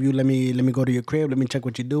still love you. Let me go to your crib. Let me check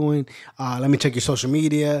what you're doing. Let me check your social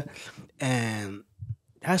media. And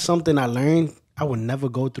that's something I learned. I would never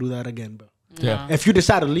go through that again, bro. Yeah. If you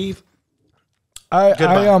decide to leave, I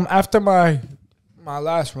after my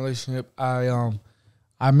last relationship, I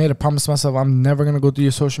made a promise to myself I'm never gonna go through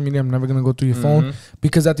your social media. I'm never gonna go through your phone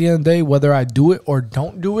because at the end of the day, whether I do it or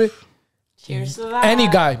don't do it, cheers to that. Any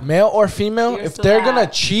guy, male or female, Cheers if to they're that. gonna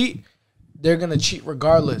cheat, they're gonna cheat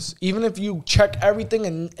regardless. Even if you check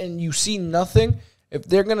everything and you see nothing, if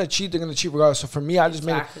they're gonna cheat, they're gonna cheat regardless. So for me, I just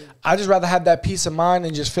I just rather have that peace of mind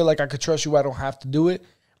and just feel like I could trust you. I don't have to do it.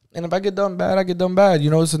 And if I get done bad, I get done bad. You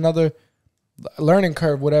know, it's another learning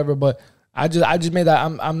curve, whatever. But I just made that.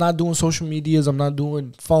 I'm not doing social medias. I'm not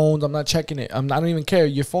doing phones. I'm not checking it. I don't even care.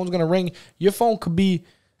 Your phone's gonna ring. Your phone could be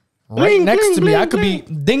right next to me. I could be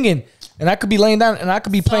dinging, and I could be laying down, and I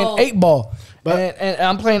could be playing 8 ball. And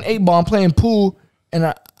I'm playing 8 ball. I'm playing pool,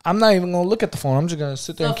 and I'm not even gonna look at the phone. I'm just gonna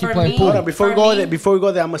sit there and keep playing pool. Hold on, before we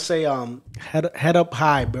go there, I'm gonna say head up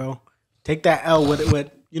high, bro. Take that L with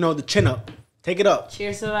the chin up. Take it up.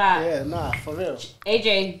 Cheers to that. Yeah, nah, for real.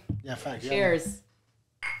 AJ. Yeah, fact. Cheers.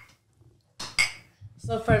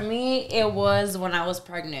 So for me, it was when I was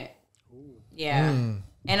pregnant. Yeah.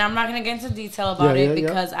 And I'm not going to get into detail about it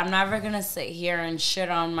because I'm never going to sit here and shit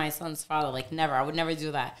on my son's father. Like, never. I would never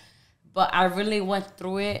do that. But I really went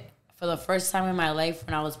through it for the first time in my life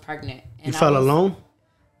when I was pregnant. And you felt alone?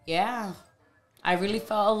 Yeah. I really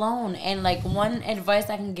felt alone. And, like, one advice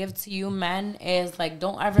I can give to you men is, like,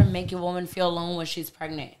 don't ever make your woman feel alone when she's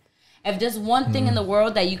pregnant. If there's one thing in the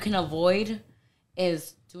world that you can avoid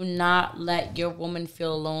is Do not let your woman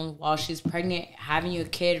feel alone while she's pregnant, having your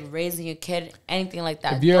kid, raising your kid, anything like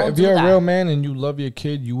that. If you're a real man and you love your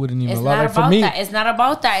kid, you wouldn't even allow that. For me, it's not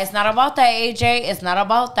about that. It's not about that, AJ. It's not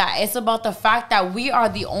about that. It's about the fact that we are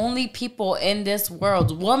the only people in this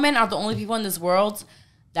world. Women are the only people in this world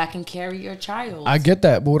that can carry your child. I get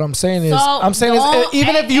that, but what I'm saying is,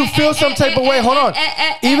 even if you feel some type of way, hold on.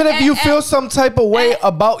 Even if you feel some type of way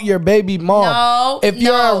about your baby mom, if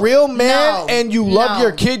you're a real man and you love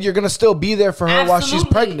your kid, you're gonna still be there for her while she's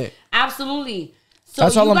pregnant. Absolutely. So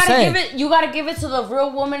that's all I'm saying. You gotta give it to the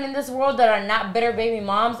real women in this world that are not bitter baby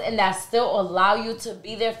moms and that still allow you to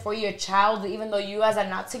be there for your child, even though you guys are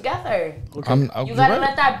not together. Okay. You gotta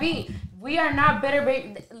let that be. We are not bitter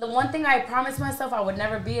baby. The one thing I promised myself I would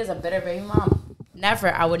never be is a bitter baby mom.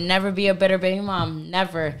 Never. I would never be a bitter baby mom.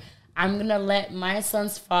 Never. I'm going to let my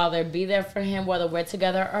son's father be there for him, whether we're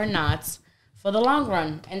together or not, for the long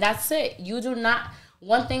run. And that's it. You do not.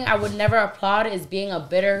 One thing I would never applaud is being a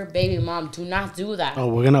bitter baby mom. Do not do that. Oh,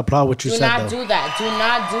 we're going to applaud what you said, Do not do that. Do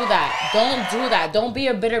not do that. Don't do that. Don't be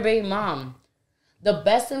a bitter baby mom. The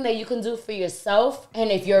best thing that you can do for yourself,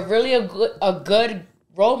 and if you're really a good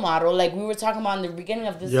role model, like we were talking about in the beginning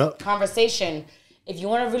of this conversation, if you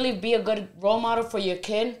want to really be a good role model for your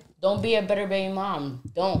kid, don't be a bitter baby mom.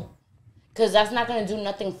 Don't. Because that's not going to do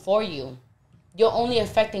nothing for you. You're only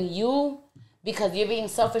affecting you because you're being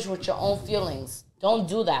selfish with your own feelings. Don't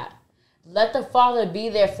do that. Let the father be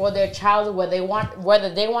there for their child whether they want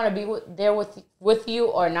to be there with you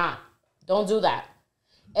or not. Don't do that.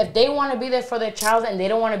 If they want to be there for their child and they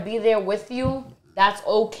don't want to be there with you, that's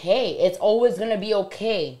okay. It's always going to be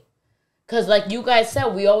okay. Because like you guys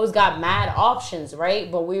said, we always got mad options,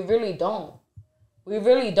 right? But we really don't. We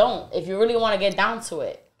really don't. If you really want to get down to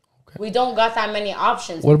it. Okay. We don't got that many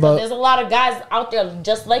options. There's a lot of guys out there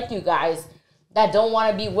just like you guys that don't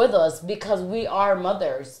want to be with us because we are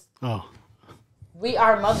mothers. Oh. We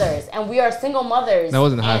are mothers, and we are single mothers. That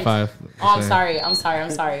wasn't a high five. Oh, I'm sorry.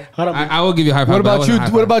 I will give you a high five. What about you?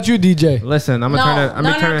 What about you, DJ? Listen, I'm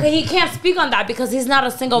gonna turn it. He can't speak on that because he's not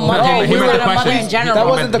a single mother. He's not a mother in general. That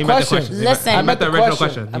wasn't the question. Listen, I meant the original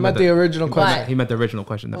question. I meant the original question. He meant the original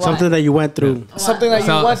question. Something that you went through. Something that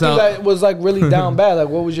you went through that was like really down bad. Like,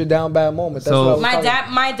 what was your down bad moment? That's what my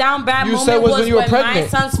down bad moment was when my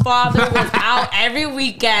son's father was out every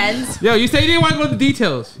weekend. Yo, you say you didn't want to go into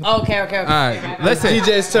details. Okay. All right, listen.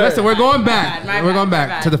 DJ's turn. Listen, we're going back. We're going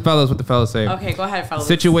back to the fellas. What the fellas say. Okay, go ahead, fellas.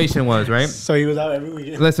 Situation was right. So he was out every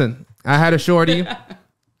weekend. Listen, I had a shorty.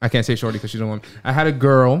 I can't say shorty because she's a woman. I had a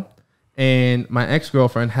girl, and my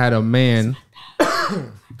ex-girlfriend had a man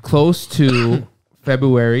close to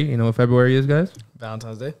February. You know what February is, guys?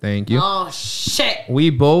 Valentine's Day. Thank you. Oh shit. We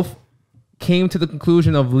both came to the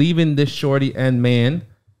conclusion of leaving this shorty and man.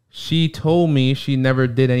 She told me she never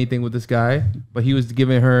did anything with this guy, but he was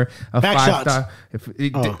giving her a Back 5-star.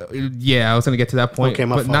 Yeah, I was gonna get to that point, okay,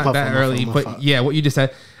 but not that early. But yeah, what you just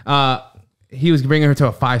said. He was bringing her to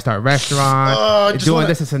a 5-star restaurant, doing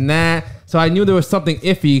this and that. So I knew there was something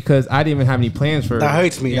iffy because I didn't even have any plans for. That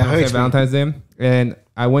hurts me. That hurts me. Valentine's Day, and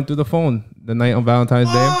I went through the phone the night on Valentine's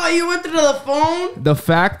Day. Oh, you went through the phone? The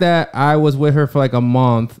fact that I was with her for like a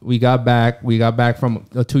month, we got back from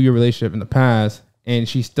a 2-year relationship in the past. And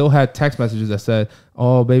she still had text messages that said,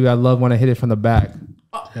 "Oh, baby, I love when I hit it from the back."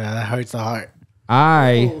 Yeah, that hurts the heart.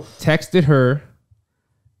 I texted her,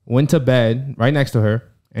 went to bed right next to her,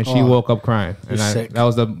 and she woke up crying. And that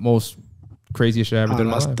was the most craziest shit I ever did in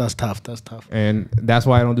my life. That's tough. That's tough. And that's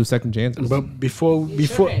why I don't do second chances. But before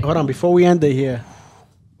we end it here,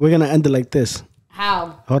 we're gonna end it like this.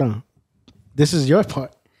 How? Hold on. This is your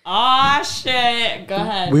part. Oh shit! Go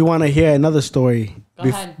ahead. We want to hear another story. Go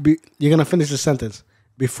ahead. You're gonna finish the sentence.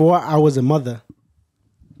 Before I was a mother.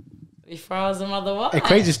 Before I was a mother, what? A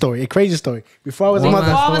crazy story. Before I was a mother.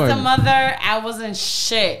 Before I was a mother, I wasn't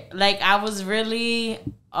shit. Like I was really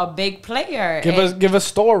a big player. Give a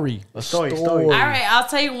story. A story. All right, I'll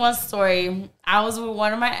tell you one story. I was with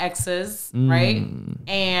one of my exes, right?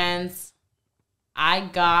 And I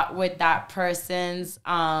got with that person's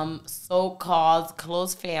so-called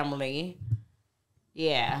close family.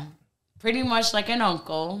 Yeah. Pretty much like an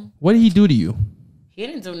uncle. What did he do to you? He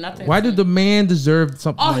didn't do nothing. Why did the man deserve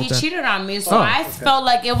something like that? He cheated on me. So I felt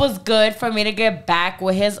like it was good for me to get back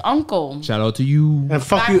with his uncle. Shout out to you. And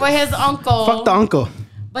fuck back you. with his uncle. Fuck the uncle.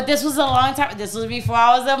 But this was a long time. This was before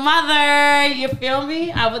I was a mother. You feel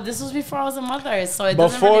me? This was before I was a mother. So it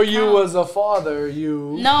doesn't before really you count. was a father,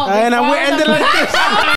 you. No. And we ended like this.